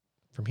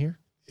 From here?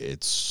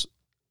 It's...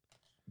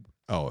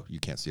 Oh, you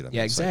can't see it on the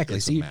exactly.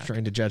 See, you're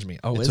trying to judge me.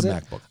 Oh, it's is a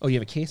it? MacBook. Oh, you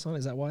have a case on it?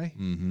 Is that why?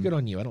 Mm-hmm. Good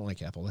on you. I don't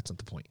like Apple. That's not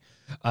the point.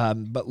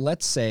 But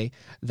let's say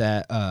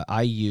that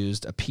I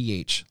used a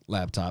PH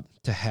laptop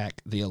to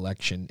hack the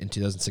election in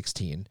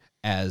 2016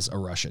 as a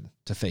Russian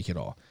to fake it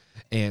all.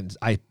 And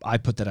I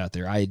put that out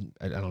there. I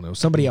don't know.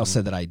 Somebody else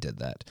said that I did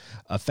that.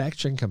 A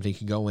fact-checking company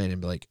can go in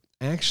and be like,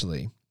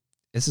 actually,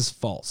 this is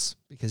false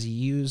because he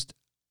used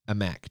a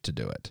Mac to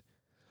do it.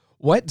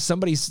 What?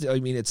 I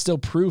mean, it's still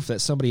proof that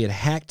somebody had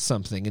hacked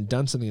something and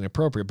done something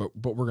inappropriate, but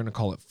we're going to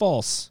call it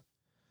false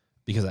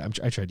because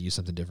I tried to use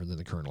something different than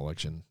the current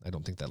election. I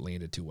don't think that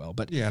landed too well.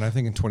 But yeah, and I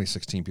think in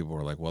 2016 people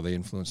were like, well, they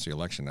influenced the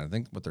election. And I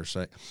think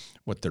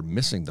what they're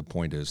missing the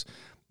point is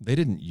they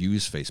didn't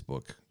use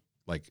Facebook,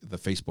 like the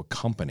Facebook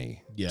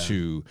company,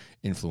 to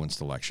influence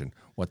the election.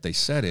 What they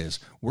said is,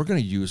 we're going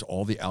to use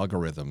all the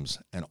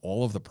algorithms and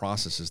all of the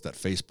processes that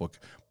Facebook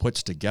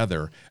puts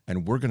together,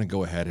 and we're going to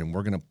go ahead and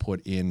we're going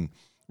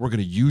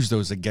to use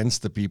those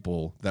against the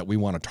people that we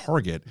want to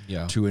target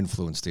to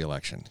influence the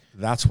election.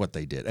 That's what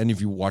they did. And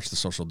if you watch The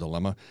Social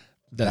Dilemma,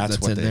 that's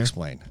what they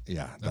explain.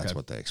 Yeah, that's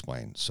what they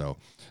explain. So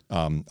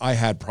I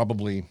had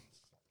probably...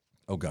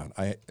 Oh God,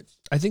 I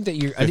think that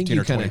 15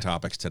 or 20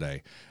 topics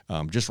today.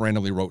 Just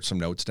randomly wrote some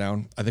notes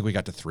down. I think we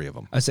got to 3 of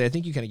them. I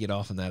think you kind of get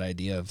off on that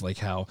idea of like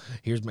how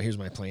here's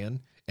my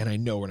plan, and I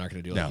know we're not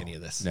going to do like any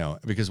of this. No,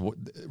 because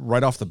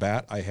right off the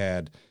bat, I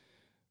had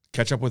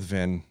Catch Up with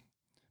Vin,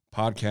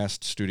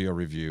 podcast studio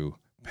review,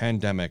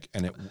 pandemic,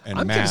 and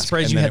I'm mask. kind of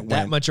surprised you had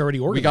that much already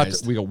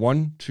organized. We got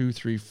 1, 2,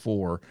 3,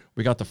 4.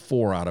 We got the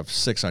 4 out of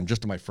 6 on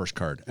just my first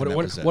card. What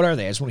are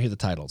they? I just want to hear the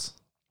titles.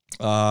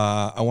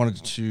 I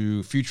wanted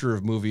to future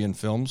of movie and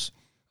films.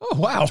 Oh,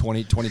 wow.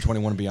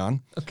 2021 and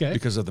beyond. Okay.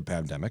 Because of the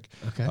pandemic.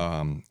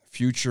 Okay.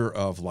 Future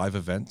of live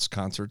events,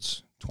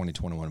 concerts,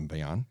 2021 and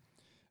beyond.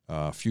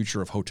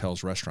 Future of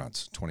hotels,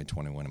 restaurants,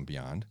 2021 and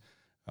beyond.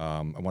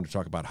 I want to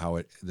talk about how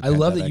I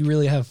love that you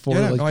really have 4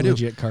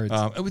 legit cards.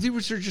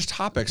 These are just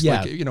topics.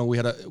 Yeah. Like, we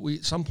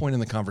had some point in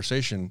the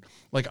conversation,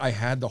 like I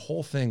had the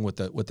whole thing with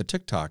the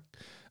TikTok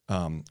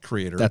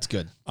creator. That's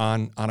good.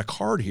 On a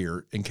card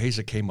here in case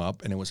it came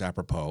up and it was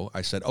apropos.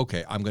 I said,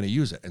 okay, I'm going to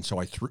use it. And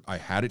so I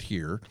had it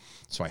here.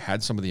 So I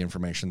had some of the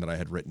information that I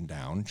had written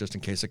down just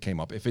in case it came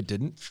up. If it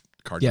didn't,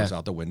 card goes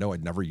out the window.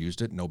 I'd never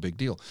used it. No big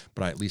deal.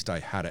 But at least I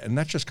had it. And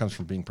that just comes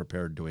from being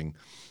prepared doing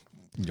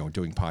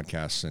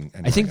podcasts and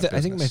I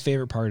think my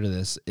favorite part of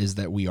this is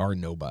that we are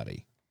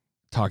nobody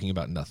talking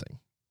about nothing.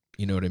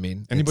 You know what I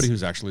mean? Anybody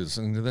who's actually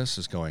listening to this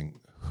is going,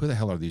 who the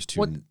hell are these two?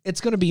 Well, it's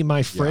going to be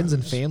my friends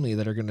and family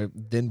that are going to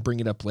then bring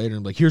it up later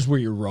and be like, here's where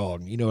you're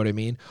wrong. You know what I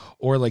mean?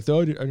 Or like,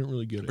 I didn't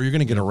really get it. Or you're going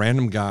to get a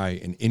random guy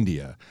in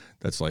India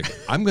that's like,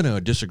 I'm going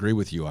to disagree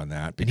with you on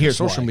that because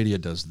social media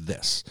does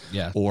this.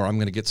 Yeah. Or I'm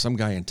going to get some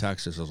guy in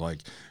Texas who's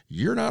like,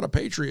 you're not a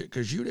patriot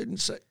because you didn't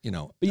say,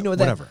 But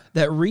whatever.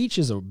 That reach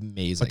is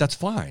amazing. But that's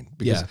fine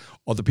because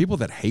all the people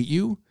that hate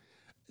you,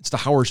 it's the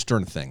Howard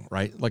Stern thing,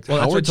 right? Like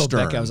Howard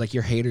Stern. Becca, I was like,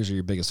 your haters are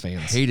your biggest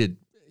fans.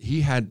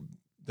 He had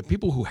the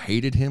people who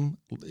hated him.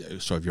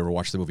 So if you ever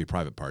watched the movie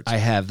Private Parts, I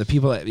have. The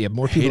people that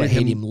more people that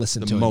hate him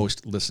listen to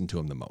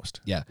him the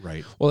most. Yeah,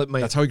 right. Well,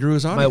 that's how he grew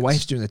his audience. My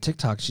wife's doing the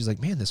TikTok. She's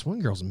like, man, this one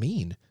girl's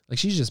mean. Like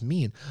she's just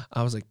mean.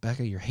 I was like,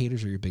 Becca, your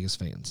haters are your biggest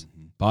fans.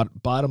 Mm-hmm.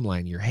 Bottom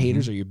line, your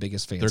haters are your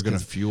biggest fans. They're going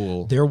to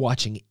fuel. They're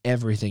watching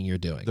everything you're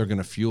doing. They're going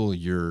to fuel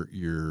your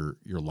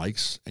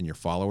likes and your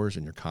followers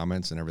and your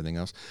comments and everything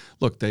else.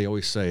 Look, they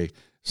always say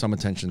some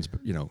attention's,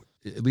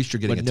 at least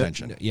you're getting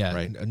attention.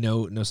 Right.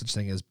 No such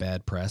thing as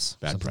bad press.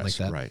 Bad something press,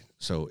 like that. Right.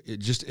 So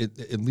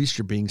at least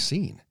you're being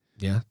seen.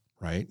 Yeah.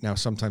 Right. Now,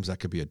 sometimes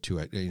that could be a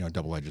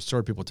double-edged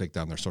sword. People take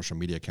down their social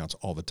media accounts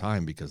all the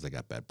time because they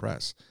got bad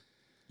press.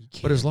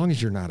 But as long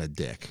as you're not a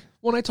dick,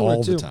 well, I told all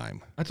her too. the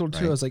time. I told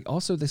her too. I was like,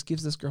 also, this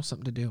gives this girl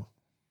something to do.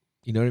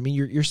 You know what I mean?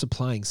 You're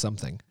supplying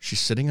something. She's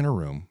sitting in her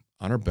room,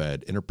 on her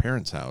bed, in her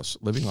parents' house,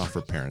 living off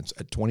her parents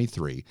at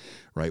 23,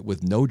 right,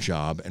 with no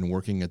job and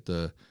working at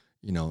the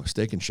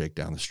Steak and Shake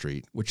down the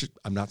street, which is,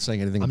 I'm not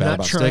saying anything bad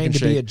about Steak and Shake. I'm not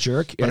trying to be a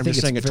jerk. But I'm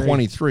just saying at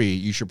 23,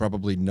 you should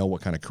probably know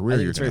what kind of career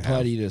you're going to have. It's very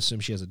polite of you to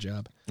assume she has a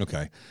job.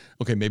 Okay,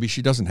 maybe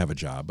she doesn't have a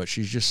job, but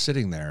she's just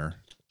sitting there,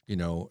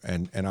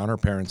 and on her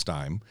parents'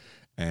 dime,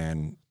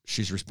 and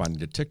she's responding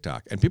to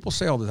TikTok. And people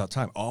say all the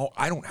time, oh,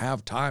 I don't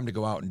have time to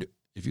go out and do.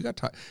 If you got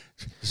time,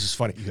 this is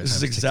funny. This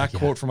is exact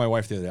quote from my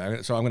wife the other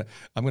day. So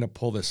I'm gonna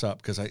pull this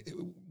up because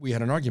we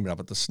had an argument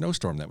about the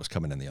snowstorm that was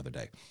coming in the other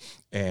day,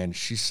 and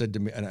she said to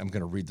me, and I'm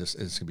gonna read this.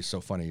 It's gonna be so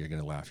funny. You're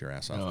gonna laugh your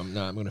ass off. No, I'm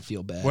not. I'm gonna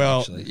feel bad.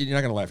 Well, actually. You're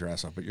not gonna laugh your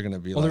ass off, but you're gonna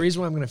be. Well, the reason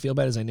why I'm gonna feel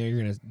bad is I know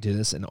you're gonna do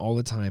this, and all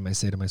the time I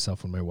say to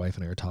myself when my wife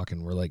and I are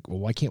talking, we're like, well,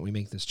 why can't we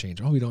make this change?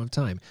 Oh, we don't have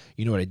time.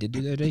 You know what I did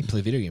do the other day? Play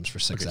video games for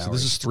 6 hours. So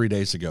this is 3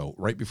 days ago,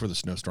 right before the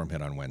snowstorm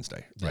hit on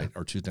Wednesday, right,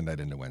 or Tuesday night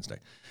into Wednesday.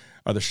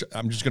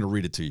 I'm just gonna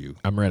read it to you.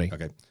 I'm ready.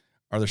 Okay.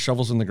 Are the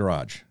shovels in the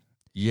garage?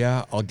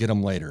 Yeah, I'll get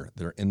them later.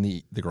 They're in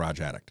the garage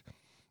attic.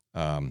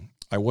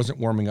 I wasn't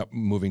warming up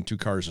moving 2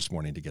 cars this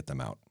morning to get them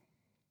out.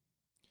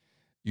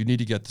 You need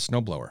to get the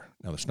snowblower.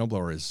 Now, the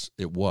snowblower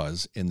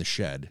was in the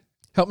shed.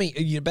 Help me.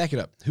 You back it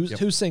up.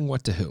 Who's saying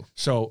what to who?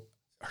 So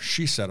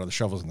she said, are the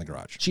shovels in the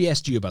garage? She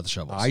asked you about the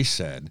shovels. I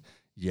said,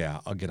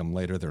 yeah, I'll get them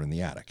later. They're in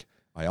the attic.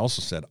 I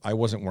also said, I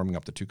wasn't warming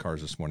up the 2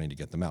 cars this morning to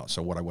get them out.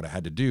 So what I would have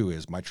had to do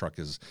is my truck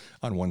is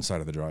on one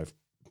side of the drive.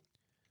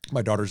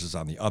 My daughter's is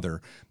on the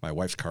other. My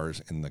wife's car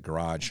is in the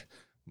garage.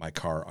 my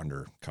car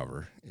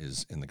undercover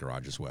is in the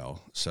garage as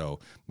well. So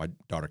my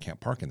daughter can't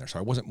park in there. So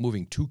I wasn't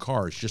moving 2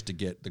 cars just to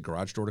get the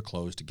garage door to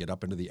close, to get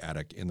up into the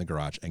attic in the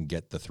garage and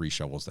get the 3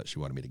 shovels that she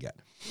wanted me to get.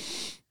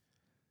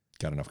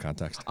 Got enough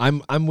context?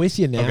 I'm with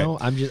you now.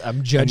 Okay.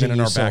 I'm judging and then in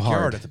you our so backyard,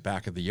 hard. at the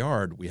back of the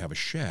yard, we have a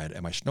shed,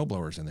 and my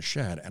snowblower's in the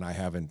shed, and I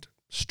haven't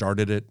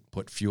started it,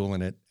 put fuel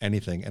in it,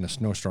 anything, and a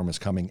snowstorm is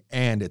coming,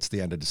 and it's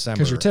the end of December.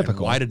 'Cause you're And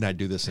typical. why didn't I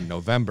do this in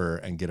November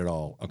and get it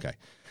all? Okay,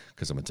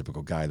 because I'm a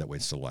typical guy that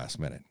waits till the last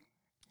minute.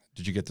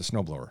 Did you get the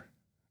snowblower?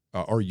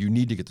 Or you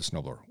need to get the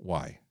snowblower.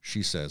 Why?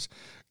 She says,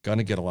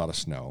 gonna get a lot of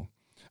snow.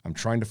 I'm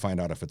trying to find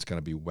out if it's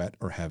gonna be wet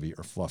or heavy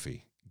or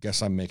fluffy.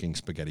 Guess I'm making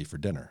spaghetti for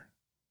dinner.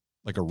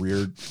 Like a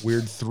weird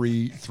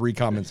three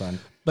comments on.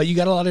 But you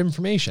got a lot of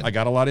information. I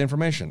got a lot of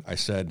information. I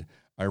said,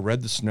 I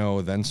read the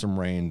snow, then some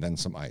rain, then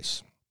some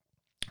ice.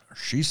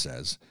 She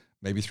says,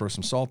 maybe throw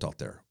some salt out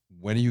there.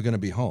 When are you going to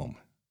be home?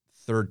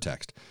 Third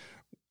text.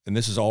 And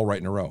this is all right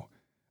in a row.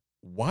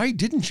 Why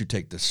didn't you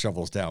take the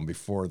shovels down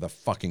before the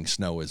fucking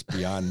snow is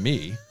beyond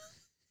me?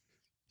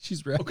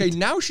 She's right. Okay,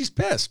 now she's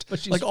pissed. But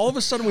she's- Like all of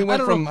a sudden we I went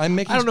don't from know- I'm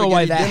making I don't know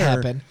why that spaghetti dinner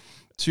happened.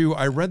 to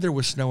I read there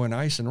was snow and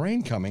ice and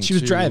rain coming. She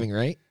was to driving,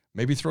 right?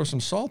 Maybe throw some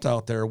salt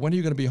out there. When are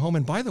you going to be home?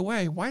 And by the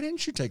way, why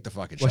didn't you take the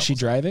fucking Was she shovels?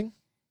 driving?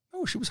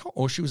 Oh, she was home.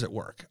 Oh, she was at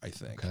work, I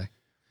think. Okay.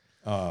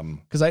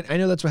 Um, Because I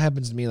know that's what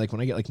happens to me. Like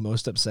when I get like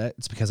most upset,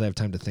 it's because I have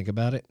time to think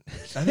about it.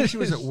 I think she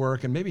was at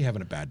work and maybe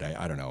having a bad day.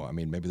 I don't know. I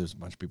mean, maybe there's a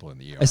bunch of people in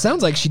the ER. It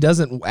sounds like she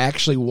doesn't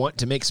actually want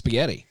to make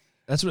spaghetti.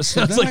 That's what it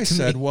sounds Then like I to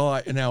said, me.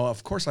 well, now,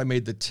 of course, I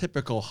made the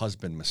typical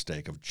husband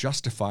mistake of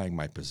justifying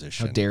my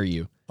position. How dare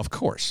you? Of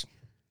course.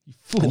 You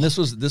fool. And this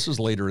was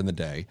later in the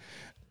day.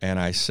 And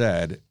I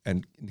said,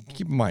 and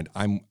keep in mind,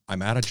 I'm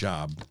at a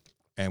job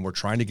and we're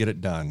trying to get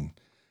it done.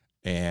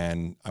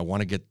 And I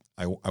want to get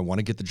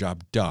the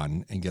job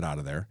done and get out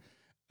of there.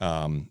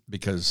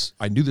 Because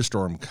I knew the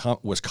storm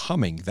was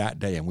coming that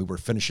day, and we were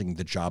finishing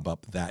the job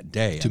up that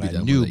day. To be and I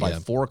done knew with it, by yeah.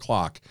 4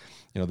 o'clock,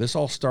 this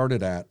all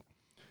started at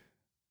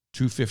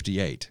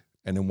 2:58,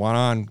 and then went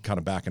on kind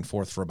of back and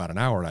forth for about an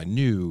hour. And I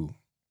knew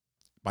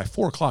by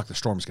 4 o'clock the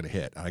storm's going to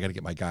hit, and I got to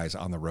get my guys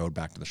on the road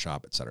back to the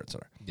shop, et cetera, et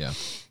cetera. Yeah.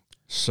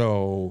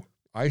 So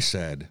I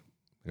said,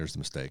 "Here's the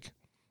mistake.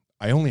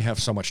 I only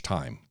have so much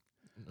time.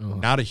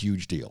 Not a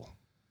huge deal."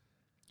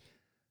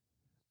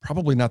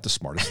 Probably not the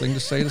smartest thing to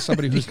say to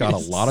somebody who's got a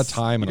lot of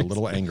time and a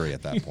little angry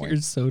at that point.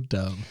 You're so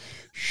dumb.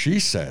 She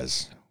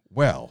says,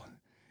 well,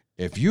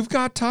 if you've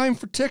got time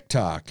for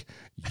TikTok,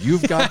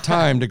 you've got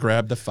time to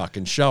grab the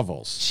fucking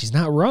shovels. She's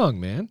not wrong,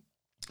 man.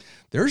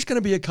 There's going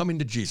to be a coming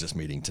to Jesus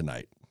meeting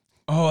tonight,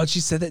 Oh, and she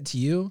said that to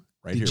you?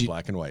 right Did here, you-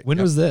 black and white. When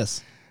Yep. was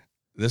this?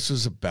 This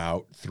was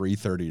about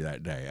 3:30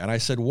 that day. And I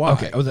said, why?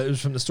 Okay. Oh, that was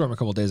from the storm a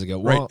couple of days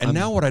ago. Right. Well, And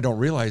now what I don't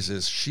realize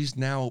is she's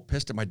now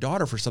pissed at my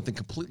daughter for something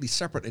completely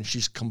separate, and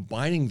she's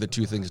combining the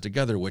two things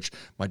together, which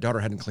my daughter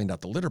hadn't cleaned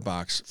out the litter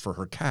box for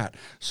her cat.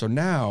 So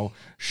now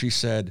she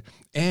said,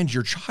 and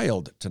your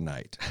child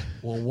tonight.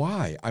 Well,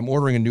 why? I'm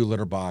ordering a new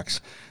litter box.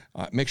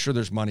 Make sure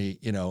there's money,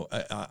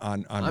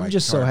 on my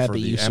just so card for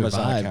happy the you Amazon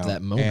survived account.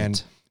 that moment.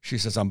 And she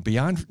says, I'm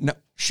beyond. No,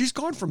 she's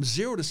gone from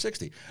 0 to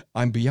 60.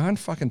 I'm beyond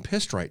fucking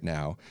pissed right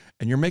now,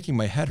 and you're making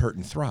my head hurt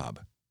and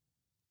throb.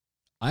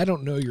 I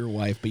don't know your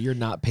wife, but you're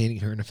not painting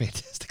her in a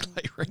fantastic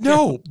light right now.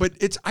 No,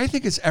 but I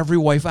think it's every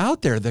wife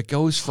out there that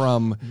goes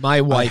from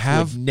My wife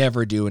have- would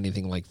never do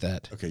anything like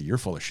that. okay, you're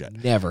full of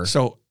shit. Never.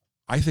 So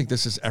I think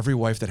this is every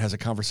wife that has a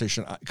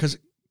conversation because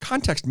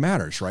context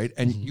matters, right?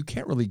 And you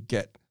can't really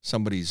get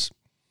somebody's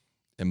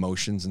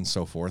emotions and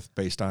so forth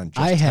based on just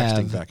I texting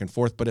have- back and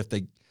forth. But if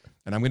they,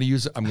 and I'm going to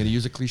use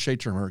a cliche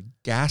term, her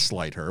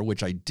gaslight her,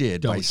 which I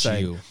did Don't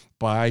you?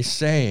 by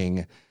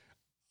saying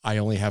I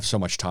only have so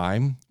much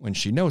time when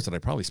she knows that I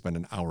probably spend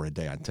an hour a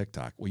day on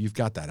TikTok. Well, you've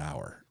got that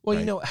hour. Well,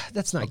 right?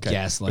 that's not Okay.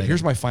 gaslighting. But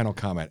here's my final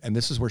comment, and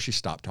this is where she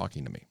stopped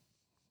talking to me.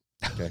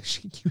 Okay.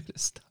 you had to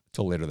stop.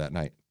 Till later that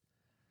night.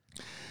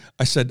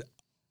 I said,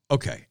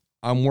 okay,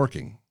 I'm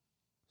working.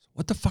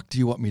 What the fuck do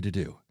you want me to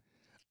do?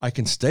 I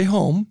can stay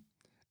home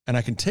and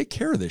I can take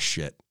care of this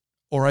shit,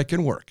 or I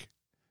can work.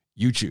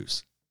 You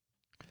choose.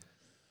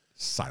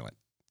 Silent.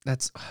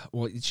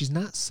 She's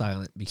not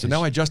silent because So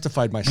now I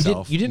justified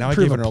myself. you didn't now I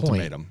prove gave her a an point.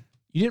 ultimatum.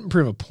 you didn't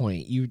prove a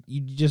point. You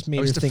just made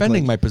I was her think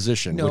defending like, my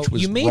position, no, which was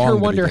you made wrong her to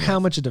wonder begin how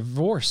with. much a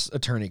divorce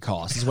attorney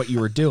costs is what you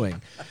were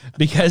doing,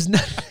 because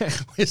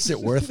Is it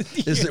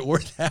worth? Is it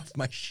worth half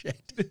my shit?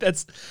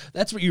 that's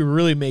what you're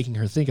really making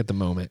her think at the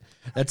moment.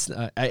 That's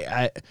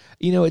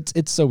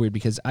it's so weird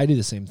because I do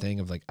the same thing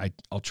of like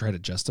I'll try to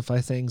justify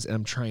things, and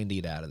I'm trying to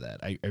get out of that.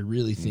 I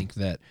really think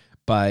that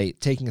by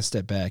taking a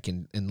step back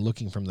and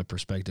looking from the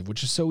perspective,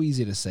 which is so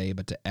easy to say,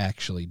 but to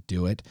actually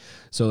do it.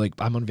 So like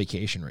I'm on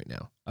vacation right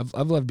now.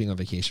 I've loved being on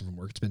vacation from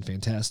work. It's been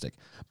fantastic.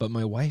 But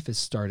my wife is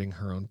starting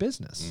her own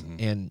business,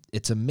 and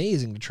it's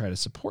amazing to try to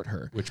support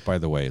her. Which, by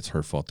the way, it's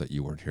her fault that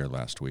you weren't here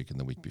last week and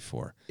the week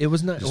before. It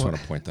was not. I just want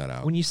to point that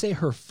out. When you say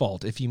her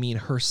fault, if you mean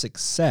her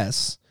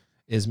success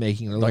is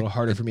making it a little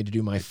harder for me to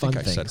do my fun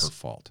I things. said her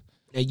fault.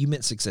 You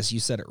meant success.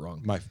 You said it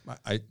wrong.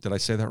 Did I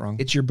say that wrong?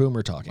 It's your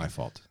boomer talking. my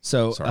fault.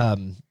 So,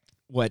 Sorry.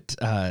 what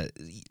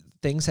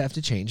things have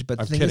to change. But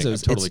the I'm thing kidding.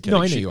 is, I'm totally kidding.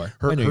 No, I know you are.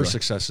 I know you Her are.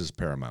 success is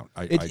paramount.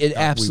 It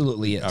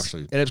absolutely is.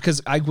 Absolutely.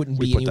 Because I wouldn't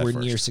We be put that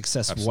anywhere near first.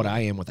 success of Absolutely. what I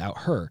am without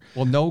her.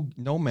 Well,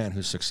 no man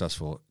who's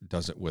successful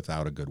does it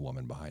without a good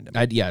woman behind him.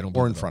 I don't. Or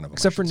believe in that. front of him, I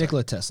except for should say.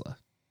 Nikola Tesla.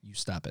 You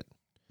stop it.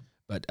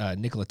 But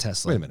Nikola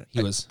Tesla. Wait a minute.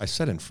 He was. I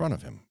said in front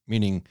of him,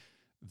 meaning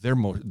they're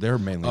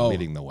mainly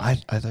leading the way.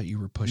 I thought you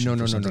were pushing. No.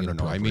 for something I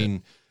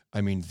inappropriate.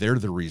 mean, they're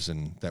the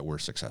reason that we're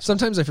successful.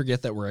 Sometimes I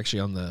forget that we're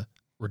actually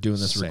we're doing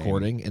this Same.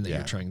 recording, and that Yeah.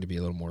 you're trying to be a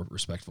little more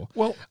respectful.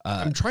 Well,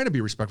 I'm trying to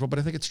be respectful, but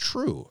I think it's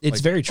true. It's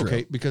very true.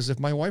 Okay, because if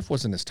my wife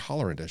wasn't as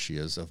tolerant as she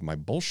is of my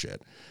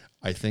bullshit,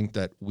 I think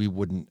that we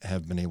wouldn't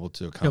have been able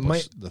to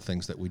accomplish the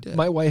things that we did.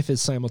 My wife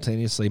is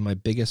simultaneously my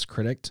biggest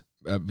critic,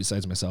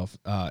 besides myself,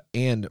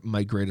 and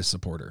my greatest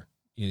supporter.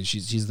 You know,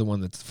 she's the one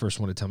that's the first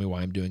one to tell me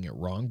why I'm doing it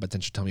wrong, but then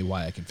she'll tell me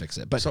why I can fix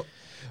it. But So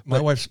my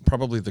wife's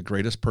probably the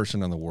greatest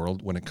person in the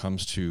world when it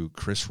comes to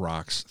Chris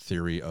Rock's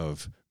theory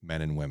of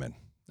men and women.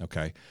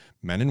 Okay,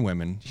 men and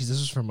women. geez, this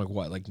was from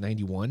like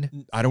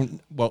 91.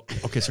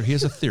 So he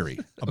has a theory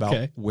about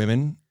Okay.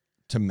 women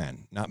to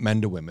men, not men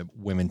to women,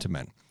 women to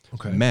men.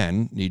 Okay.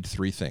 Men need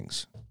three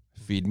things: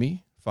 feed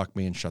me, fuck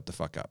me, and shut the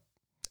fuck up.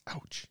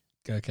 Ouch.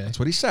 Okay. That's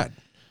what he said.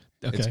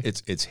 Okay.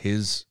 It's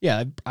his.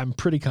 Yeah, I'm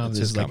pretty confident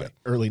his this is like comment.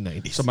 early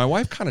 90s. So my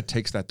wife kind of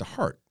takes that to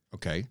heart.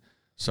 Okay,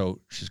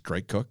 so she's a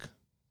great cook.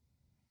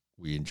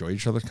 We enjoy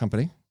each other's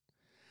company.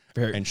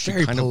 very and she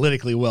very kind of-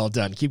 politically well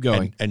done. Keep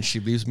going. And she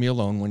leaves me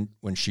alone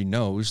when she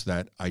knows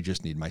that I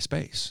just need my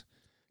space.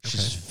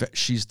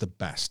 She's the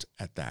best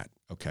at that,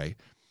 okay?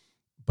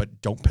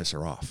 But don't piss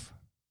her off.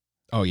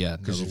 Oh yeah,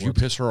 Because no, if the you word-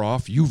 piss her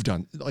off,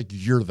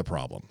 you're the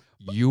problem.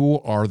 You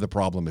are the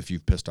problem if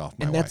you've pissed off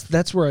my and wife.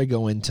 that's where I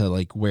go into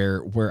like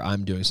where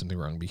I'm doing something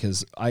wrong,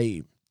 because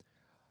I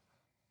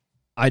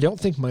don't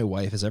think my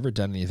wife has ever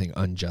done anything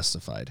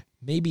unjustified.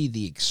 Maybe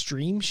the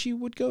extreme she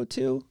would go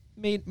to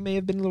may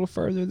have been a little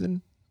farther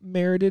than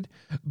merited,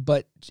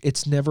 but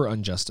it's never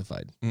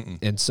unjustified. Mm-mm.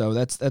 And so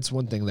that's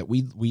one thing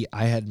that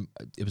I had.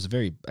 It was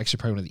actually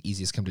probably one of the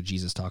easiest come to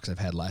Jesus talks I've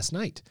had last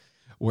night,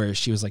 where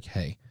she was like,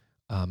 "Hey,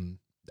 I'm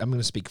going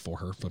to speak for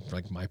her from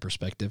like my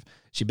perspective."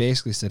 She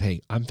basically said,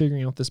 "Hey, I'm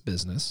figuring out this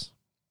business.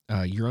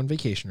 You're on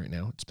vacation right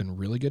now. It's been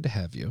really good to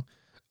have you,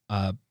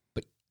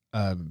 but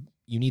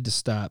you need to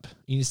step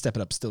it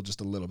up still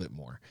just a little bit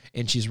more."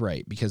 And she's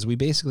right, because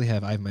I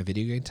have my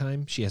video game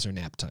time. She has her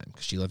nap time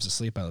because she loves to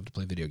sleep. I love to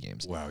play video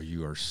games. Wow,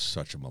 you are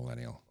such a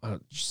millennial. I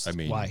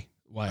mean, why?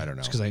 I don't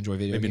know. Because I enjoy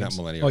video Maybe games.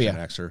 not millennial, Oh Gen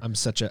yeah, Xer. I'm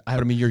such a. But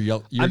I mean,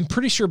 you're I'm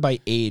pretty sure by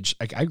age,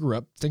 like I grew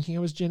up thinking I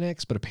was Gen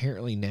X, but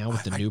apparently now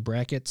with the new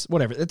brackets,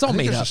 whatever, it's all I think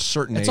made there's up. a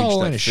certain it's age all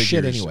that line of shit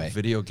figures anyway.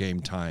 video game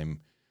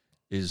time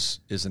is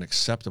an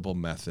acceptable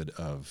method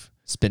of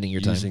Spending your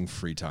time. using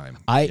free time.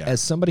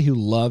 As somebody who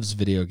loves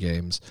video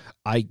games,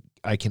 I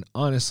can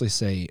honestly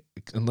say,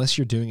 unless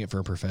you're doing it for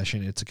a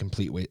profession, it's a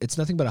complete waste. It's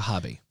nothing but a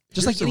hobby.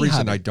 Just Here's like the any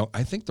reason hobby.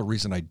 I think the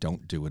reason I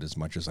don't do it as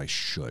much as I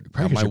should.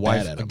 Probably 'cause My you're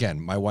bad wife, at 'em.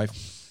 again, my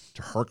wife,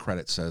 to her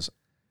credit, says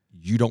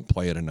you don't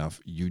play it enough.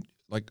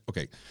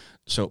 Okay.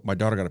 So my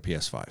daughter got a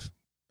PS5.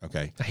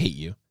 Okay, I hate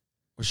you.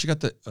 well she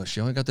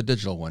only got the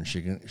digital one.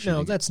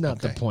 No, that's not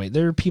the okay. point.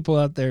 There are people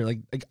out there like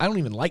I don't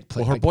even like Well,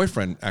 playing. her like,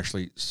 boyfriend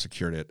actually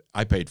secured it.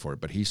 I paid for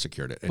it, but he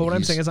secured it. And but what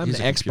I'm saying is I'm he's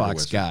the a computer Xbox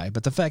wizard. guy.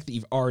 But the fact that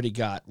you've already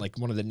got like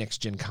one of the next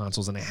gen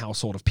consoles in a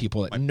household of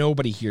people that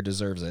nobody here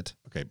deserves it.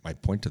 Okay, my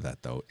point to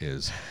that though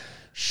is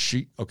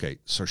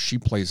so she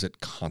plays it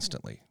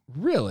constantly.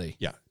 Really?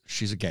 Yeah,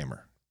 she's a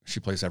gamer. She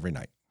plays every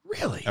night.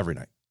 Really? Every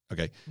night.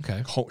 Okay.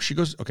 Okay. She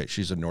goes. Okay,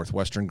 she's a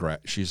Northwestern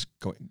grad. She's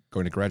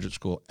going to graduate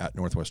school at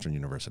Northwestern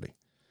University.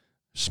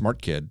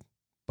 Smart kid,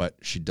 but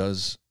she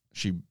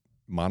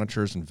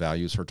monitors and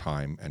values her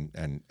time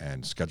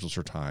and schedules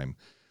her time,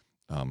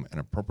 and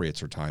appropriates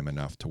her time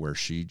enough to where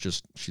she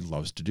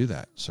loves to do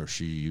that. So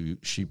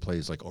she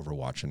plays like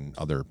Overwatch and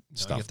other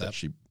stuff that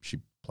she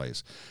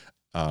plays.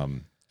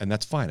 And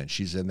that's fine. And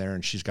she's in there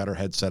and she's got her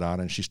headset on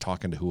and she's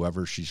talking to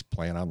whoever she's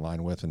playing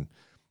online with. And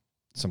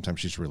sometimes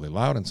she's really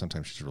loud and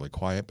sometimes she's really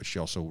quiet, but she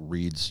also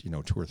reads,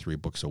 2 or 3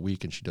 books a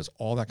week and she does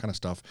all that kind of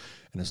stuff.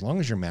 And as long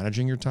as you're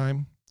managing your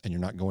time and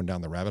you're not going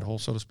down the rabbit hole,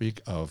 so to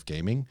speak, of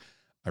gaming,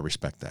 I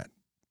respect that.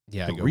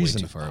 Yeah, The I go reason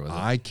way too far with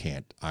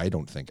it. I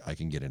don't think I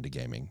can get into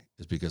gaming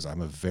is because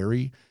I'm a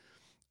very,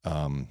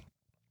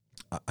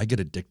 I get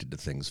addicted to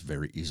things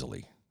very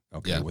easily.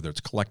 Okay, Yeah. whether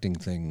it's collecting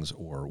things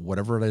or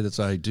whatever it is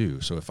I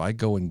do. So if I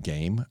go and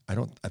game, I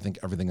think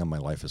everything in my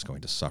life is going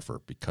to suffer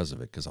because of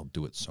it because I'll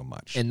do it so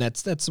much. And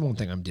that's the one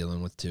thing I'm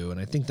dealing with too. And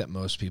I think that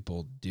most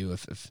people do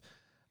if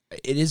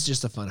it is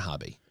just a fun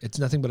hobby. It's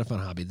nothing but a fun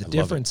hobby. The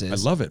difference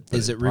is I love it. But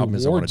is the it problem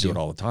rewards is I want to do you. it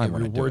all the time. It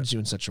when I do rewards it. you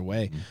in such a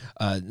way.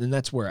 And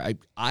that's where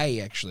I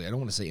actually, I don't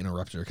want to say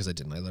interrupted her because I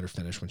didn't. I let her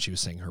finish when she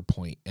was saying her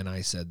point. And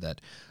I said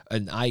that,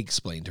 and I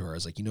explained to her, I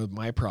was like,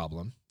 my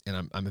problem,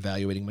 and I'm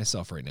evaluating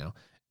myself right now,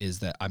 is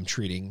that I'm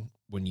treating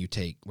when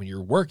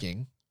you're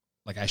working,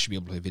 like I should be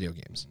able to play video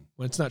games.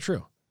 When it's not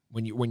true.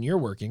 When you're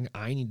working,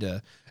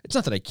 it's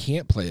not that I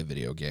can't play a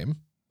video game.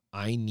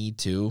 I need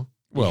to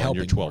Well, and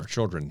helping your 12 more.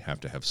 children have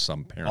to have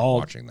some parent all,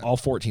 watching them. all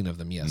 14 of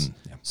them, yes.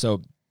 Yeah.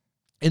 So,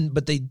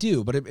 but they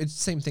do, but it's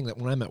the same thing that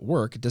when I'm at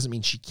work, it doesn't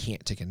mean she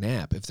can't take a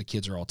nap if the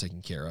kids are all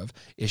taken care of.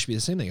 It should be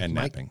the same thing. And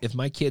napping. If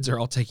my kids are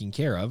all taken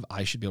care of,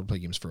 I should be able to play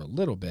games for a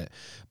little bit.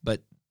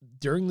 But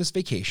during this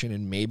vacation,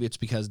 and maybe it's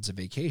because it's a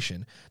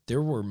vacation,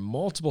 there were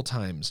multiple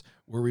times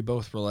where we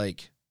both were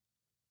like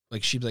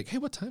she'd be like, hey,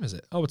 what time is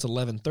it? Oh, it's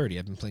 11:30.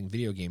 I've been playing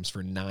video games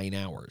for 9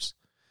 hours.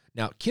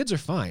 Now, kids are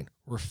fine.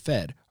 We're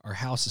fed. Our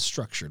house is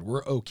structured.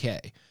 We're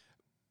okay.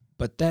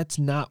 But that's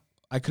not,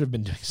 I could have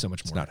been doing so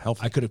much more. It's not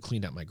healthy. I could have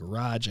cleaned out my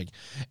garage.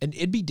 And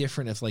it'd be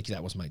different if like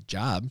that was my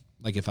job.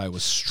 Like if I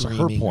was So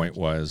streaming. her point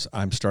was,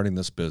 I'm starting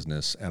this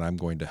business and I'm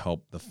going to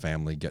help the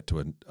family get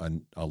to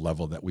a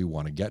level that we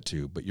want to get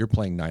to. But you're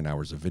playing 9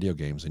 hours of video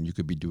games and you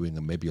could be doing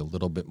them maybe a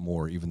little bit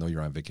more, even though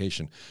you're on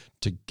vacation,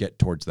 to get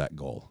towards that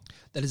goal.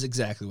 That is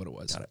exactly what it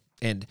was. Got it.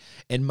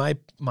 And my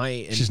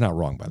She's not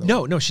wrong, by the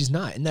way. No, she's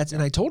not. And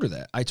I told her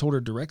that. I told her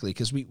directly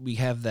because we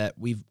have that.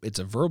 It's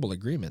a verbal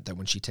agreement that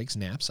when she takes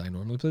naps, I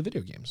normally play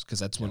video games because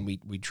that's when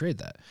we trade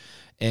that.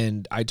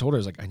 And I told her, I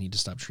was like, I need to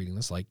stop treating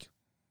this like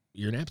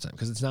your nap time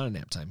because it's not a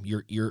nap time.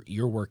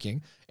 You're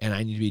working, and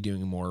I need to be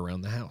doing more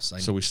around the house.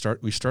 So we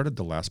started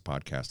the last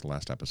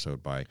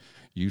episode by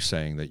you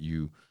saying that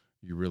you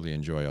really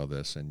enjoy all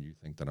this and you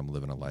think that I'm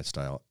living a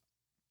lifestyle.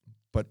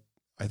 But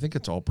I think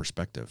it's all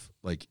perspective.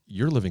 Like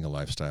you're living a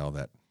lifestyle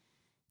that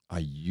I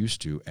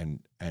used to and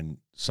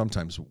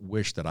sometimes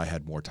wish that I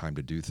had more time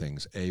to do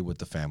things, A, with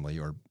the family,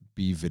 or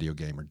B, video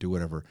game, or do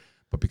whatever.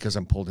 But because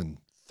I'm pulled in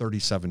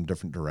 37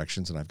 different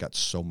directions and I've got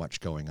so much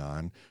going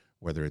on,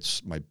 whether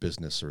it's my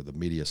business or the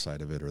media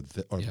side of it or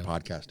the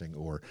podcasting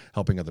or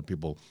helping other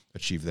people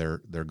achieve their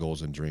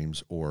goals and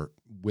dreams, or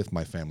with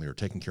my family, or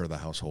taking care of the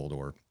household,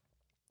 or,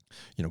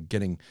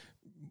 getting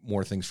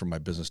more things from my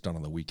business done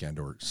on the weekend,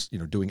 or,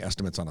 doing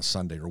estimates on a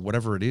Sunday, or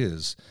whatever it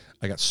is.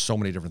 I got so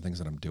many different things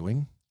that I'm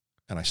doing,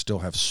 and I still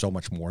have so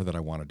much more that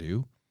I want to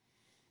do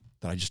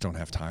that I just don't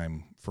have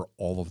time for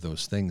all of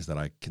those things that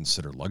I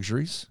consider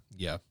luxuries.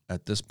 Yeah.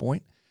 At this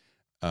point.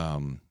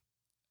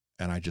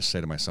 And I just say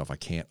to myself, I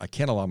can't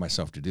allow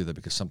myself to do that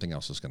because something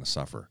else is going to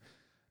suffer.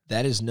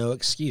 That is no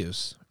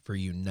excuse for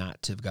you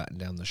not to have gotten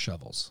down the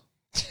shovels.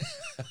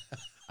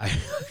 I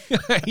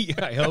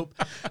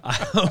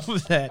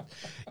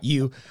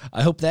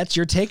hope that's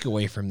your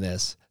takeaway from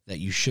this, that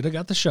you should have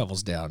got the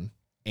shovels down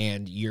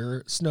and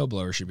your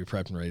snowblower should be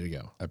prepped and ready to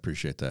go. I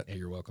appreciate that. Hey,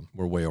 you're welcome.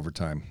 We're way over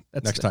time.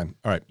 That's Next time.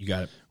 All right. You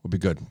got it. We'll be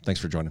good.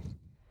 Thanks for joining.